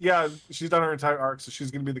then she's done her entire arc, so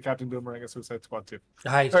she's going to be the Captain Boomerang of Suicide Squad too.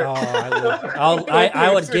 I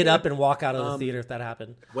would get up and walk out of the theater if that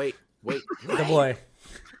happened. Wait. The boy.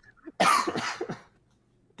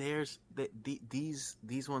 There's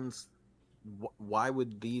these ones. Why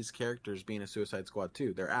would these characters be in a Suicide Squad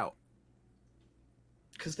 2? They're out.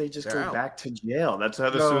 Because they just They're go out. back to jail. That's how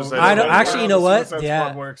the No, Suicide I don't Squad actually. works. You know what? Suicide Yeah.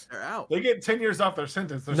 Squad works. They're out. They get 10 years off their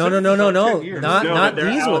sentence. Their No, sentence no, is like 10 years. not No,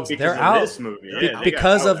 they're these out ones. because They're of out this movie. be- Yeah, they got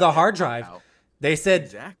because of out. the hard drive. Out. They said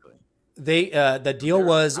Exactly. the deal They're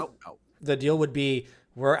was out. the deal would be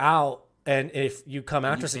we're out, and if you come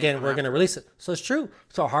after us can't again, come we're after going to release it. So it's true.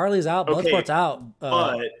 So Harley's out, Bloodsport's out.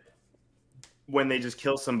 But when they just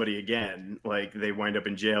kill somebody again, like they wind up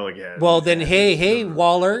in jail again. Well, then, hey,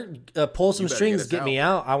 Waller, pull some better strings, get us get me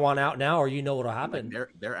out. I want out now, or you know what'll happen.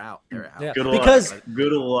 They're out. They're out. Yeah. good because- luck.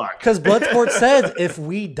 Good luck. Because Bloodsport said if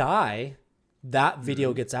we die, that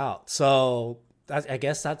video gets out. So I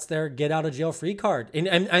guess that's their get out of jail free card, and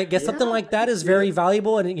I guess something like that is very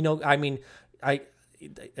valuable. And I mean, I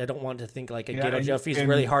don't want to think like a get out of jail fee is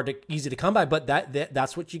really easy to come by, but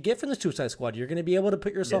that's what you get from the Suicide Squad. You're going to be able to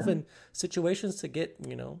put yourself in situations to get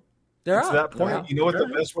they're out. To that They're point, out. you know what the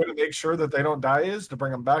best way to make sure that they don't die is to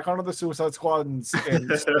bring them back onto the Suicide Squad and surround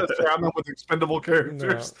them with expendable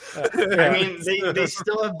characters. I mean, they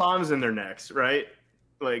still have bombs in their necks, right?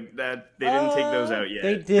 Like that. They didn't take those out yet.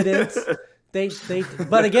 They didn't. They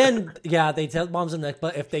but again, yeah, they tell bombs in the neck.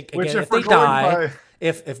 But if they Which, again, if if they we're going die, by-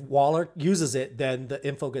 if Waller uses it, then the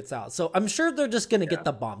info gets out. So I'm sure they're just gonna get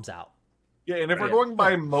the bombs out. Yeah, and if we're Yeah. going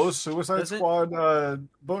by most Suicide Does it- Squad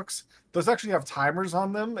books, those actually have timers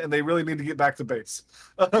on them, and they really need to get back to base.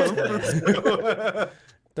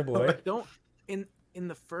 The boy. Don't in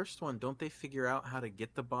the first one, don't they figure out how to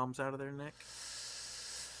get the bombs out of their neck?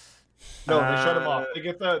 No, they shut them off. They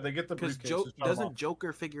get the Because briefcase. Shut 'em doesn't off.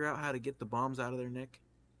 Joker figure out how to get the bombs out of their neck?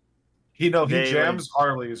 He They, jams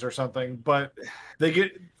Harleys or something, but they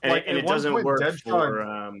get and, like and at it one doesn't point, work Deadshot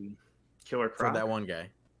for Killer For Croc. that one guy.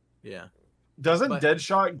 Yeah. doesn't but-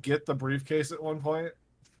 Deadshot get the briefcase at one point?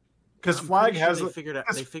 Because I'm Flag pretty sure has they the figured out.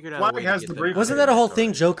 because They figured out Flag a way has to the get briefcase. Wasn't that a whole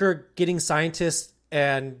thing? Joker getting scientists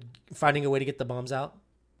and finding a way to get the bombs out.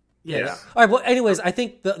 Yeah. All right. Well, anyways, I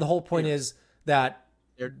think the whole point is that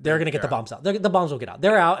they're going to get the out. bombs out. The bombs will get out.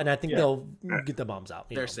 They're out, and I think Yeah. they'll get the bombs out.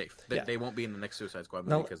 They're safe. They, Yeah. they won't be in the next Suicide Squad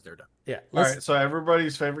No. movie because they're done. Yeah. All right, so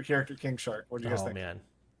everybody's favorite character, King Shark. What do you guys Oh think? man,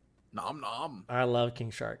 Nom nom. I love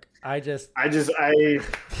King Shark. I I he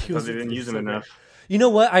thought was- they didn't he use was him so great. enough. You know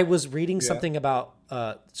what? I was reading Yeah. something about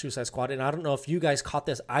Suicide Squad, and I don't know if you guys caught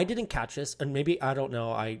this. I didn't catch this, and maybe I don't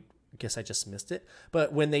know. I guess I just missed it.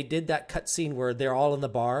 But when they did that cut scene where they're all in the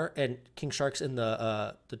bar and King Shark's in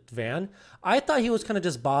the van, I thought he was kind of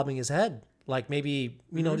just bobbing his head, like maybe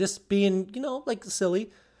just being like silly.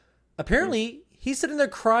 Apparently, he's sitting there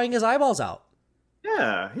crying his eyeballs out.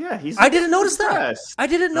 Yeah. I didn't notice that. depressed. I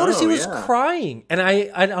didn't notice he was yeah. crying, and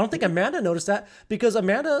I don't think Amanda noticed that because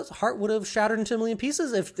Amanda's heart would have shattered into a million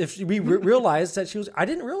pieces if we realized that she was. I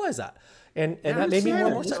didn't realize that, and that made me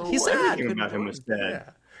more sad. He's sad. Everything about him was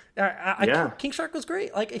dead. Yeah. Yeah. King Shark was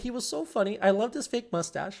great. Like he was so funny. I loved his fake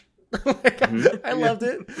mustache. Mm-hmm. I loved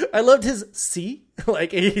it. I loved his C.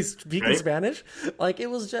 Like he's speaking Right. Spanish. Like it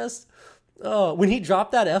was just. Oh, when he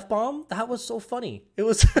dropped that F-bomb, that was so funny. It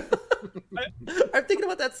was. I'm thinking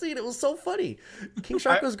about that scene. It was so funny. King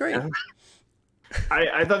Shark was great.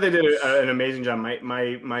 I thought they did an amazing job.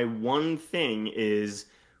 My one thing is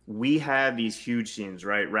we had these huge scenes,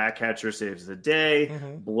 right? Ratcatcher saves the day.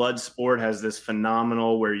 Bloodsport has this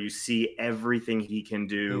phenomenal where you see everything he can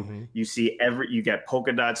do. You get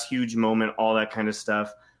Polka Dot's huge moment, all that kind of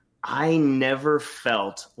stuff. I never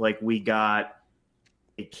felt like we got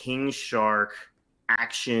a King Shark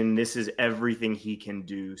action. This is everything he can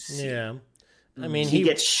do. Scene. Yeah. I mean, he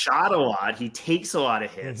gets shot a lot. He takes a lot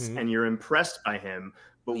of hits, and you're impressed by him.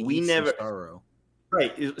 But we never.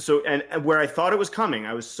 Right. So, and where I thought it was coming,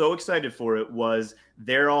 I was so excited for it. Was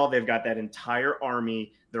they've got that entire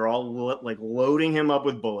army. They're all like loading him up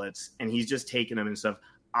with bullets, and he's just taking them and stuff.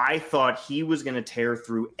 I thought he was going to tear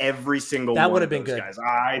through every single one would of have been those good. guys.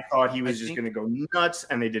 I thought he was just going to go nuts,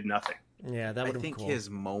 and they did nothing. Yeah, that would have been cool.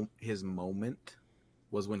 His moment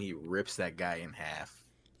was when he rips that guy in half.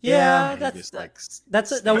 Yeah, that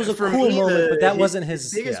was a cool moment, but that wasn't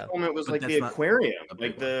his biggest moment. Was like the aquarium,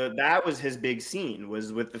 like that was his big scene.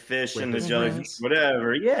 Was with the fish and the jellyfish,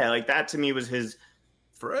 whatever. Yeah, like that to me was his.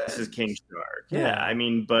 This is King Shark. Yeah, I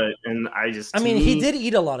mean, he did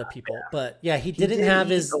eat a lot of people, but yeah, he didn't have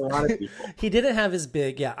his. He didn't have his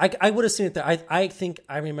big. Yeah, I would have seen it there. I think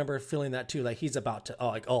I remember feeling that too. Like he's about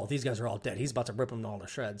to. These guys are all dead. He's about to rip them all to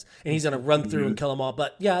shreds, and he's gonna run through and kill them all.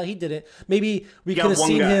 But yeah, he didn't. Maybe we could have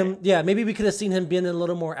seen him. Yeah, maybe we could have seen him being a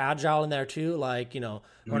little more agile in there too. Like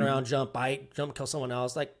run around, jump, bite, kill someone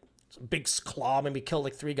else. Like. Big claw, maybe kill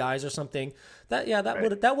like 3 guys or something.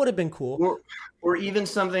 That would have been cool. Or even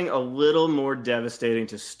something a little more devastating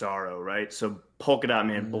to Starro, right? So Polka Dot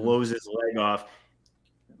Man blows his leg off.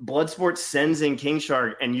 Bloodsport sends in King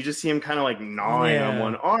Shark, and you just see him kind of like gnawing on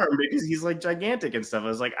one arm because he's like gigantic and stuff. I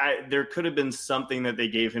was like, there could have been something that they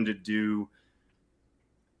gave him to do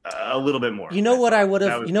a little bit more. You know what I would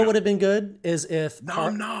have? You know what would have been good is if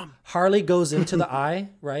Harley goes into the eye,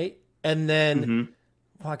 right, and then.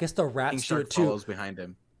 Well, I guess the rats do it too. Follows behind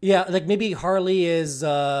him. Yeah, like maybe Harley is,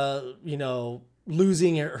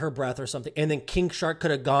 losing her breath or something, and then King Shark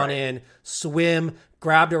could have gone in, swim,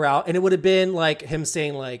 grabbed her out, and it would have been like him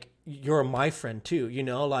saying like, "You're my friend too,"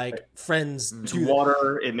 friends. To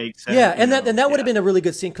water, it makes sense. Yeah, and that would have been a really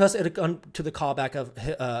good scene because it to the callback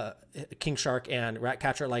of King Shark and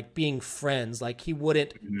Ratcatcher like being friends. Like he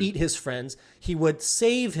wouldn't eat his friends, he would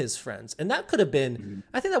save his friends, and that could have been.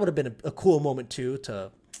 I think that would have been a cool moment too.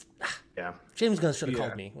 James Gunn should have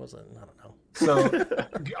called me. I don't know. So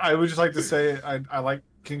I would just like to say I like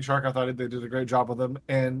King Shark. I thought they did a great job with him.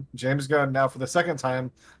 And James Gunn now for the second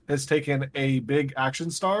time has taken a big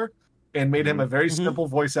action star and made him a very simple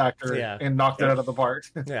voice actor and knocked it out of the park.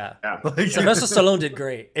 Yeah. Sylvester Stallone did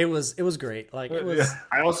great. It was great. Like it was.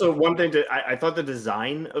 I also I thought the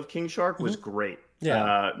design of King Shark was great.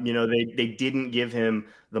 Yeah. They didn't give him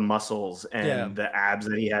the muscles and the abs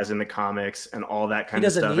that he has in the comics and all that kind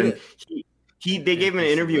of stuff. And they gave him an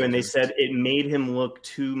interview and they said it made him look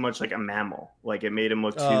too much like a mammal. Like it made him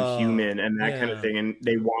look too human and that kind of thing. And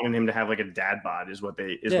they wanted him to have like a dad bod is what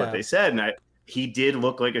they said. And he did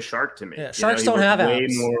look like a shark to me. Yeah, sharks don't have abs. Way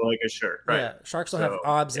more like a shark. Right? Yeah, sharks don't have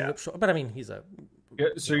abs and but I mean he's a. Yeah,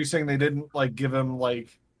 so you're saying they didn't like give him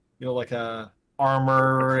like like a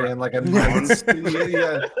armor and like a knight's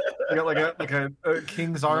like a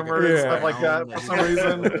king's armor and stuff like that for some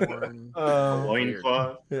reason.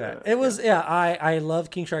 Loincloth. It was I love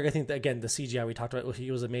King Shark. I think that, again, the CGI we talked about, he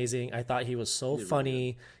was amazing. I thought he was so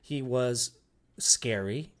funny. He was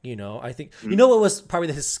scary. I think what was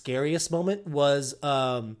probably his scariest moment was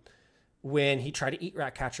when he tried to eat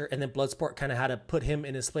Ratcatcher and then Bloodsport kind of had to put him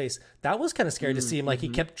in his place. That was kind of scary to see him. Like he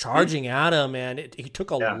kept charging at him and he took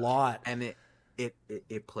a lot. And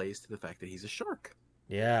it plays to the fact that he's a shark.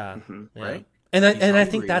 Yeah. Right. And I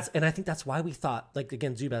think that's why we thought, like,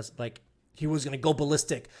 again, Zubaz, like he was going to go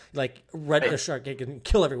ballistic, like the shark and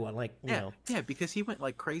kill everyone. Like, you know. Yeah, because he went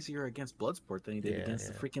like crazier against Bloodsport than he did against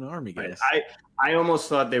the freaking army guys. I almost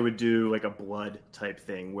thought they would do like a blood type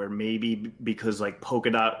thing where maybe because like Polka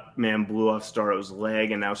Dot Man blew off Starro's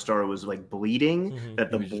leg and now Starro was like bleeding, that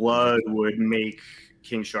the blood would make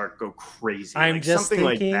King Shark go crazy. I'm just something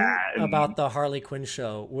thinking like that. about the Harley Quinn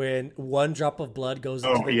show when one drop of blood goes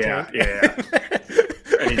into the tank.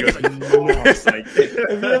 And he goes like,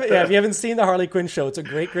 if you haven't seen the Harley Quinn show, it's a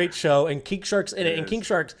great show, and King Shark's in it, and King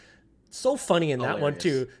Shark's so funny in that one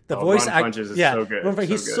too. The voice actor, so good.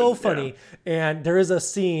 He's so funny, and there is a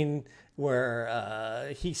scene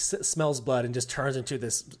where he smells blood and just turns into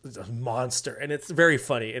this monster, and it's very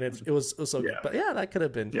funny, and it was so good. But that could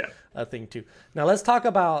have been a thing too. Now let's talk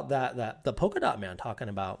about that the Polka Dot Man talking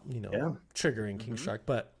about triggering King Shark,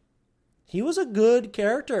 but he was a good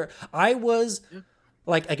character. I was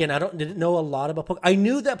Like again, didn't know a lot about Pokemon. I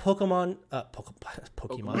knew that Pokemon,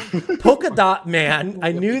 Polka Dot Man.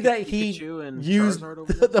 I knew that he Pikachu and used Charizard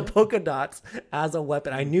over there? the polka dots as a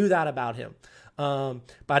weapon. I knew that about him, but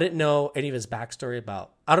I didn't know any of his backstory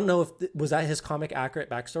about. I don't know if was that his comic accurate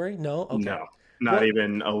backstory. No, okay. No, not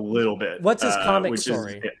even a little bit. What's his comic which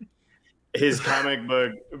story? His comic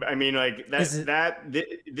book. I mean, like Is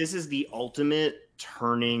it- this is the ultimate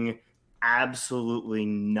turning absolutely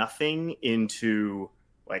nothing into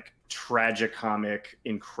like tragicomic,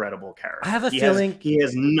 incredible character. I have a He feeling- he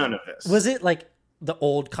has none of this. Was it like the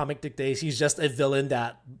old comic book days? He's just a villain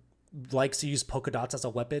that likes to use polka dots as a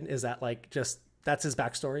weapon. Is that like just that's his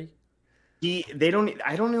backstory?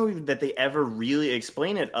 I don't know that they ever really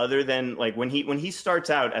explain it other than like when he starts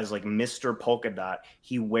out as like Mr. Polka Dot,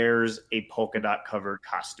 he wears a polka dot covered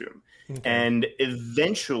costume. Okay. And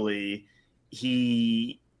eventually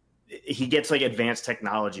he gets like advanced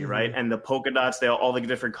technology, right? And the polka dots, all the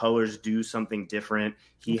different colors do something different.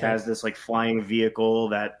 He Okay. has this like flying vehicle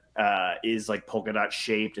that is like polka dot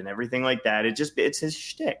shaped and everything like that. It's his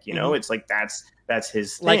shtick, you know. It's like that's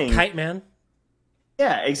his thing. Like Kite Man.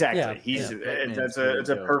 Yeah, exactly. Yeah, He's yeah. it's Batman's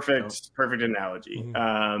a really perfect analogy.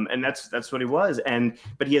 Mhm. And that's what he was.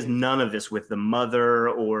 But he has none of this with the mother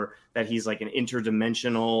or that he's like an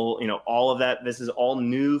interdimensional, you know, all of that. This is all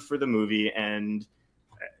new for the movie, and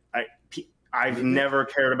I've never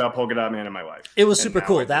cared about Polka Dot Man in my life. It was And super now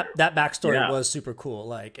cool. I That do. backstory Yeah. was super cool.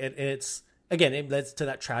 Like it's again, it leads to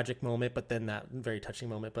that tragic moment, but then that very touching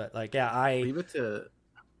moment. But like, Leave it to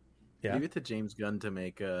Yeah. leave it to James Gunn to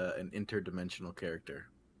make an interdimensional character.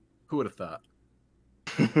 Who would have thought?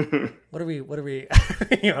 what are we?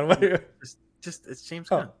 Hang on, what are we- Just it's James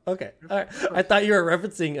Oh, Gunn. okay. All right. I thought you were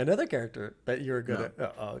referencing another character, but you were good No.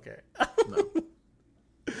 at. Oh, okay. No, All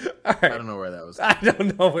I right. don't know where that was. I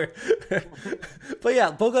don't know where, but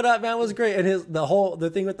yeah, Polka Dot Man was great, and the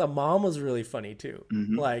thing with the mom was really funny too.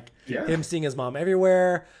 Like Yeah. him seeing his mom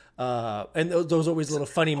everywhere, and those always little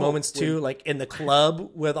funny moments too, like in the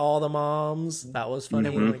club with all the moms. That was funny.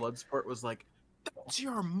 And then when Like, Bloodsport was like, "That's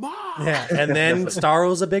your mom." yeah, and then Star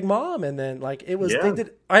was a big mom, and then like it was. Yeah. They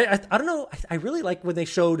did. I don't know. I really like when they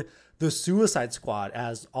showed the Suicide Squad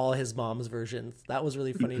as all his mom's versions. That was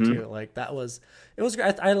really funny too. Like that was. It was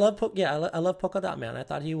great. I love. I love Polka Dot Man. I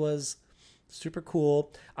thought he was super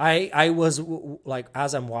cool. I was like,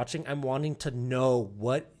 as I'm watching, I'm wanting to know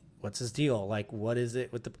what's his deal. Like, what is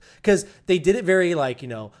it with the? Because they did it very like, you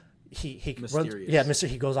know. He runs, Mysterious. yeah,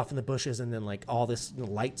 he goes off in the bushes, and then like all this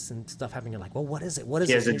lights and stuff happening. You're like, well, what is it? What is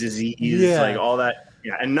He it? has a And disease, Yeah. like all that.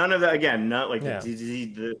 Yeah, and none of that again, not like Yeah.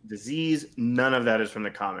 the disease. None of that is from the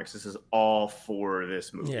comics. This is all for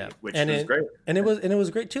this movie, Yeah, which and is great. and it was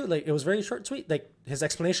great too. Like it was very short, and sweet. Like his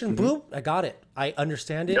explanation, boom, I got it. I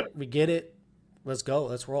understand it. Yep. We get it. Let's go.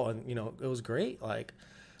 Let's roll. And you know, it was great. Like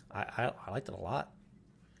I liked it a lot.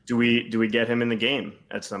 Do we get him in the game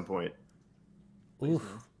at some point?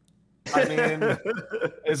 Oof. I mean,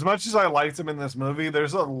 as much as I liked him in this movie,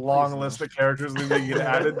 there's a long list of characters that need to get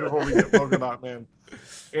added before we get Polka Dot Man.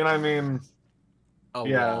 And I mean,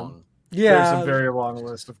 Yeah. Long. there's Yeah, a very long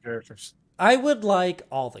list of characters. I would like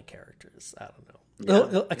all the characters. I don't know.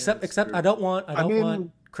 Yeah. Except that's true. I don't want mean-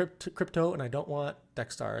 want Crypto, and I don't want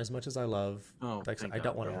Dexter. As much as I love Oh, Dexter, thank I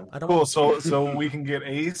don't God. want Yeah. him. I don't. Cool. Want, So we can get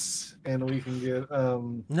Ace, and we can get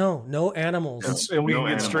no animals. and we No can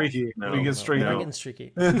get animals. Streaky. No, we get I'm Streaky. not no. getting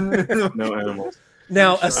streaky. No animals.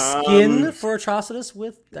 Now a skin Um, for Atrocitus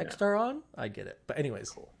with Dexter on, I get it. But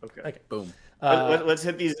anyways, Okay. okay. Boom. Let's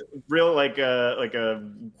hit these real like a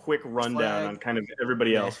quick rundown Flag. on kind of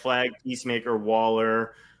everybody else. Flag, Peacemaker,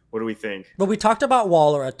 Waller. What do we think? But we talked about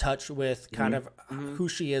Waller a touch with kind of who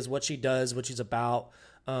she is, what she does, what she's about.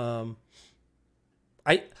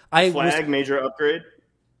 I Flag was major upgrade.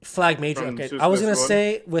 flag major. from Okay, Suicide I was gonna Squad?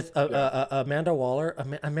 say with Amanda Waller.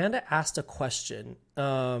 Amanda asked a question.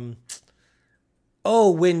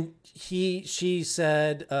 When she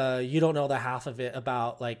said you don't know the half of it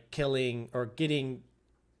about like killing or getting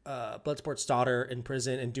Bloodsport's daughter in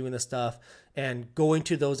prison and doing this stuff and going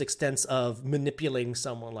to those extents of manipulating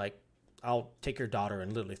someone, like I'll take your daughter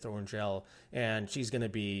and literally throw her in jail and she's going to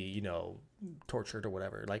be, you know, tortured or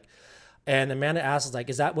whatever. Like, and Amanda asks, like,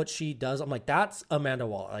 is that what she does? I'm like, that's Amanda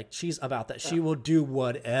Waller. Like, she's about that. She will do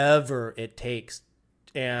whatever it takes.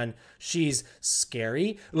 And she's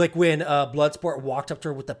scary. Like when Bloodsport walked up to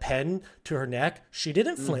her with a pen to her neck, she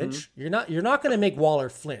didn't flinch. You're not going to make Waller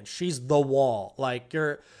flinch. She's the wall. Like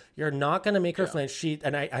you're not going to make her flinch.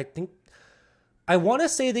 I think I want to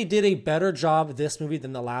say they did a better job of this movie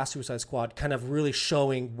than the last Suicide Squad, kind of really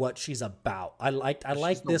showing what she's about. I like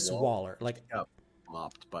the this wall. Waller. Like, Got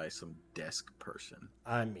mopped by some desk person.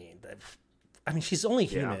 I mean, I mean, she's only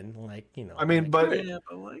Yeah. human, like, you know. I mean, but Yeah,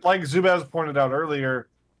 but like Zubaz pointed out earlier,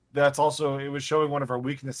 that's also it was showing one of her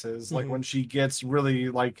weaknesses. Like Mhm. when she gets really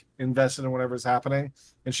like invested in whatever's happening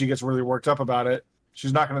and she gets really worked up about it,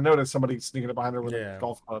 she's not going to notice somebody sneaking up behind her with Yeah. a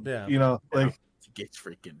golf club. Yeah. You know, like he gets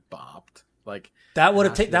freaking bopped. Like that would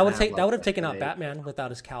have Now taken she that would doesn't take have, that like, would have that taken out headache. Batman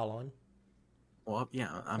without his cowl on. well, yeah,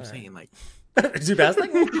 I'm Alright. saying like Zubaz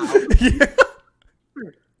like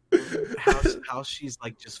how she's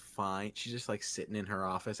like just fine. She's just like sitting in her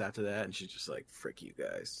office after that, and she's just like, "Frick you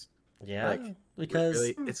guys." yeah, Like, because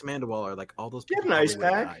Really, it's Amanda Waller. Like all those She had people an ice probably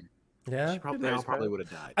would've pack. died. yeah, She probably, Good they all ice probably pack. would have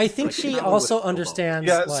died. I think Like, she Amanda also would've killed all of them. understands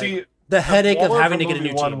yeah, like see the headache of Waller having to from get a new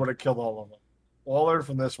movie one team. would have killed all of them. Waller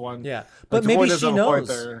from this one. Yeah, Like, but the maybe boy does she have a point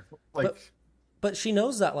knows. there. Like But she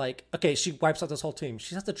knows that, like, okay, she wipes out this whole team.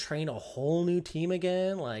 She has to train a whole new team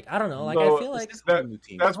again. Like, I don't know. Like, No, I feel This like is a whole new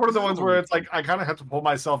team. that's one of the This is a ones whole where new it's like team. I kind of have to pull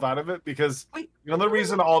myself out of it because Wait, you know the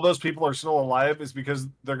reason all those people are still alive is because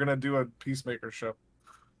they're gonna do a Peacemaker show.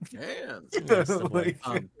 Man, Yes, the boy.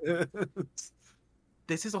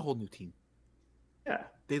 this is a whole new team. Yeah.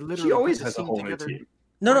 They literally She always put has this a team whole new together. team.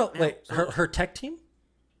 no, right now, wait, so- her tech team.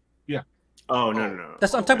 Oh no.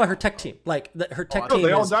 That's I'm talking about her tech team. Like her tech no, team.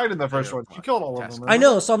 they all is, died in the first Yeah, one. She killed all of Task them. I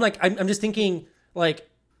know. So I'm just thinking like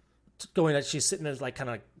going that she's sitting there like kind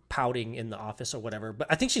of pouting in the office or whatever. But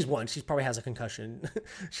I think she's won. She probably has a concussion.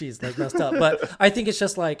 She's like messed up. But I think it's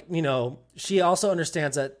just like, you know, she also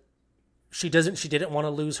understands that she didn't want to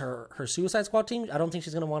lose her Suicide Squad team. I don't think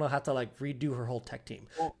she's gonna want to have to like redo her whole tech team.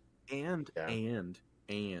 And Yeah.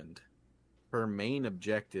 and her main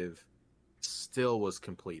objective still was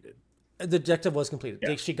completed. The objective was completed.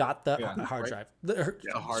 Yeah. She got the Yeah. hard Right. drive.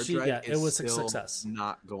 The hard drive Yeah, is it was a still success.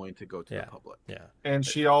 not going to go to Yeah. the public. Yeah. And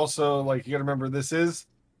she also like you got to remember this is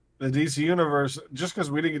the DC universe. Just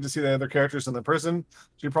because we didn't get to see the other characters in the prison,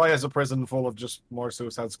 she probably has a prison full of just more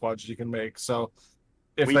Suicide Squads she can make. So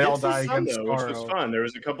if We they did all see die some, against though, which was Starro, fun. There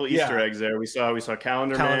was a couple Yeah. Easter eggs there. We saw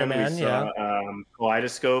Calendar, Calendar Man. Man, We saw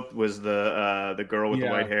Kaleidoscope was the girl with Yeah.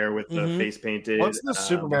 the white hair with the Mhm. face painted. what's the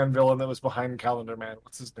Superman villain that was behind Calendar Man?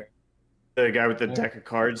 What's his name? The guy with the Yeah. deck of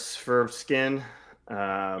cards for skin.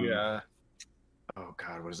 Yeah, Oh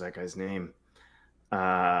God, what is that guy's name?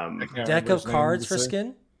 I can't Deck remember of his name cards to for say.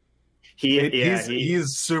 skin.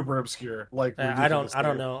 He's super obscure. Like I don't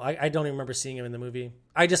ridiculously. know. I don't even remember seeing him in the movie.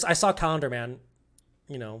 I saw Calendar Man.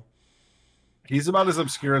 You know. He's about as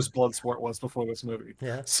obscure as Bloodsport was before this movie.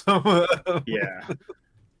 Yeah. So Yeah.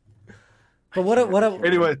 But what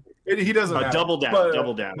anyway, he doesn't. matter. Double Down. But-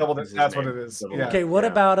 Double Down. Double Down. is his That's name. what it is. Double Yeah. Down. okay? What Yeah.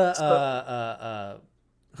 about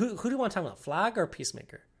who do you want to talk about? Flag or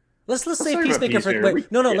Peacemaker? Let's save talk about Peacemaker for Peacemaker.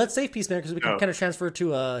 wait. No, Yeah. let's save Peacemaker because we can Oh. kind of transfer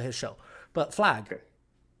to his show. But Flag, Okay.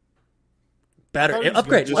 better He was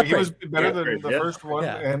upgrade. good. He was Upgrade. better Yeah, than upgrade, the yeah. first one,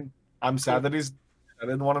 Yeah. and I'm sad that I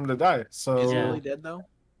didn't want him to die. So Is he Yeah. really dead though?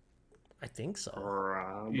 I think so.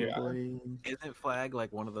 Probably. Isn't Flag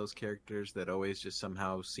like one of those characters that always just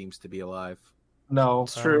somehow seems to be alive? no,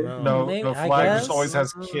 I don't know. no, Maybe- no. I Flag guess. just always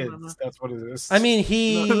has kids. That's what it is. I mean,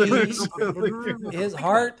 he his Think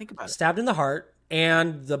heart about it. stabbed in the heart,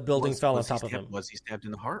 and the building fell on Was he top of stabbed- him. Was he stabbed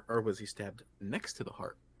in the heart, or was he stabbed next to the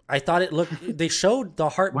heart? I thought it looked. They showed the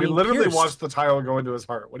heart. we being literally pierced. watched the tile go into his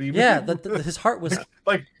heart. What do you mean? Yeah, his heart was.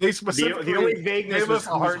 like they The, specifically the only vagueness gave was us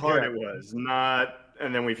a whose heart. heart Yeah. it was, not.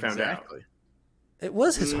 And then we found Exactly. It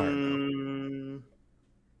was his heart. Mm,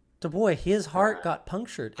 The boy, his heart got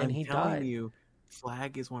punctured and I'm he telling died. you,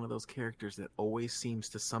 Flag is one of those characters that always seems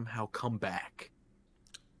to somehow come back.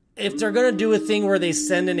 If they're gonna do a thing where they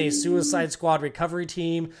send in a Suicide Squad recovery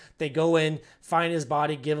team, they go in, find his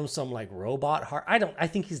body, give him some like robot heart. I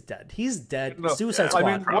think he's dead. He's dead. No, Suicide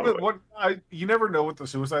I Squad. mean, you never know with the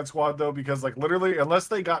Suicide Squad though, because like literally, unless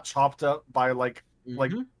they got chopped up by like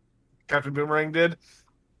Mhm. Captain Boomerang did,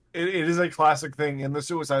 it is a classic thing in the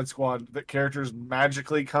Suicide Squad that characters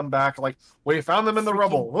magically come back. Like we found them in the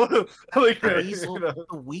rubble. like, Weasel, you know.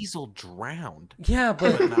 the Weasel drowned. yeah,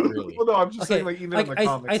 but But not really. Well, no, I'm just okay, saying, like even like, in the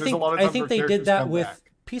comics, I there's think a lot of I times think where they did characters that come with back.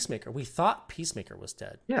 Peacemaker. We thought Peacemaker was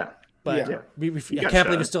dead, yeah. but Yeah. He I got can't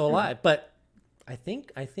believe shot. he's still alive. But I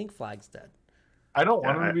think Flag's dead. I don't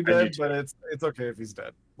want Yeah, him to be I do dead, too. but it's okay if he's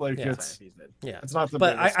dead. Like Yeah. it's He's dead. Yeah, it's not the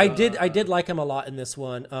but biggest I thing. did like him a lot in this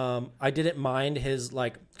one. I didn't mind his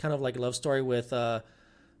like kind of like love story with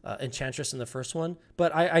Enchantress in the first one,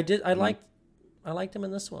 but I liked him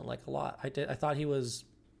in this one like a lot. I thought he was,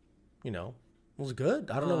 was good.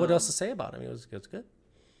 I don't know what else to say about him. It was good.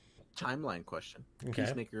 Timeline question. Okay.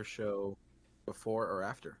 Peacemaker show before or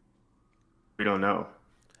after? We don't know.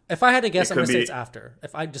 If I had to guess, It I'm gonna could say be- it's after.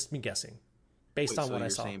 If I just be guessing, based on so what I you're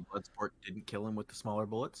saw. saying Bloodsport didn't kill him with the smaller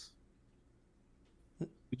bullets?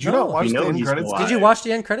 Did you No. not watch We know the end he's credits? alive. Did you watch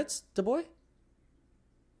the end credits, the boy?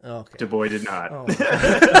 Okay. Du Bois did not.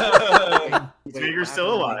 Oh. Peacemaker's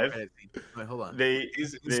still alive. Wait, hold on.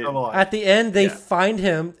 He's still alive. At the end, they Yeah. find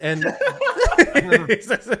him, and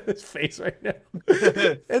his face right now.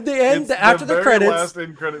 At the end, It's after the very credits, last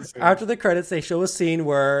end credit scene. after the credits, they show a scene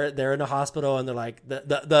where they're in a hospital, and they're like,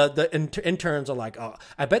 interns are like, oh,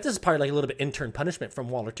 I bet this is probably like a little bit intern punishment from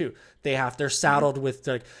Waller too. They're saddled with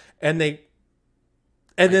like, and then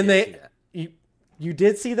I did see they. that. You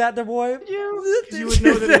did see that, Du Bois? You would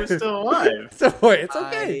know that he was still alive. Du Bois, it's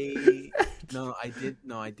okay.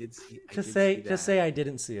 I did see. Just say I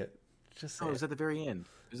didn't see it. Just say No, it it. was at the very end.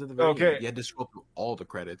 It was at the very Okay. end. You had to scroll through all the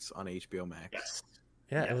credits on HBO Max. Yes.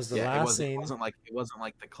 Yeah, it was the Yeah, last it scene. wasn't like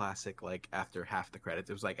the classic like after half the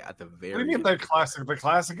credits. It was like at the very. What do you mean end. that classic? The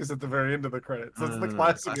classic is at the very end of the credits. That's the No.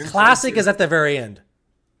 classic. Classic is at the very end.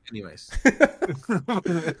 Anyways,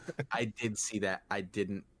 I did see that. I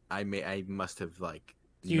didn't. I must have like.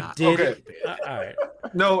 You not did. Okay. All right.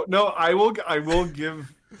 No, I will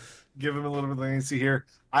give him a little bit of leniency here.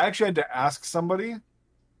 I actually had to ask somebody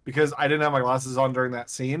because I didn't have my glasses on during that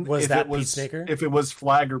scene. Was if that it was, Peacemaker? If it was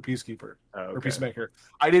Flag or Peacekeeper Oh, or okay. Peacemaker,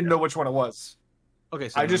 I didn't know which one it was. Okay,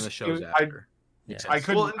 so I I just- the shows I- after. Yeah. I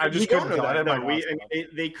couldn't. Well, I just we don't couldn't know tell. I that. had No, my glasses on.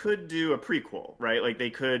 they could do a prequel, right? Like they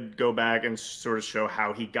could go back and sort of show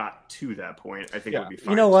how he got to that point. I think it Yeah. would be fine.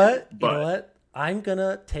 You know what? But You know what? I'm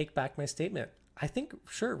gonna take back my statement. I think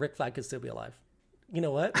sure Rick Flag could still be alive. You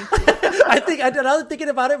know what? I think now that I'm thinking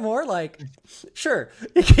about it more, like sure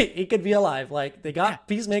he could be alive. Like they got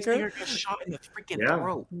Peacemaker. Got shot in the freaking Yeah.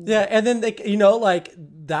 throat. Yeah, and then they, like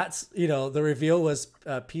that's the reveal was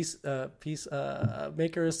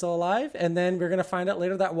Peacemaker is still alive, and then we're gonna find out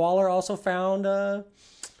later that Waller also found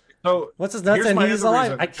So what's his nuts, here's and my he's other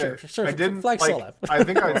alive. reason. Sure, I didn't Flag's like. still alive. I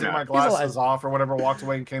think I took my He's glasses alive. off or whatever, walked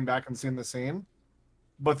away and came back and seen the scene.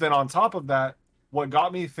 But then on top of that, what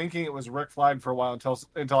got me thinking it was Rick Flag for a while until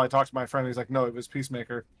I talked to my friend. He's like, no, it was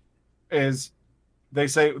Peacemaker. Is they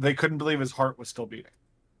say they couldn't believe his heart was still beating,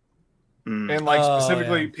 and like Oh,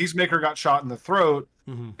 specifically, yeah. Peacemaker got shot in the throat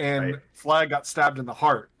Mhm. and Right. Flag got stabbed in the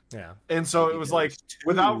heart. Yeah, And so it was like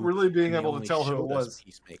without really being They able to only tell who it showed us was.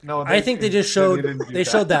 Peacemaker. No, I think they just showed- didn't do they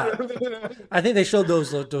showed that. I think they showed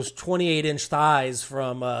those 28-inch thighs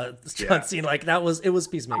from John Yeah. Cena. Like it was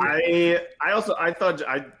Peacemaker.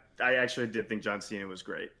 I actually did think John Cena was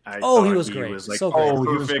great. He thought was great. He was like So great. Oh, he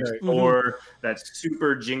was perfect great. for that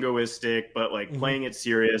super jingoistic, but like Mhm. playing it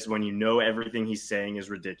serious when you know everything he's saying is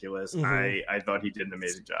ridiculous. Mhm. I thought he did an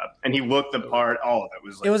amazing job, and he looked the part. All of it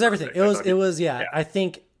was. Like, It was everything. perfect. I thought It was yeah. yeah. I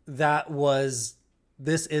think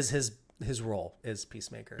this is his role is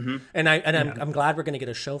Peacemaker, Mhm. and I'm glad we're gonna get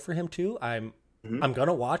a show for him too. I'm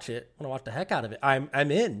gonna watch it. I'm gonna watch the heck out of it. I'm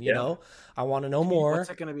in. You Yeah. know, I want to know more.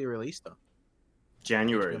 What's it going to be released though?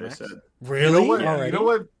 January. HBO They Max? said. Really? You know what? Already? You know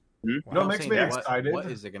what? Mhm. You know what makes me excited? What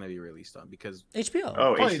is it going to be released on? Because HBO.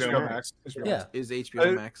 Oh, Probably HBO Max. HBO Yeah. Max. is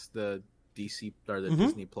HBO Max the DC or the Mhm.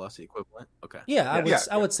 Disney Plus equivalent? Okay. Yeah, I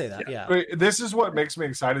Yeah. would say that. Yeah. Wait, this is what makes me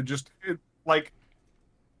excited. Like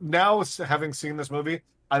now, having seen this movie,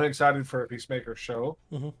 I'm excited for a Peacemaker show.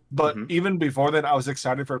 Mhm. But Mhm. even before that, I was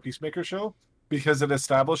excited for a Peacemaker show because it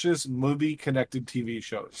establishes movie-connected TV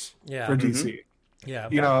shows Yeah. for DC. Yeah.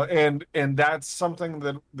 You know, and that's something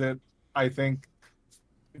that I think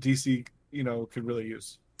DC, could really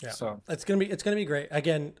use. Yeah. So It's gonna be great.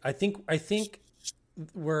 Again, I think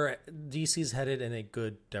we're DC's headed in a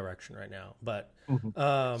good direction right now. But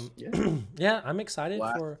yeah, I'm excited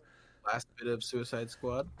Last- for Last bit of Suicide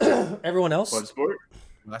Squad. everyone else. Bloodsport.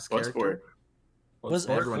 Last Bloodsport. character. Was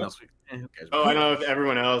Everyone else. Who cares? Oh, I know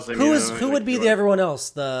everyone else. I mean, Who would be the everyone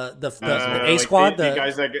else? The A like squad. the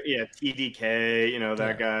guys that TDK,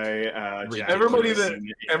 that guy. Jack everybody Nicholson,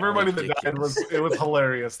 that died was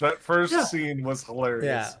hilarious. That first scene was hilarious.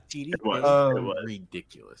 Yeah. TD It was. was It was.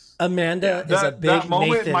 ridiculous. Amanda is a That, big that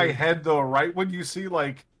moment Nathan. in my head though, right when you see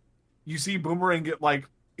Boomerang get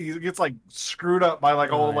he gets screwed up by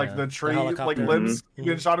all yeah. the The tree helicopter. limbs Mhm.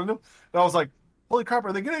 getting shot into him. And I was like, holy crap,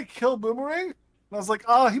 are they gonna kill Boomerang? And I was like,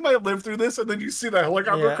 oh, he might live through this. And then you see the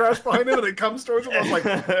helicopter Yeah. crash behind him and it comes towards him. I was like,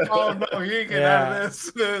 oh no, he ain't getting out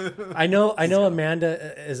of this. I know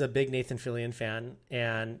Amanda is a big Nathan Fillion fan,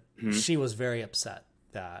 and Mhm. she was very upset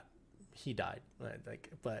that he died.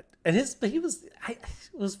 It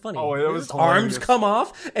was funny. Oh, it was His arms hilarious. come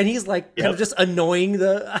off, and he's kind of just annoying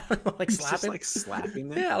the He's just slapping. slapping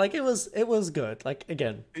them. Yeah, it was good.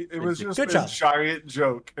 Again, It was just Good a job. giant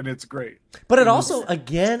joke, and it's great. but it also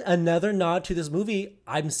again another nod to this movie.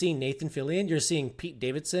 I'm seeing Nathan Fillion. You're seeing Pete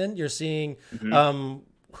Davidson. You're seeing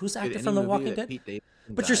who's the actor Any from The movie Walking that Dead. Pete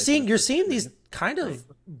Davidson But you're dies seeing in you're the seeing movie. these kind of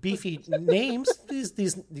beefy names,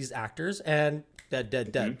 these actors, and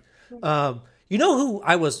dead. You know who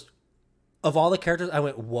I was, of all the characters, I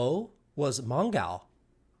went, whoa, was Mongal.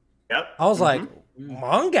 Yep. I was like,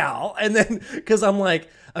 Mongal? And then, because I'm like,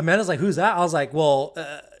 Amanda's like, who's that? I was like, well,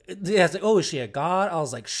 yeah, it's like, oh, is she a god? I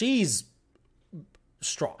was like, she's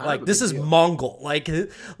strong. Like, this is Mongol. Like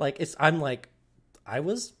it's, I'm like, I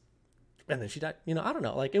was, and then she died. You know, I don't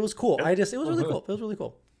know. Like, it was cool. It was really cool. It was really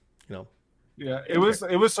cool. You know? Yeah, it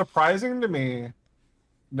was surprising to me.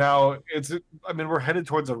 Now we're headed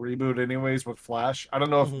towards a reboot anyways with Flash. I don't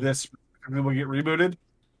know if this will get rebooted,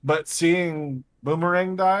 but seeing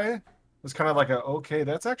Boomerang die was kind of like okay,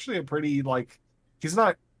 that's actually a pretty, like, he's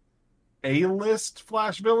not A-list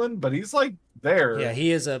Flash villain, but he's like there. Yeah,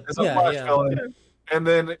 he is a Flash villain. And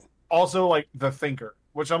then also like the Thinker,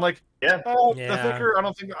 which I'm like, the Thinker. I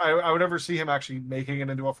don't think I would ever see him actually making it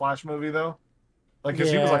into a Flash movie though. Like, because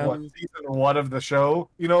he was like season 1 of the show,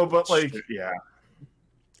 you know, but like,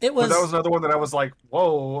 it was. But that was another one that I was like,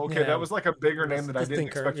 whoa, okay, that was like a bigger name that I didn't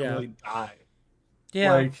expect to really die.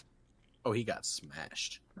 Yeah. Like, he got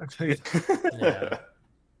smashed. Yeah.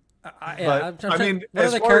 I mean,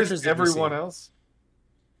 as far as everyone else,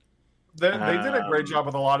 they did a great job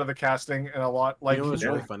with a lot of the casting and a lot, like, you know what's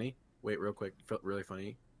really funny? Wait, real quick, really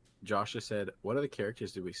funny. Josh just said, "What other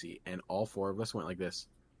characters did we see?" And all 4 of us went like this.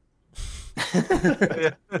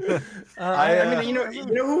 I mean, you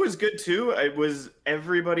know who was good too? It was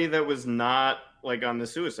everybody that was not like on the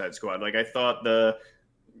Suicide Squad. Like, I thought the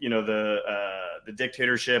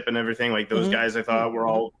dictatorship and everything, like those guys, I thought were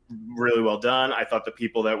all really well done. I thought the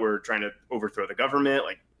people that were trying to overthrow the government,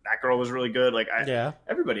 like that girl, was really good. Like,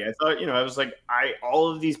 everybody, I thought, I was like, all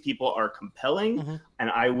of these people are compelling, and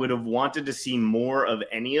I would have wanted to see more of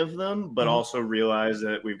any of them, but also realize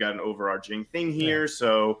that we've got an overarching thing here,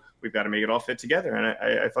 so we've got to make it all fit together, and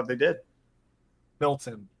I thought they did.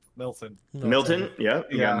 Milton. Yeah,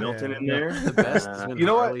 we got Milton in there. The best is when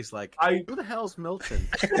Harley's like, who the hell's Milton?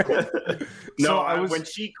 When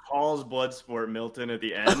she calls Bloodsport Milton at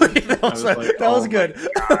the end, that was good.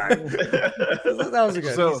 That was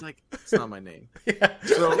good. So, he's like, it's not my name. Yeah.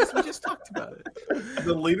 So we just talked about it.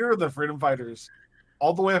 The leader of the Freedom Fighters,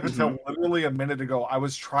 all the way up until literally a minute ago, I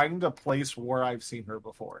was trying to place where I've seen her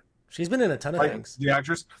before. She's been in a ton of things. The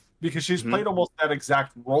actress, because she's played almost that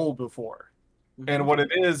exact role before. And what it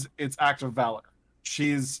is, it's Act of Valor.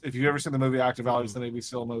 If you've ever seen the movie Act of Valor, it's the Navy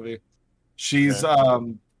SEAL movie. She's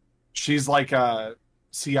like a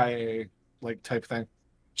CIA like type thing.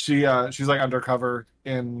 She's like undercover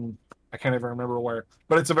in, I can't even remember where,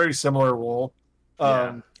 but it's a very similar role.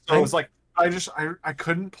 So it was like I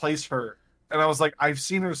couldn't place her, and I was like, I've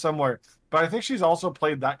seen her somewhere, but I think she's also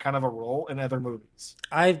played that kind of a role in other movies.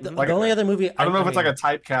 The only other movie I don't know if it's like a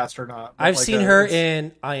typecast or not. I've seen her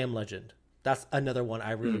in I Am Legend. That's another one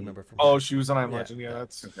I really remember from her. Oh, she was in I Am Legend. Yeah,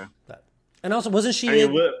 that's okay. And also, wasn't she?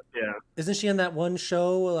 Isn't she in that one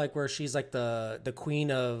show like where she's like the queen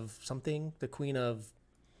of something? The queen of.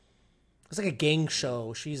 It's like a gang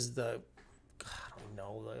show. She's the.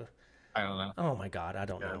 I don't know. Oh my god, I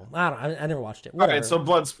don't know. I never watched it. Whatever. All right, so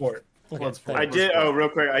Bloodsport. I did. Oh, real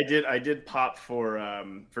quick, I did pop for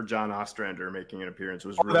John Ostrander making an appearance. It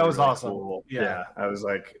was really, that was really awesome. Cool. Yeah, I was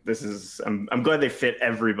like, this is. I'm glad they fit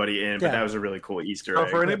everybody in, but that was a really cool Easter egg.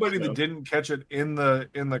 For anybody that didn't catch it in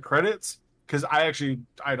the credits, because I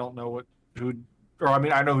don't know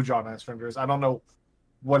I know who John Ostrander is. I don't know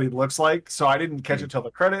what he looks like, so I didn't catch it till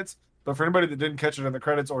the credits. But for anybody that didn't catch it in the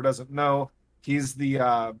credits or doesn't know, he's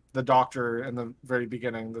the doctor in the very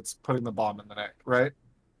beginning that's putting the bomb in the neck, right?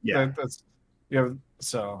 Yeah,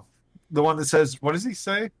 so the one that says, what does he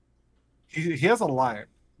say? He has a line.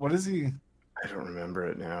 What is he? I don't remember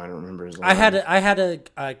it now. I don't remember his line. I had a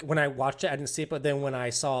when I watched it, I didn't see it, but then when I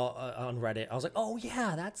saw on Reddit, I was like, oh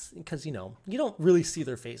yeah, that's because you don't really see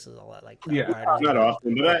their faces all that like that. Yeah, right? Not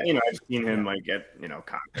often, but I've seen him like get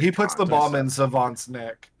he puts the bomb in Savant's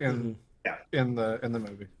neck in the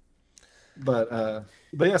movie. But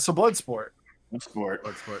yeah, so Bloodsport,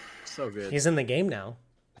 so good. He's in the game now.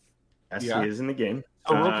 Yes, he is in the game.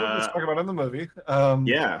 So real quick, let's talk about in the movie.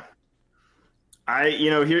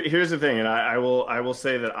 Here's the thing, and I will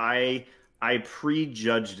say that I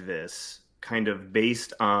prejudged this kind of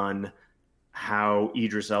based on how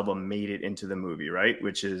Idris Elba made it into the movie, right?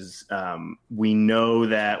 Which is we know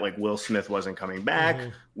that like Will Smith wasn't coming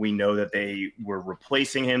back. We know that they were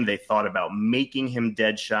replacing him. They thought about making him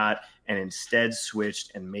Deadshot and instead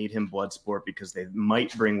switched and made him Bloodsport because they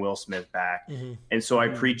might bring Will Smith back. And so I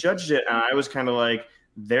prejudged it, and I was kind of like,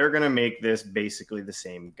 they're going to make this basically the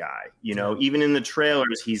same guy. Even in the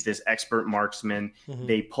trailers, he's this expert marksman.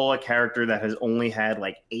 They pull a character that has only had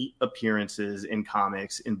like 8 appearances in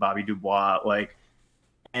comics in Bobby Dubois,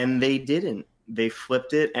 and they didn't. they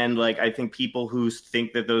flipped it, and like I think people who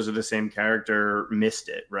think that those are the same character missed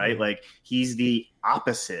it, right? Like he's the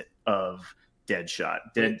opposite of Deadshot.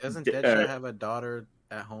 Doesn't Deadshot have a daughter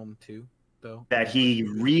at home too, though? That he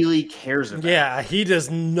really cares about. Yeah, he does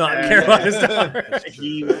not care about his daughter.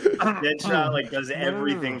 Deadshot like does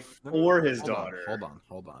everything for his daughter.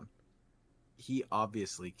 Hold on. He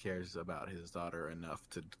obviously cares about his daughter enough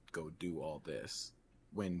to go do all this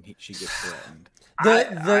when she gets threatened.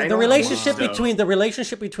 The relationship between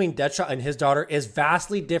Deadshot and his daughter is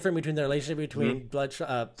vastly different between the relationship between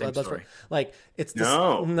Bloodsport. Like it's this,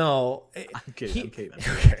 no. I'm kidding.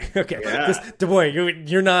 Okay. Yeah. Boy,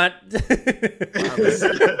 you're not. But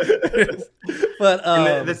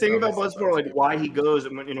the thing about Bloodsport, like why he goes,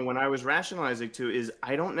 when I was rationalizing too, is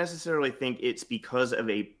I don't necessarily think it's because of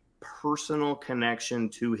a personal connection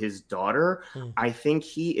to his daughter. I think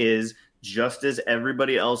he is, just as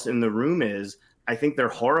everybody else in the room is, I think they're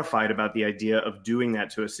horrified about the idea of doing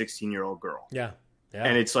that to a 16-year-old girl. Yeah.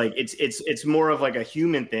 And it's like it's more of like a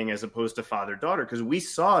human thing as opposed to father-daughter, because we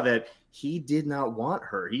saw that he did not want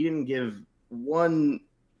her. He didn't give one,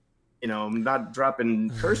 I'm not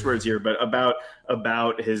dropping curse words here, but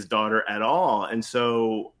about his daughter at all. And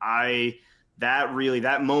so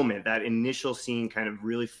that moment, that initial scene kind of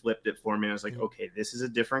really flipped it for me. I was like, okay, this is a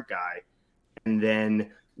different guy. And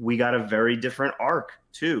then we got a very different arc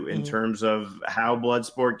too, in terms of how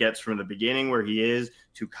Bloodsport gets from the beginning where he is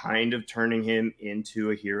to kind of turning him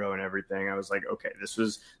into a hero and everything. I was like, okay, this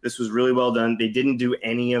was really well done. They didn't do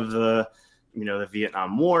any of the, the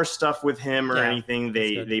Vietnam War stuff with him or anything.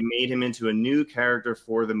 They made him into a new character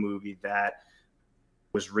for the movie that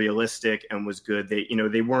was realistic and was good.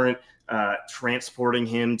 They weren't transporting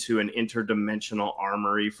him to an interdimensional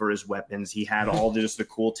armory for his weapons. He had all just the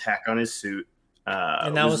cool tech on his suit.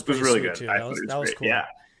 And that was really good. Too. That was cool. Yeah.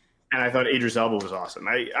 And I thought Idris Elba was awesome.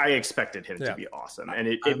 I expected him to be awesome. And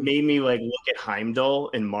it made me like look at Heimdall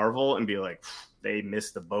in Marvel and be like, they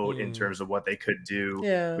missed the boat in terms of what they could do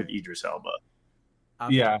with Idris Elba.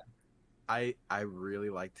 I really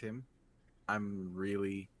liked him. I'm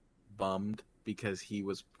really bummed because he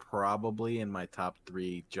was probably in my top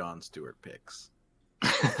 3 Jon Stewart picks.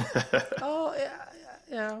 Oh,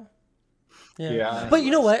 yeah. But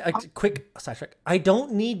you know what? A quick sidetrack. I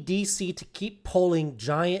don't need DC to keep pulling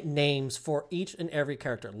giant names for each and every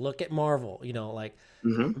character. Look at Marvel,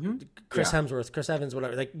 Chris Hemsworth, Chris Evans,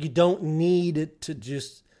 whatever. Like you don't need to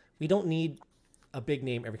we don't need a big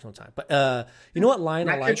name every single time. But you know what line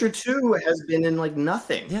I like? Catcher 2 has been in like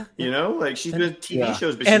nothing. Yeah. Like she's been in TV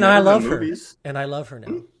shows, but and I love her. Movies. And I love her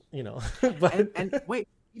now. But and wait,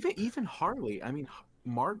 even Harley. I mean,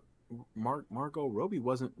 Margot Robbie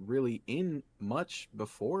wasn't really in much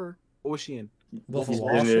before. What was she in? Wolf of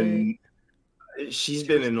Wall Street. She's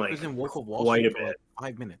been in like Wolf of Wall quite Street a bit. For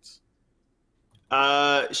 5 minutes.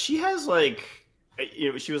 She has like,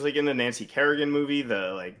 she was like in the Nancy Kerrigan movie.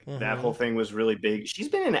 That whole thing was really big. She's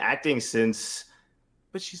been in acting since,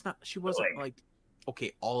 but she wasn't like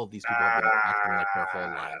okay. All of these people have been acting like their whole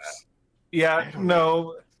lives. Yeah,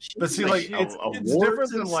 no, but see, like it's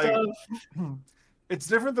different than like. It's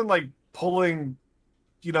different than like pulling,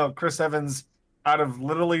 Chris Evans out of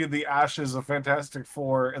literally the ashes of Fantastic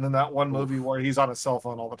Four, and then that one movie where he's on a cell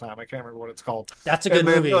phone all the time. I can't remember what it's called. That's a good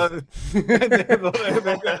movie. And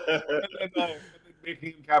then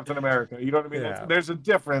making him Captain America. You know what I mean? Yeah. There's a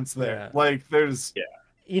difference there. Yeah. Like there's. Yeah.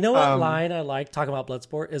 You know what line I like talking about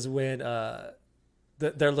Bloodsport is when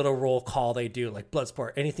their little roll call they do, like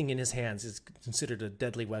Bloodsport, anything in his hands is considered a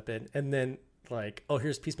deadly weapon, and then. Like, oh,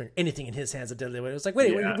 here's Peacemaker. Anything in his hands a deadly weapon. It was like,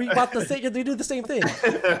 wait, we bought the thing. They do the same thing.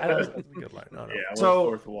 I know, that's a good line. No. Yeah, so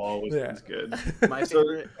fourth wall was good. My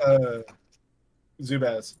favorite,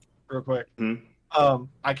 Zubaz, real quick.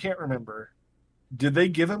 I can't remember. Did they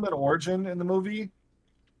give him an origin in the movie?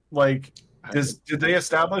 Like, did they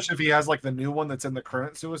establish if he has like the new one that's in the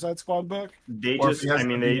current Suicide Squad book? They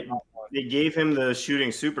gave him the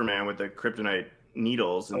shooting Superman with the kryptonite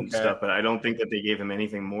needles and stuff, but I don't think that they gave him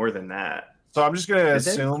anything more than that. So I'm just going to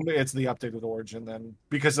assume it's the updated origin then,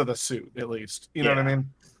 because of the suit, at least. You know what I mean?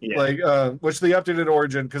 Yeah. Like, which the updated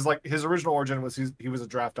origin, because like his original origin was he was a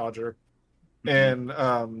draft dodger, and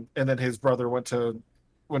then his brother went to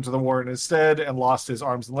the war in his stead and lost his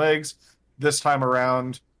arms and legs. This time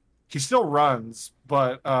around, he still runs,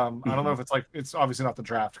 but I don't know if it's obviously not the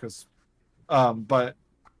draft because, but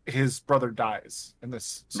his brother dies in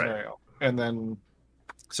this scenario, and then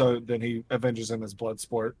he avenges him as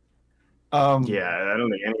Bloodsport. I don't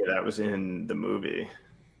think any of that was in the movie.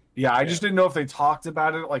 Yeah, I just didn't know if they talked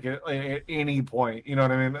about it like at any point. You know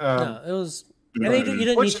what I mean? No, it was And you didn't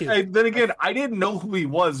need Which, to. then again, I didn't know who he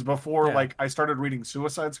was before Yeah. like I started reading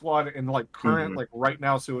Suicide Squad and like current Mhm. like right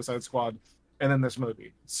now Suicide Squad, and then this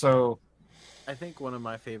movie. So I think one of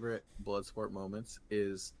my favorite Bloodsport moments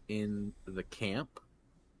is in the camp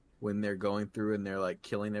when they're going through and they're like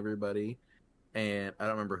killing everybody, and I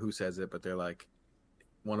don't remember who says it, but they're like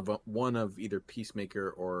one of either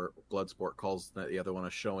Peacemaker or Bloodsport calls the other one a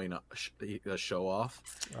show off,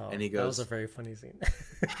 Oh, and he that was goes- a very funny scene.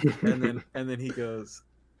 and then he goes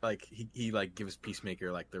like he like gives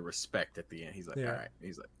Peacemaker like the respect at the end. He's like, Yeah. all right,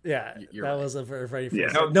 he's like, Yeah, You're that right. was a very, very Yeah.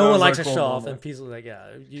 funny scene. That No one was a likes to cool show off, moment. and people are like,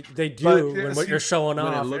 yeah, they do But, when yeah, what you're showing when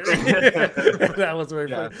it off. looks- That was very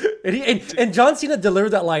Yeah. funny. And John Cena delivered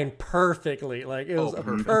that line perfectly. Like it was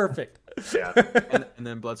perfect. Yeah. and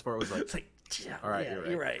then Bloodsport was like, It's like, yeah, All right, yeah, you're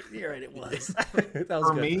you're right. You're right. It was. that was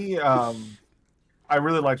for good. me, I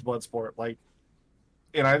really liked Bloodsport. Like,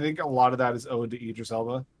 and I think a lot of that is owed to Idris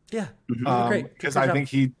Elba. Yeah, Mhm. Great. Because Good I job. think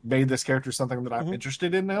he made this character something that I'm Mhm.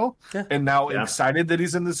 interested in now, Yeah. and now Yeah. excited that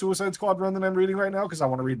he's in the Suicide Squad run that I'm reading right now because I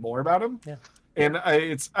want to read more about him. Yeah. And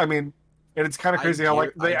it's kind of I crazy how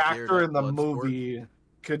like geared the actor up in the Bloodsport. movie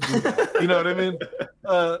could do that. You know what I mean?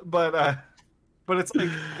 But it's like,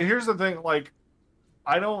 and here's the thing, like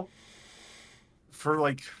I don't for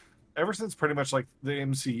like ever since pretty much like the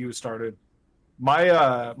MCU started, my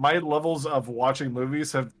levels of watching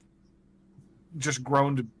movies have just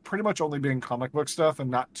grown to pretty much only being comic book stuff and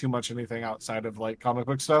not too much anything outside of like comic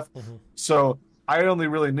book stuff. Mhm. So I only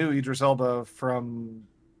really knew Idris Elba from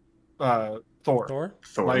Thor. Thor.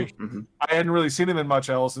 Thor. Like- Mhm. I hadn't really seen him in much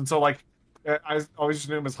else, and so like I always just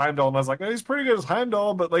knew him as Heimdall, and I was like, he's pretty good as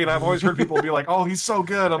Heimdall. But like, I've always heard people be like, "Oh, he's so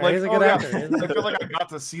good." I'm Yeah, like, he's a "Oh good yeah." actor. He's a- I feel like I got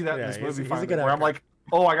to see that Yeah, in this he's- movie he's a finally, good where I'm actor. like,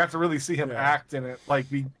 "Oh, I got to really see him Yeah. act in it, like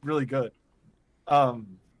be really good."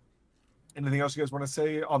 Anything else you guys want to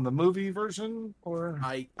say on the movie version, or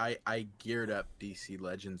I geared up DC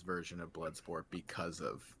Legends version of Bloodsport because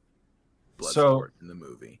of Bloodsport So- in the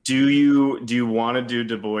movie. Do you want to do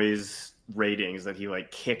Du Bois' ratings that he like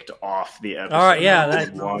kicked off the episode? All right. Yeah. Do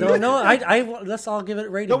That, you want no. to- No. Let's all give it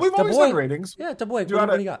ratings. no, we've The always boy. done ratings. Yeah, the boy. Do What you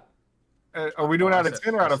do wanna- you got? Are we doing Oh, out I of said-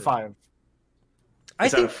 10 or I out of said- 5? I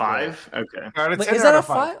Is that a think 5? Okay. Out of Wait, 10 is or out that of a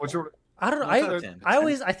 5? five? Which are, I don't know. Let's do 10.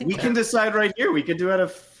 I think We can decide right here. We could do out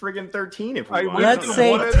of friggin' 13 if we I- want. we Let's just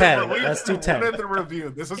say wanted- 10. we Let's do 10. wanted the review.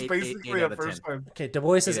 This is Eight basically out a of first 10. time. Okay, Du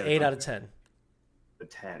Bois is 8 out of 8 out 10. of 10. the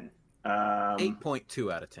 10.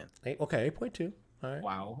 8.2 out of 10. Okay, 8.2. All right.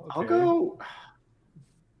 Wow. I'll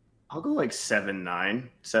go like 7.9,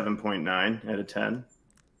 7.9 out of 10.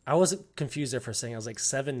 I was confused there for a second. I was like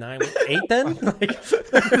 7, 9, 8 then?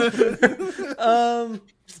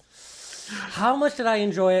 How much did I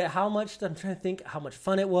enjoy it? I'm trying to think how much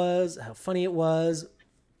fun it was, how funny it was.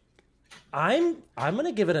 I'm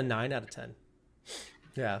gonna give it a 9 out of 10.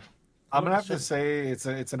 Yeah. I'm gonna have to say it's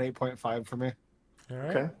an 8.5 for me. All right.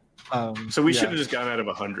 Okay. Yeah. So we should have just gone out of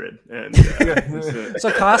 100. And,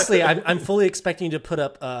 So Costly, I'm fully expecting you to put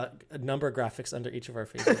up number graphics under each of our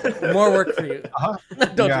faces. More work for you.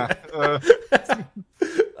 Don't do Yeah. that.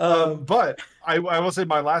 But I will say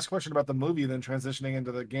my last question about the movie, then transitioning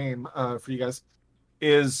into the game for you guys,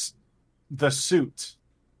 is the suit.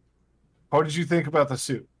 What did you think about the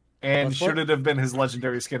suit? And Bloodsport? should it have been his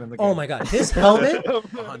legendary skin in the game? Oh my god, his helmet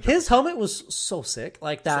 100. His helmet was so sick,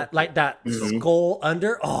 like that Mhm. skull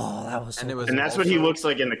under. Oh, that was so. And it was- and that's what he Also- looks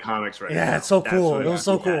like in the comics right now. Yeah, it's so That's cool. what It was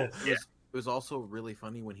so he cool. has. Yeah. It was also really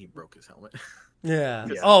funny when he broke his helmet. Yeah.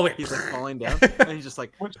 Yeah. Oh wait. He's like falling down, and he's just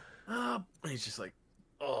like, and he's just like,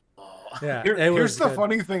 oh. Yeah. Here's it was the good.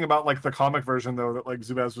 funny thing about like the comic version though that like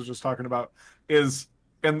Zubaz was just talking about is,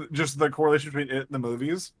 and just the correlation between it and the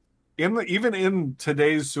movies. Even in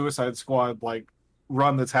today's Suicide Squad like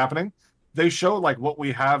run that's happening, they show like what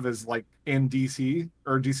we have is like in DC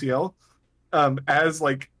or DCL as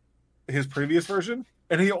like his previous version,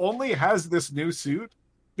 and he only has this new suit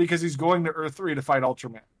because he's going to Earth 3 to fight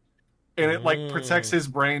Ultraman. And it like protects his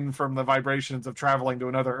brain from the vibrations of traveling to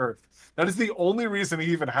another Earth. That is the only reason he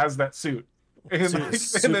even has that suit. And, Super- like,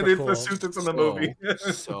 super and then it's cool. the suit that's in the So- movie.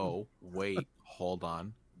 So wait, hold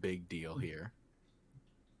on, big deal here.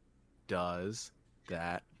 Does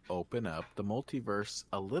that open up the multiverse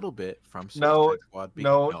a little bit from No, Suicide Squad?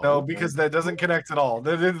 No, because that doesn't connect at all.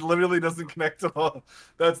 That it literally doesn't connect at all.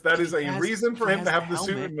 That is a He has- reason for he him to has have the the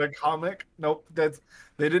suit helmet. in the comic. Nope, that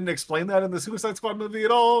They didn't explain that in the Suicide Squad movie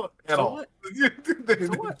at all. At So all. what? They-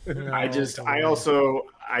 So what?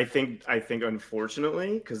 I think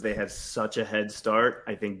unfortunately, because they had such a head start,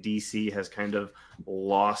 I think DC has kind of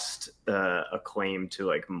lost a claim to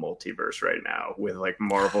like multiverse right now, with like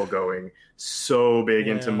Marvel going so big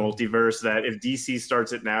into Yeah. multiverse that if DC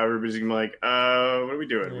starts it now, everybody's gonna be like, what are we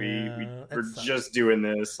doing? Yeah, We're it sucks. just doing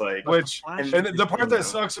this. Like, Which Flash and is, the part you that know,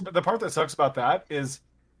 sucks. The part that sucks about that is,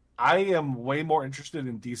 I am way more interested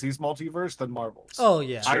in DC's multiverse than Marvel's. Oh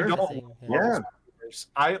yeah, I Sure. don't think, want yeah. Marvel's multiverse.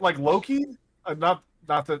 I like Loki. Not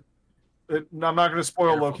that. I'm not going to spoil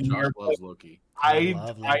careful, Loki Josh here. But loves Loki. I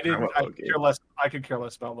love Loki. I didn't. I love I Loki. could care less. I could care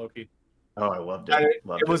less about Loki. oh, I loved it.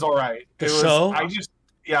 It was all right. The It was, show? I just.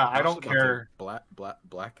 Yeah, I Josh don't is about to care.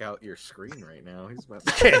 Black out your screen right now. He's about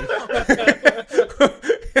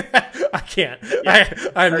I can't. Yeah.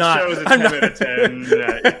 I'm That not. show is a I'm 10 not. out of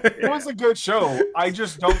 10. It was a good show. I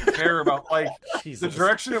just don't care about like the Jesus.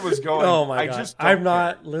 direction it was going. Oh my I god! just don't I'm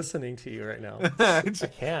not listening to you right now. I care.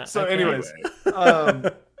 can't. So I can't. anyways,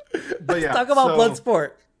 but yeah, talk about so-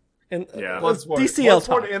 Bloodsport. And Yeah. Bloodsport. DCL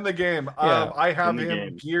Bloodsport talk. in the game. Yeah. I have In the him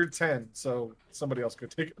game. gear 10, so somebody else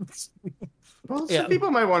could take it. Well, Yeah. some people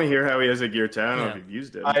might want to hear how he has a gear 10. I don't know Yeah. if you've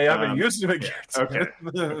used it. I haven't used him at gear 10. Okay.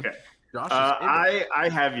 Okay. Josh is I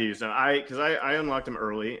have used him. I unlocked him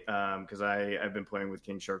early because I've been playing with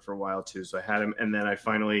King Shark for a while too. So I had him, and then I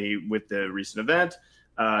finally, with the recent event,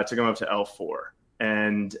 took him up to L4,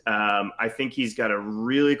 and I think he's got a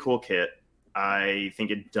really cool kit. I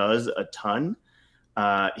think it does a ton.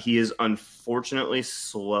 He is unfortunately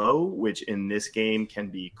slow, which in this game can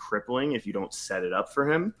be crippling if you don't set it up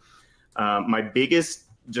for him. My biggest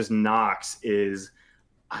just knocks is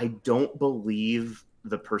I don't believe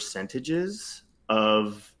the percentages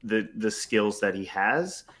of the skills that he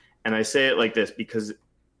has. And I say it like this because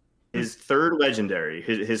his third legendary,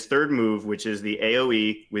 his third move, which is the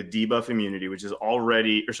AoE with debuff immunity, which is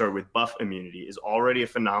already, with buff immunity, is already a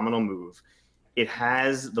phenomenal move. It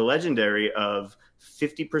has the legendary of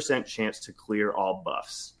 50% chance to clear all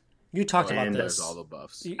buffs. You talked about And this. there's all the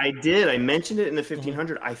buffs. You- I did. I mentioned it in the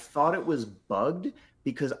 1500. I thought it was bugged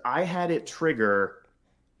because I had it trigger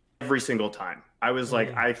every single time. I was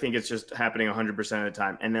like, I think it's just happening 100% of the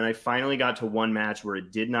time. And then I finally got to one match where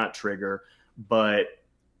it did not trigger, but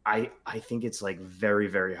I think it's like very,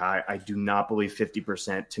 very high. I do not believe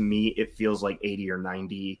 50%. To me, it feels like 80 or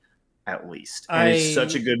 90 at least. And it's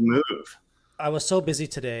such a good move. I was so busy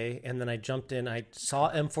today, and then I jumped in. I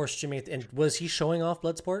saw M4 streaming, and was he showing off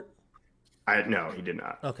Bloodsport? No, he did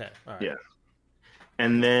not. Okay, all right. Yeah.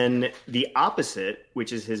 And then the opposite,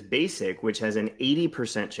 which is his basic, which has an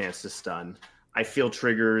 80% chance to stun, I feel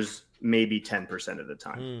triggers maybe 10% of the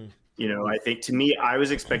time. You know, I think to me, I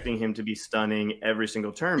was expecting him to be stunning every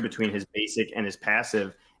single turn between his basic and his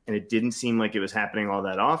passive, and it didn't seem like it was happening all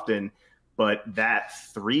that often. But that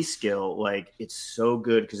 3 skill, like, it's so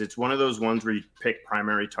good because it's one of those ones where you pick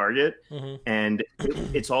primary target, and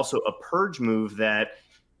it's also a purge move that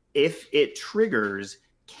if it triggers,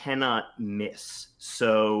 cannot miss.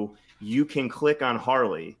 So you can click on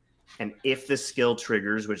Harley, and if the skill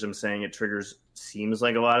triggers, which I'm saying it triggers, seems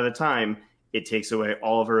like a lot of the time, it takes away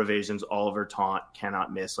all of her evasions, all of her taunt,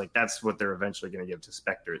 cannot miss. Like, that's what they're eventually going to give to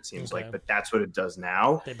Spectre, it seems like. But that's what it does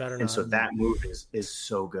now. They better and not. so that move is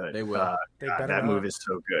so good. They will. They God, better that not. move is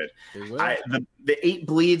so good. They will. The 8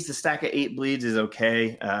 bleeds, the stack of 8 bleeds is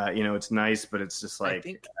okay. You know, it's nice, but it's just like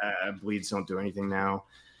think- bleeds don't do anything now.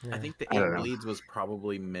 I think the I don't 8 know. bleeds was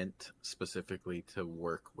probably meant specifically to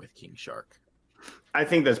work with King Shark. I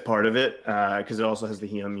think that's part of it because it also has the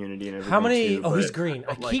heal immunity and everything. How many? too, Oh, he's but- green.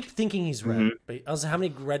 I like- keep thinking he's red. Mhm. But also, how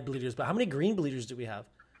many red bleeders? But how many green bleeders do we have?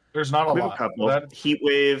 There's not a We have lot. a couple. That- Heat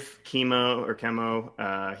wave, chemo or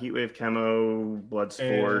chemo, heat wave, chemo, blood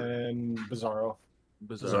sport, and Bizarro.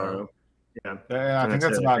 Bizarro. Yeah, Yeah, I And think that's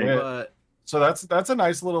that's it, about I think. it. But So that's a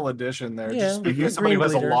nice little addition there. Yeah, Just because a somebody green who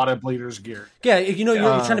has a bleeder. lot of bleeders gear. Yeah, you know,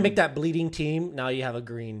 you're trying to make Um, that bleeding team. Now you have a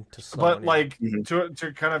green to slow. But down. like Mhm.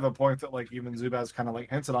 to kind of a point that like even Zubaz kind of like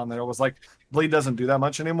hinted on there was like bleed doesn't do that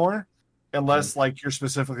much anymore unless like you're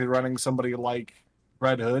specifically running somebody like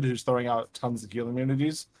Red Hood who's throwing out tons of heal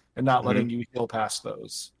immunities and not letting you heal past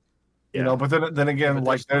those. You Yeah. know, but then again, but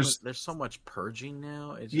like there's so much purging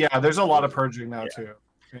now. It's yeah, there's a lot of purging now too.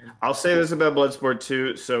 I'll say this about Bloodsport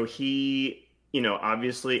too. So he, you know,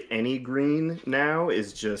 obviously any green now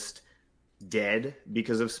is just dead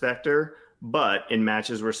because of Spectre. But in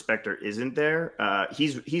matches where Spectre isn't there,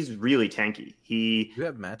 he's really tanky. You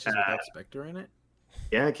have matches without Spectre in it.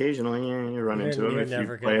 Occasionally you run into him You're if you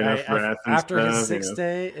never play gonna- enough Wrath and after his stuff, you 6th know.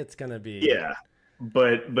 day, it's gonna be Yeah.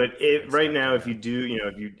 But it right now, if you do,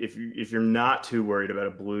 if you're not too worried about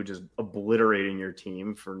a blue just obliterating your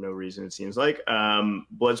team for no reason, it seems like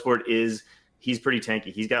Bloodsport he's pretty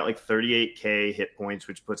tanky. He's got like 38k hit points,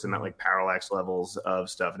 which puts him at like parallax levels of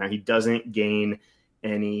stuff. Now he doesn't gain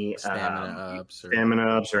any stamina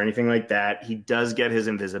ups or anything like that. He does get his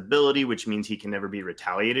invisibility, which means he can never be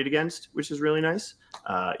retaliated against, which is really nice.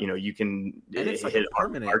 You can hit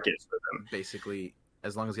markets with him basically.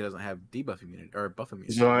 As long as he doesn't have debuff immunity or buff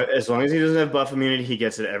immunity. As long as he doesn't have buff immunity, he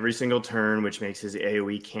gets it every single turn, which makes his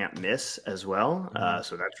AoE can't miss as well.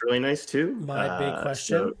 So that's really nice too. My big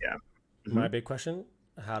question. My Mm-hmm. big question: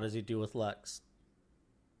 how does he do with Lex?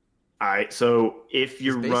 So if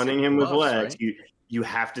you're running him with Lex, right? you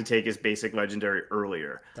have to take his basic legendary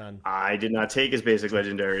earlier. Done. I did not take his basic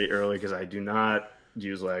legendary early because I do not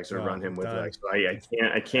use Lex or run him with Lex. So I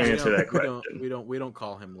can't answer that question. We don't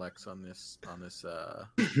call him Lex on this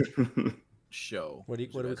show. What do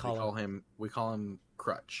we call him? We call him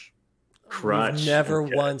Crutch. Crutch. We've never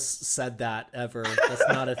once said that ever. That's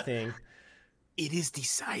not a thing. It is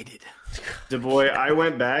decided. DeBoy, I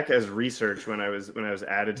went back as research when I was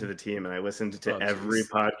added to the team, and I listened to every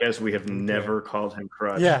podcast. We have never called him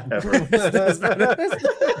Crutch. Yeah, ever.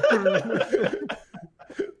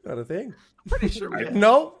 Not a thing. Pretty sure we have.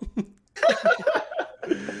 No.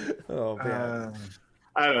 Oh man.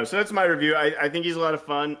 I don't know. So that's my review. I think he's a lot of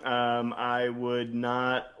fun. I would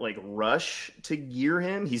not rush to gear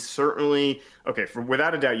him. He's certainly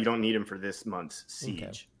without a doubt, you don't need him for this month's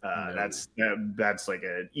siege. That's like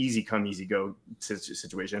an easy come, easy go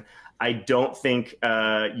situation. I don't think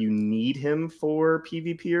you need him for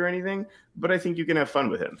PvP or anything, but I think you can have fun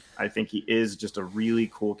with him. I think he is just a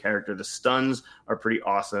really cool character. The stuns are pretty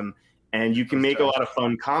awesome, and you can make a lot of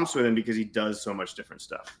fun comps with him because he does so much different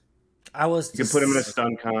stuff. You can put him in a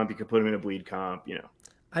stun comp. You can put him in a bleed comp.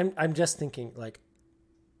 I'm just thinking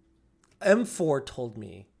M4 told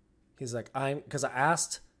me he's like because I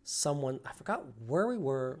asked someone, I forgot where we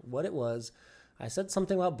were, what it was. I said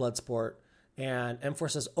something about Bloodsport, and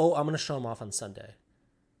M4 says, "Oh, I'm gonna show him off on Sunday."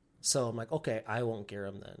 So I'm like, okay, I won't gear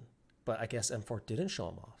him then. But I guess M4 didn't show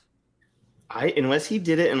him off. Unless he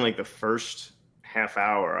did it in the first half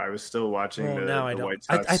hour, I was still watching the White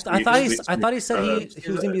Sox. I thought he said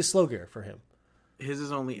he was gonna be a slow gear for him. His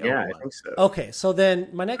is only I think so. Okay, so then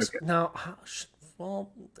my next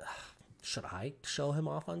should I show him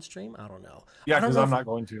off on stream? I don't know. Yeah, because I'm not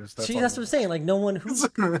going to. That's what I'm saying. No one who.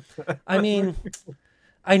 I mean,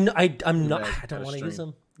 I'm not. I don't want to use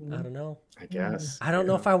him. I don't know. I guess. I don't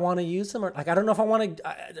know if I want to use him or I don't know if I want to.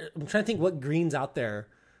 I'm trying to think what greens out there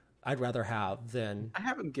I'd rather have than. I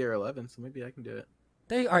have him gear 11, so maybe I can do it.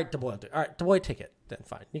 All right, DeBoy, take it. Then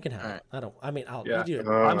fine, you can have it. I'll do it.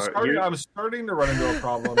 I'm starting to run into a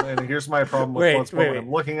problem, and here's my problem with Bloodsport. When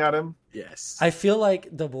I'm looking at him. Yes. I feel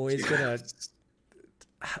like DeBoy's gonna.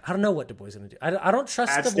 I don't know what DeBoy's gonna do. I don't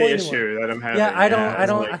trust That's DeBoy the anymore. issue that I'm having. Yeah, I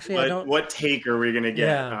don't actually. I don't. What take are we gonna get?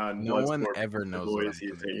 Yeah. On no one Bloodsport ever knows what I'm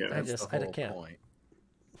gonna do. I can't. Point.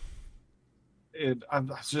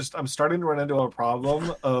 I'm starting to run into a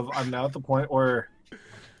problem of I'm now at the point where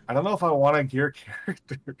I don't know if I want to gear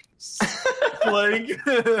characters. Why?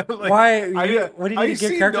 What do you need to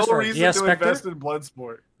gear characters for? Do you have Spectre? Invest in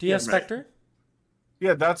Bloodsport. Do you have Spectre?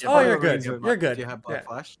 Yeah, that's. Oh, you're good. You're good. Do you have Blood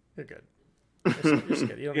Flash? You're good. You're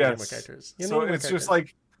good. You don't need more characters. So it's just I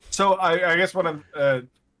guess what I'm kind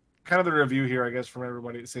of the review here, I guess, from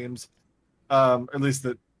everybody, it seems, at least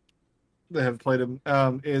that they have played him,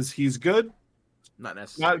 is he's good, not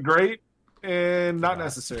necessary, not great, and not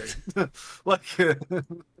necessary.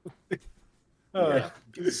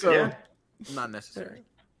 Not necessary.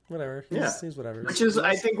 Whatever. He's whatever. Which is,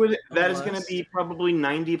 I think, that is going to be probably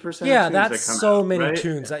 90%. Yeah, of that's that so out, many right?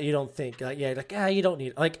 tunes that you don't think. You don't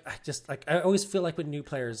need. I always feel like when new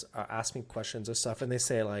players ask me questions or stuff, and they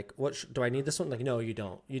say "What do I need this one?" No, you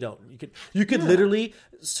don't. You don't. You could literally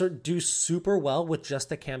do super well with just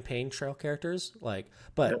the campaign trail characters.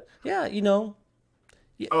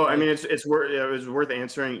 Oh, I mean, it's worth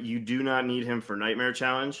answering. You do not need him for Nightmare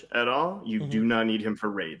Challenge at all. You do not need him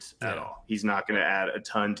for raids at all. He's not going to add a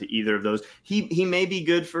ton to either of those. He may be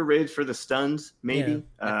good for raids for the stuns, maybe,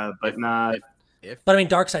 but not. But I mean,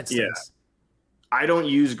 Dark Side stuns. Yeah. I don't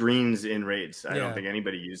use greens in raids. I don't think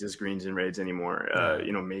anybody uses greens in raids anymore.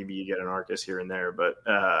 Maybe you get an Arcus here and there, but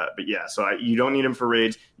yeah. So you don't need him for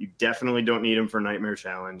raids. You definitely don't need him for Nightmare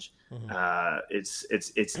Challenge. It's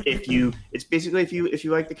basically if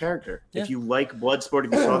you like the character, if you like Bloodsport,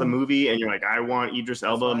 if you saw the movie and you're like, I want Idris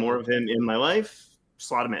Elba, more of him in my life,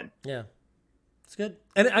 slot him in. Yeah, it's good.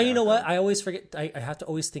 And you know what? I always forget. I have to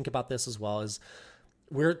always think about this as well. As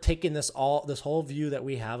we're taking this whole view that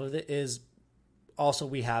we have of it is also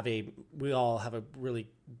we all have a really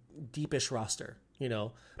deepish roster, you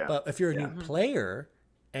know. Yeah. But if you're a new player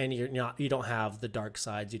and you don't have the dark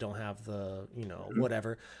sides, you don't have the, you know,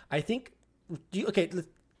 whatever. I think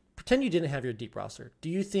pretend you didn't have your deep roster. Do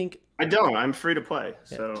you think I don't? I'm free to play.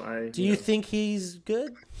 So do you think he's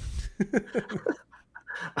good?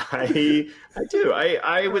 I do.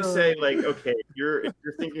 I would say, like, okay, if you're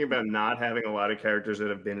thinking about not having a lot of characters that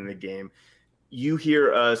have been in the game, you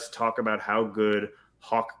hear us talk about how good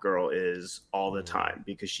Hawkgirl is all the time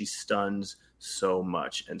because she stuns so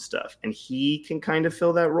much and stuff, and he can kind of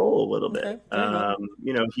fill that role a little bit.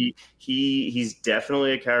 You know, he's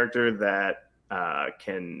definitely a character that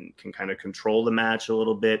can kind of control the match a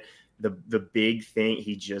little bit. The big thing,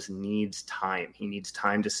 he just needs time. He needs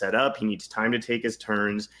time to set up. He needs time to take his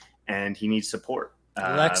turns, and he needs support.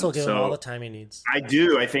 Lex will give him all the time he needs. I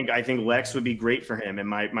do. I think Lex would be great for him. And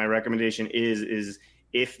my recommendation is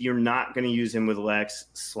if you're not going to use him with Lex,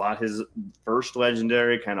 slot his first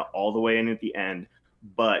legendary kind of all the way in at the end.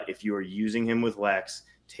 But if you are using him with Lex,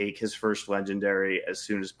 take his first legendary as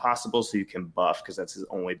soon as possible so you can buff, because that's his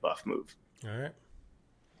only buff move. All right.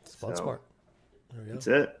 Bloodsport. There we go. That's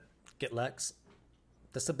it. Get Lex.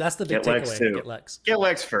 That's the big takeaway. Get Lex. Get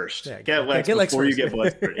Lex first. Yeah, get Lex before you get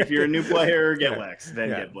Bloodsport. If you're a new player, get Lex, then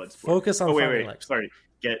get Bloodsport. Focus on wait. Lex. Sorry.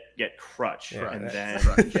 Get Crutch, and then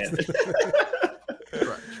get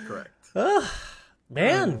Correct.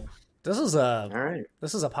 Man, this is a all right.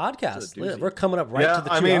 This is a podcast. This is a doozy. We're coming up right to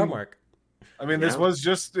the 2 hour mark. I mean, this was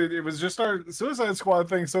just our Suicide Squad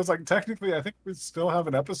thing, so it's like technically, I think we still have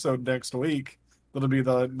an episode next week. That'll be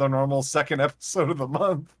the normal second episode of the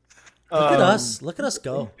month. Look at us! Look at us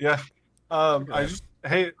go! Yeah. I just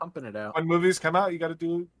pumping it out. When movies come out, you got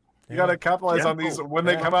to capitalize on these when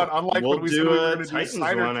they come out. Unlike we'll when we said we were going to do Titans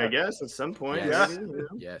Snyder one, Cut. I guess, at some point. Yes.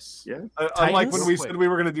 Yes. Yeah. Unlike when we said we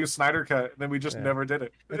were going to do Snyder Cut, and then we just never did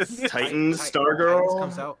it. Titans, Stargirl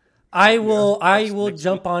comes out. I will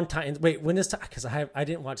jump on Titans. Wait, when is because I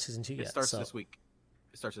didn't watch season 2 yet. It starts this week.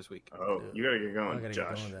 Oh, you gotta get going, I gotta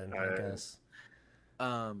Josh. get going then, I guess.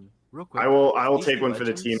 Real quick. I will DC take one for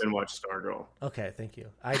the Legends? team and watch Stargirl. Okay, thank you.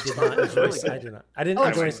 I did not enjoy. I did not. I didn't I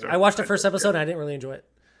enjoy. like I watched the first episode and I didn't really enjoy it.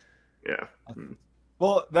 Yeah.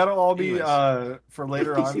 Well, that'll all be Anyways. for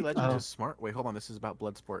later DC on. Legends is smart. Wait, hold on. This is about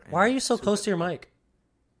Bloodsport. Why are you so close to your mic?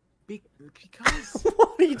 Because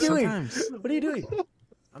What are you doing? sometimes What are you doing?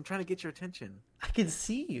 I'm trying to get your attention. I can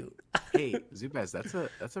see you. Hey, Zubaz,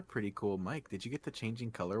 that's a pretty cool mic. Did you get the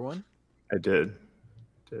changing color one? I did.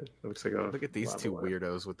 It looks like Look at these two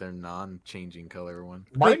weirdos with their non-changing color one.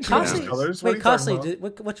 Wait, Costly. Costly.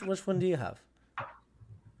 Which one do you have?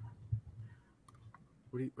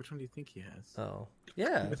 Which one do you think he has? Oh,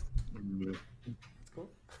 yeah.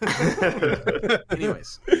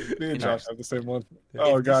 Anyways, Me and Josh have the same one. if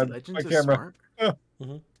Oh DC God, Legends my is camera. smart,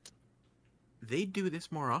 Mhm. they do this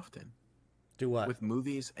more often. Do what? With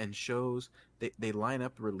movies and shows. They line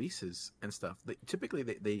up releases and stuff. Typically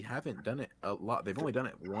they haven't done it a lot. They've only done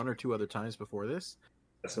it 1 or 2 other times before this.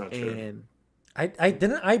 That's not true. And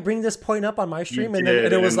I bring this point up on my stream, You and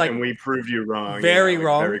did, it was like and we proved you wrong. very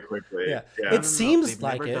wrong. Very quickly. Yeah. Yeah. It seems they've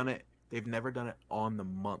like never it. done it. They've never done it on the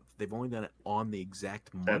month. They've only done it on the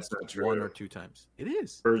exact month. That's not true. 1 or 2 times. It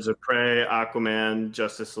is. Birds of Prey, Aquaman,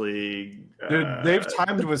 Justice League. Dude, they've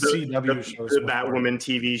timed with CW shows. The before. Batwoman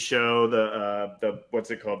TV show, the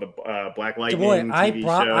what's it called, the Black Lightning Boy, I TV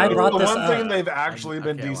brought- show. I brought The this one up. thing they've actually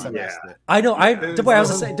been Okay, well, decent I at. missed it. I know. Du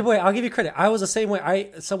Bois, I'll give you credit. I was the same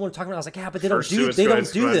way. Someone talking about. I was like, yeah, but they don't First do. They Suicide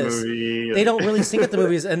don't do Squad this. movie. They don't really sync at the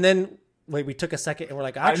movies. And then wait, we took a second and we're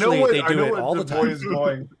like, actually, they do it all the Du Bois time. is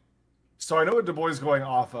going. So I know what Du Bois is going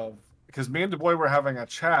off of because me and Du Bois were having a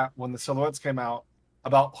chat when the silhouettes came out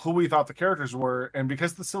about who we thought the characters were, and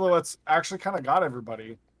because the silhouettes actually kind of got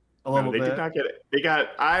everybody a little They bit. did not get it. They got.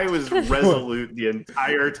 I was resolute the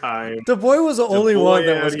entire time. Du Bois was the only boy one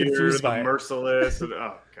that out was here, confused the by it. merciless. And,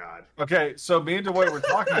 oh God. Okay, so me and Du Bois were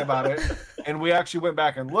talking about it, and we actually went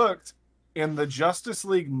back and looked, and the Justice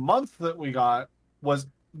League month that we got was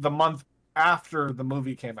the month after the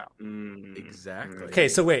movie came out. Exactly. Okay,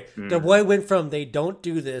 so wait. Du Bois went from they don't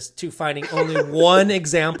do this to finding only one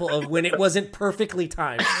example of when it wasn't perfectly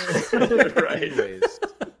timed. Right. Anyways,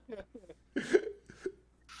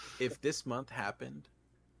 if this month happened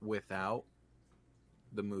without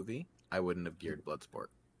the movie, I wouldn't have geared Bloodsport.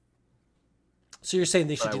 So you're saying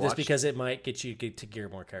they should But I do this watched because it might get you to gear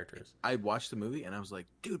more characters? I watched the movie and I was like,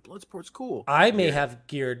 dude, Bloodsport's cool. I may have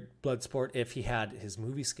geared Bloodsport if he had his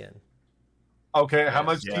movie skin. Okay, how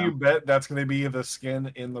much Yeah. do you bet that's going to be the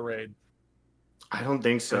skin in the raid? I don't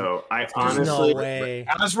think so. I There's honestly. no way.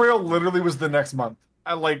 Azrael literally was the next month.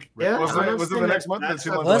 I like. Yeah, was I'm it not was it saying the next that- month? Or that's 2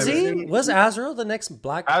 not- months Was later? he? Was Azrael the next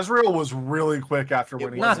Black? Azrael was really quick after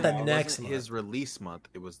when he Not was the involved. next It wasn't his release month.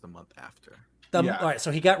 It was the month after. Yeah. All right,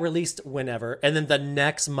 so he got released whenever, and then the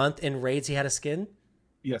next month in Raids he had a skin.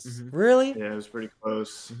 Yes. Really? Yeah, it was pretty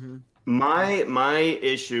close. Mm-hmm. My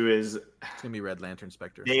issue is It's gonna be Red Lantern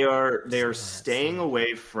Spectre. they are staying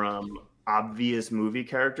away from obvious movie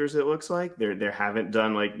characters. It looks like they haven't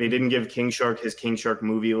done like they didn't give King Shark his King Shark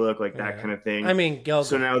movie look like that Yeah. kind of thing. I mean,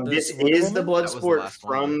 so now this Wonder is the Woman? That was the Bloodsport last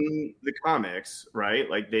one, from the comics, right?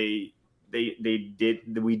 Like they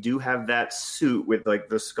did. We do have that suit with like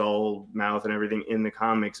the skull mouth and everything in the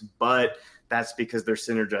comics, but that's because they're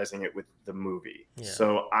synergizing it with the movie. Yeah.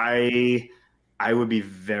 So I would be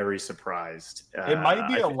very surprised. It might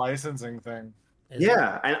be I a think- licensing thing. Is it?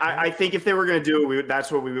 yeah, and I think if they were going to do it,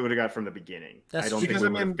 that's what we would have got from the beginning. That's I don't true. think Because, we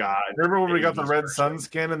I would have mean, got. Remember when we got the 80s Red version. Sun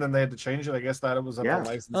skin and then they had to change it? I guess that it was Yeah. the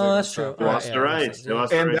licensing. Oh, that's stuff. true. They lost the rights. makes They lost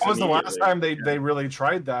sense. the And rights that was the last immediately. time they really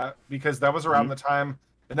tried that because that was around the time,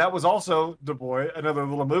 and that was also Du Bois, another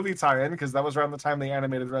little movie tie-in because that was around the time the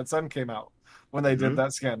animated Red Sun came out when they did Mhm.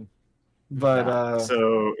 that skin. But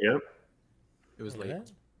So yep. It was Look at late.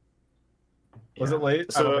 that. was it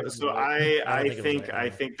late? So, don't think it so was late. I don't I think it was think late, I no.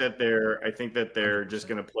 think that they're just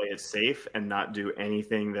going to play it safe and not do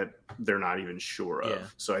anything that they're not even sure of. Yeah.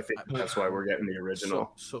 So I think that's why we're getting the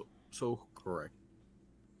original. So correct.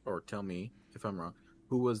 Or tell me if I'm wrong.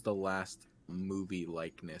 Who was the last movie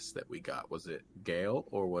likeness that we got? Was it Gale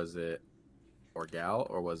or was it Gal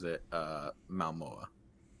or was it Malmoa?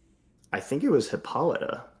 I think it was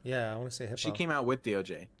Hippolyta. Yeah, I want to say hip She came out with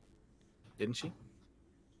DOJ, didn't she?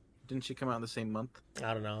 Didn't she come out in the same month?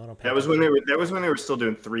 I don't know. I don't. pay That was when they attention. were. That was when they were still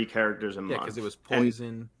doing 3 characters a month. Yeah, because it was And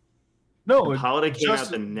Poison. No, Hippolyta came Just-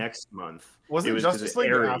 out the next month. was it 'cause Justice of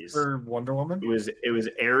League Ares. after Wonder Woman? It was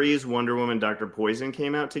Ares, Wonder Woman, Doctor Poison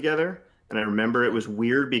came out together, and I remember it was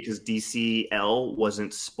weird because DCL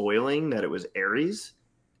wasn't spoiling that it was Ares.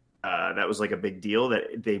 That was like a big deal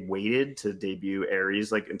that they waited to debut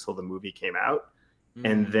Ares like until the movie came out,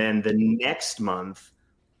 and Mm. then the next month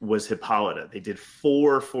was Hippolyta. They did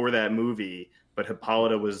 4 for that movie, but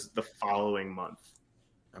Hippolyta was the following month.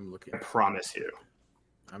 I'm looking. I promise you.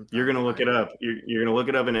 I'm, You're gonna look it up. You're gonna look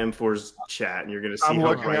it up in M4's chat, and you're gonna see. I'm how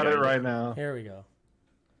looking right at I it am. right now. Here we go.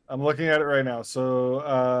 I'm looking at it right now. So,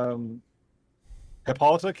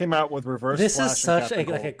 Hippolyta came out with Reverse This Flash is and such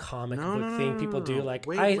Captain like a Cold. comic No, book no, thing no, people no, do. no. Like,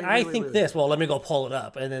 Wait, I wait, think wait. this. Well, let me go pull it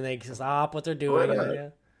up, and then they stop what they're doing. yeah. and yeah.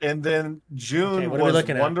 And then June Okay, what are we was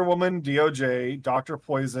looking at? Wonder Woman, DOJ, Doctor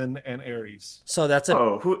Poison, and Ares. So that's a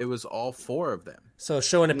Oh, who? It was all 4 of them. so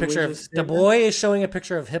showing a Didn't we picture of just say the that? boy is showing a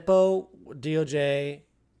picture of Hippo, DOJ,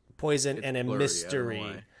 Poison, It's and a blurry, I don't know mystery,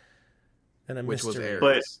 why. and a Which was mystery.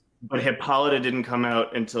 Ares. But Hippolyta didn't come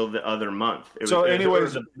out until the other month. So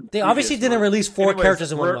anyways, They obviously previous didn't month. release 4 Anyways,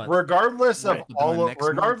 characters in one month. Regardless of Right. The all of, next month.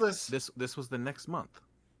 regardless. This was the next month.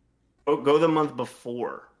 Go the month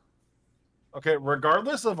before. Okay,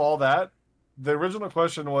 regardless of all that, the original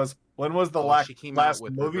question was when was the Oh, she came out last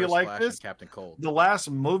with movie Reverse like Flash this? and Captain Cold. The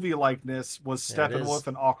last movie likeness was There it is. Steppenwolf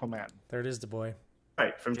and Aquaman. There it is, the boy.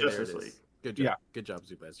 Right, from Okay, there Justice it is. League. Good job. Yeah. Good job,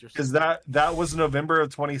 Zubaz. You're Because that was November of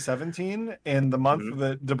 2017, and the month Mhm.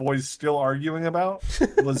 that Du Bois is still arguing about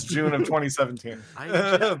was June of 2017.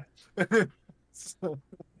 So-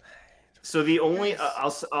 So the only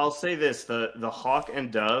I'll say this: the Hawk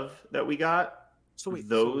and Dove that we got, So wait,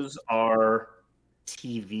 those are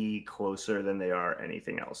TV closer than they are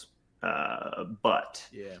anything else. But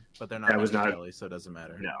yeah, but they're not That was not- Jelly, so it doesn't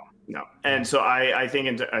matter. no. And so I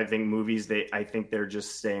think movies I think they're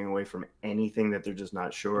just staying away from anything that they're just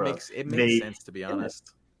not sure It of. makes They- sense to be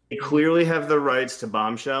honest. They clearly have the rights to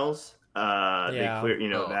Bombshells. Yeah. They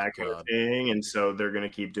clear, Oh, that kind of God. thing, and so they're going to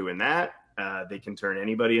keep doing that. They can turn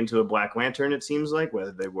anybody into a Black Lantern. It seems like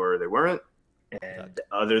whether they were or they weren't. And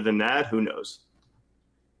other than that, who knows?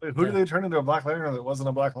 Wait, who did they turn into a Black Lantern that wasn't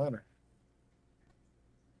a Black Lantern?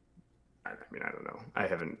 I mean, I don't know. I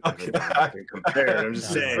haven't Okay. gone back and compared. I'm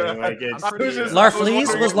just No. saying, like it's. I'm pretty sure- Larfleeze wondering was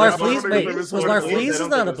if- I was Larfleeze. wondering Wait, if it was was Larfleeze. I Larfleeze is don't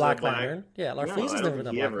not think a it Black was a Black- Lantern? Yeah, No, I Larfleeze has don't never been a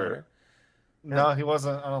think he Black ever- Lantern. No, he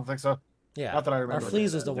wasn't. I don't think so. Yeah, Not that I remember.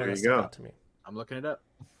 Larfleeze was the There one that you stuck go. out to me. I'm looking it up.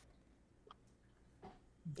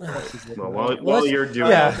 Well, while Let's- you're doing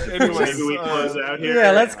yeah. that, Anyways, maybe we close out here.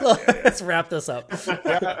 Yeah, let's Yeah, yeah. let's wrap this up.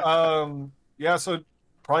 Yeah. So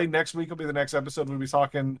probably next week will be the next episode. We'll be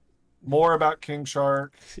talking more about King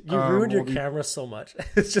Shark. You ruined your we'll be- camera so much.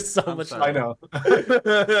 It's just so I'm much. sorry. I know.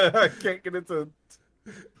 I can't get into.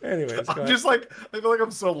 Anyways, go I'm ahead. just like I feel like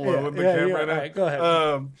I'm so low in the yeah, camera yeah, right now. all right, go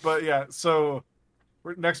ahead. But yeah, so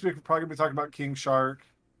next week we're probably gonna be talking about King Shark.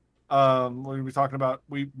 We're gonna be talking about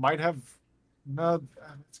we might have no.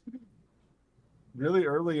 really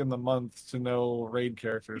early in the month to know raid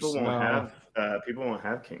characters. People won't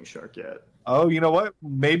have King Shark yet. Oh, you know what?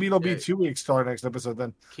 Maybe it'll be Yeah. 2 weeks till our next episode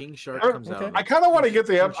then. King Shark Okay. comes out. I kind of want to get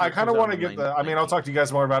King Shark comes out on I mean, I'll talk to you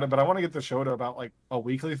guys more about it, but I want to get the show to about like a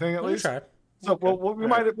weekly thing at Let me least. try. So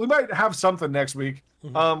we might have something next week.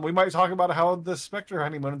 Mhm. We might talk about how the Spectre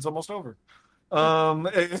honeymoon is almost over.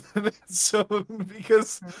 So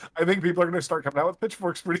because I think people are going to start coming out with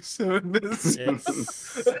pitchforks pretty soon. It's-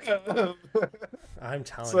 I'm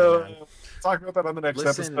telling you, So man. talk about that on the next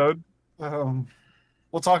Listen. episode.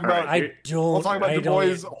 We'll talk about I don't. we'll talk about I Du don't-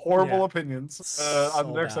 Bois' horrible yeah. opinions on So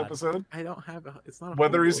the next bad. episode, I don't have. It's not. A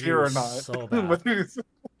whether he's horrible- here or was not. so bad. Whether he's-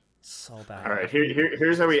 So bad. All right,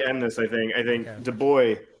 here's how we end this. I think Okay. Du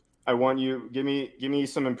Bois, I want you give me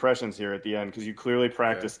some impressions here at the end because you clearly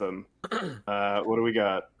practiced them. What do we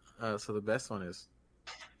got? So the best one is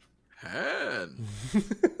hand,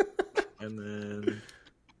 and then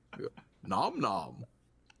nom nom.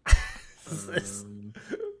 This-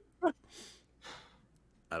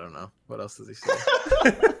 I don't know. What else does he say?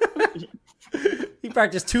 He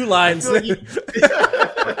practiced 2 lines.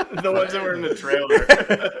 The ones that were in the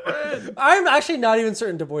trailer. I'm actually not even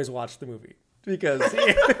certain Du Bois watched the movie because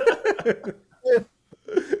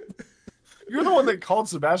You're the one that called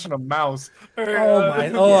Sebastian a mouse.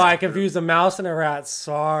 I confused a mouse and a rat.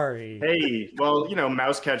 Sorry. Hey, well,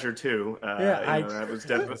 Mouse Catcher too. Yeah, that was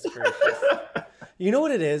definitely. You know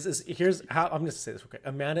what it is? Is here's how I'm going to say this. Okay,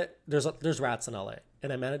 Amanda, there's rats in LA,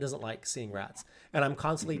 and Amanda doesn't like seeing rats, and I'm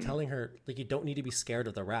constantly telling her like you don't need to be scared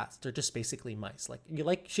of the rats. They're just basically mice.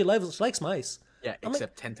 She likes mice. Yeah, I'm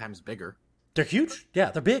except 10 times bigger. They're huge.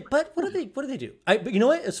 Yeah, they're big. But what do they do? But you know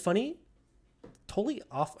what? It's funny. Totally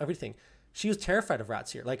off everything. She was terrified of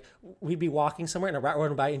rats here. Like we'd be walking somewhere and a rat would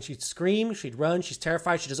run by and she'd scream, she'd run, she's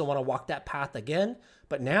terrified, she doesn't want to walk that path again.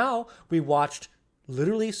 But now we watched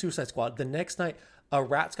literally Suicide Squad. The next night, a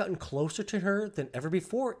rat's gotten closer to her than ever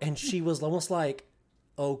before, and she was almost like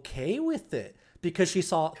okay with it because she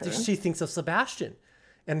thinks of Sebastian.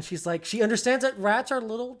 And she's like, she understands that rats are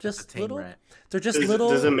little, just tame little. rat. They're just Does, little.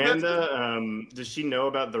 does Amanda? Does she know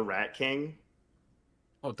about the Rat King?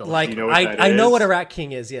 Oh, don't. Like you know what that I know is? what a rat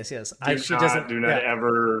king is. Yes. She doesn't. Do not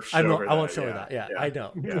ever. Show her I won't that. show her that. Yeah, I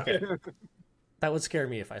know. Yeah. Okay. That would scare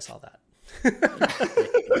me if I saw that.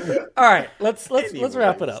 All right, let's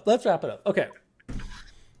wrap it up. Let's wrap it up. Okay,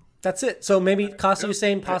 that's it. So maybe Costa, you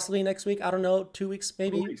saying possibly next week? I don't know, 2 weeks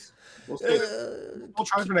maybe. We'll see. We'll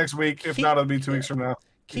try for next week. If not, it'll be 2 weeks from now.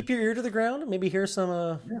 Keep your ear to the ground. Maybe hear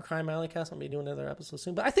some Crime Alley Cast. I'll be doing another episode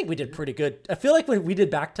soon. But I think we did pretty good. I feel like when we did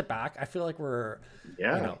back to back, I feel like we're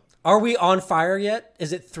Are we on fire yet?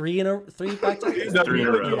 Is it 3 back to back? No, 3 in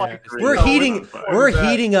a row. Yeah. We're No, heating. on fire. We're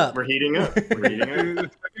heating up. We're heating up. We're heating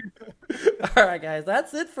up. All right, guys,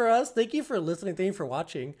 that's it for us. Thank you for listening. Thank you for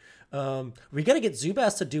watching. We got to get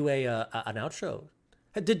Zubas to do an outro.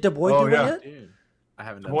 Did Du Bois do yeah. one yet? Dude, I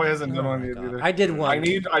haven't done Boy that. hasn't done Oh one my yet God. either. I did one. I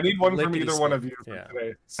need one from Lickety either one of you split. for Yeah.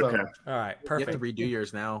 today. So Okay. All right, You perfect. have to redo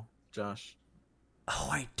yours now, Josh. Oh,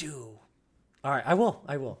 I do. All right, I will.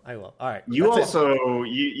 All right. You that's it. also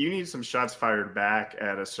you need some shots fired back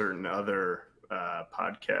at a certain other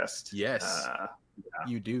podcast. Yes.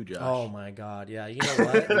 You do, Josh. Oh my God! Yeah, you know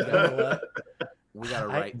what? We gotta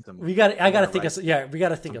write some. I got to gotta think of. write Yeah, we got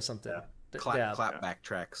to think of something. clap back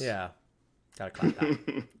tracks. Yeah. Got to clap back.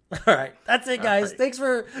 All right, that's it, guys. right. Thanks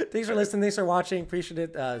for listening. Thanks for watching. Appreciate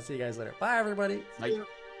it. See you guys later. Bye, everybody. Like,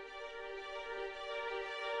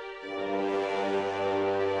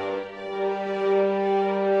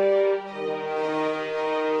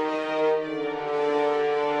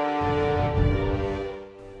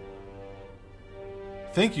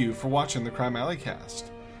 Thank you for watching the Crime Alley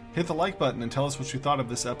Cast. Hit the like button and tell us what you thought of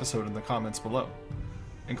this episode in the comments below.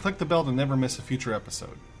 And click the bell to never miss a future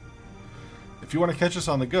episode. If you want to catch us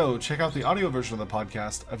on the go, check out the audio version of the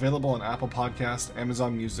podcast, available on Apple Podcast,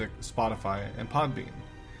 Amazon Music, Spotify, and Podbean.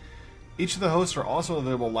 Each of the hosts are also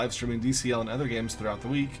available live streaming DCL and other games throughout the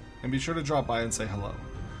week, and be sure to drop by and say hello.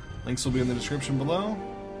 Links will be in the description below,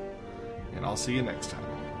 and I'll see you next time.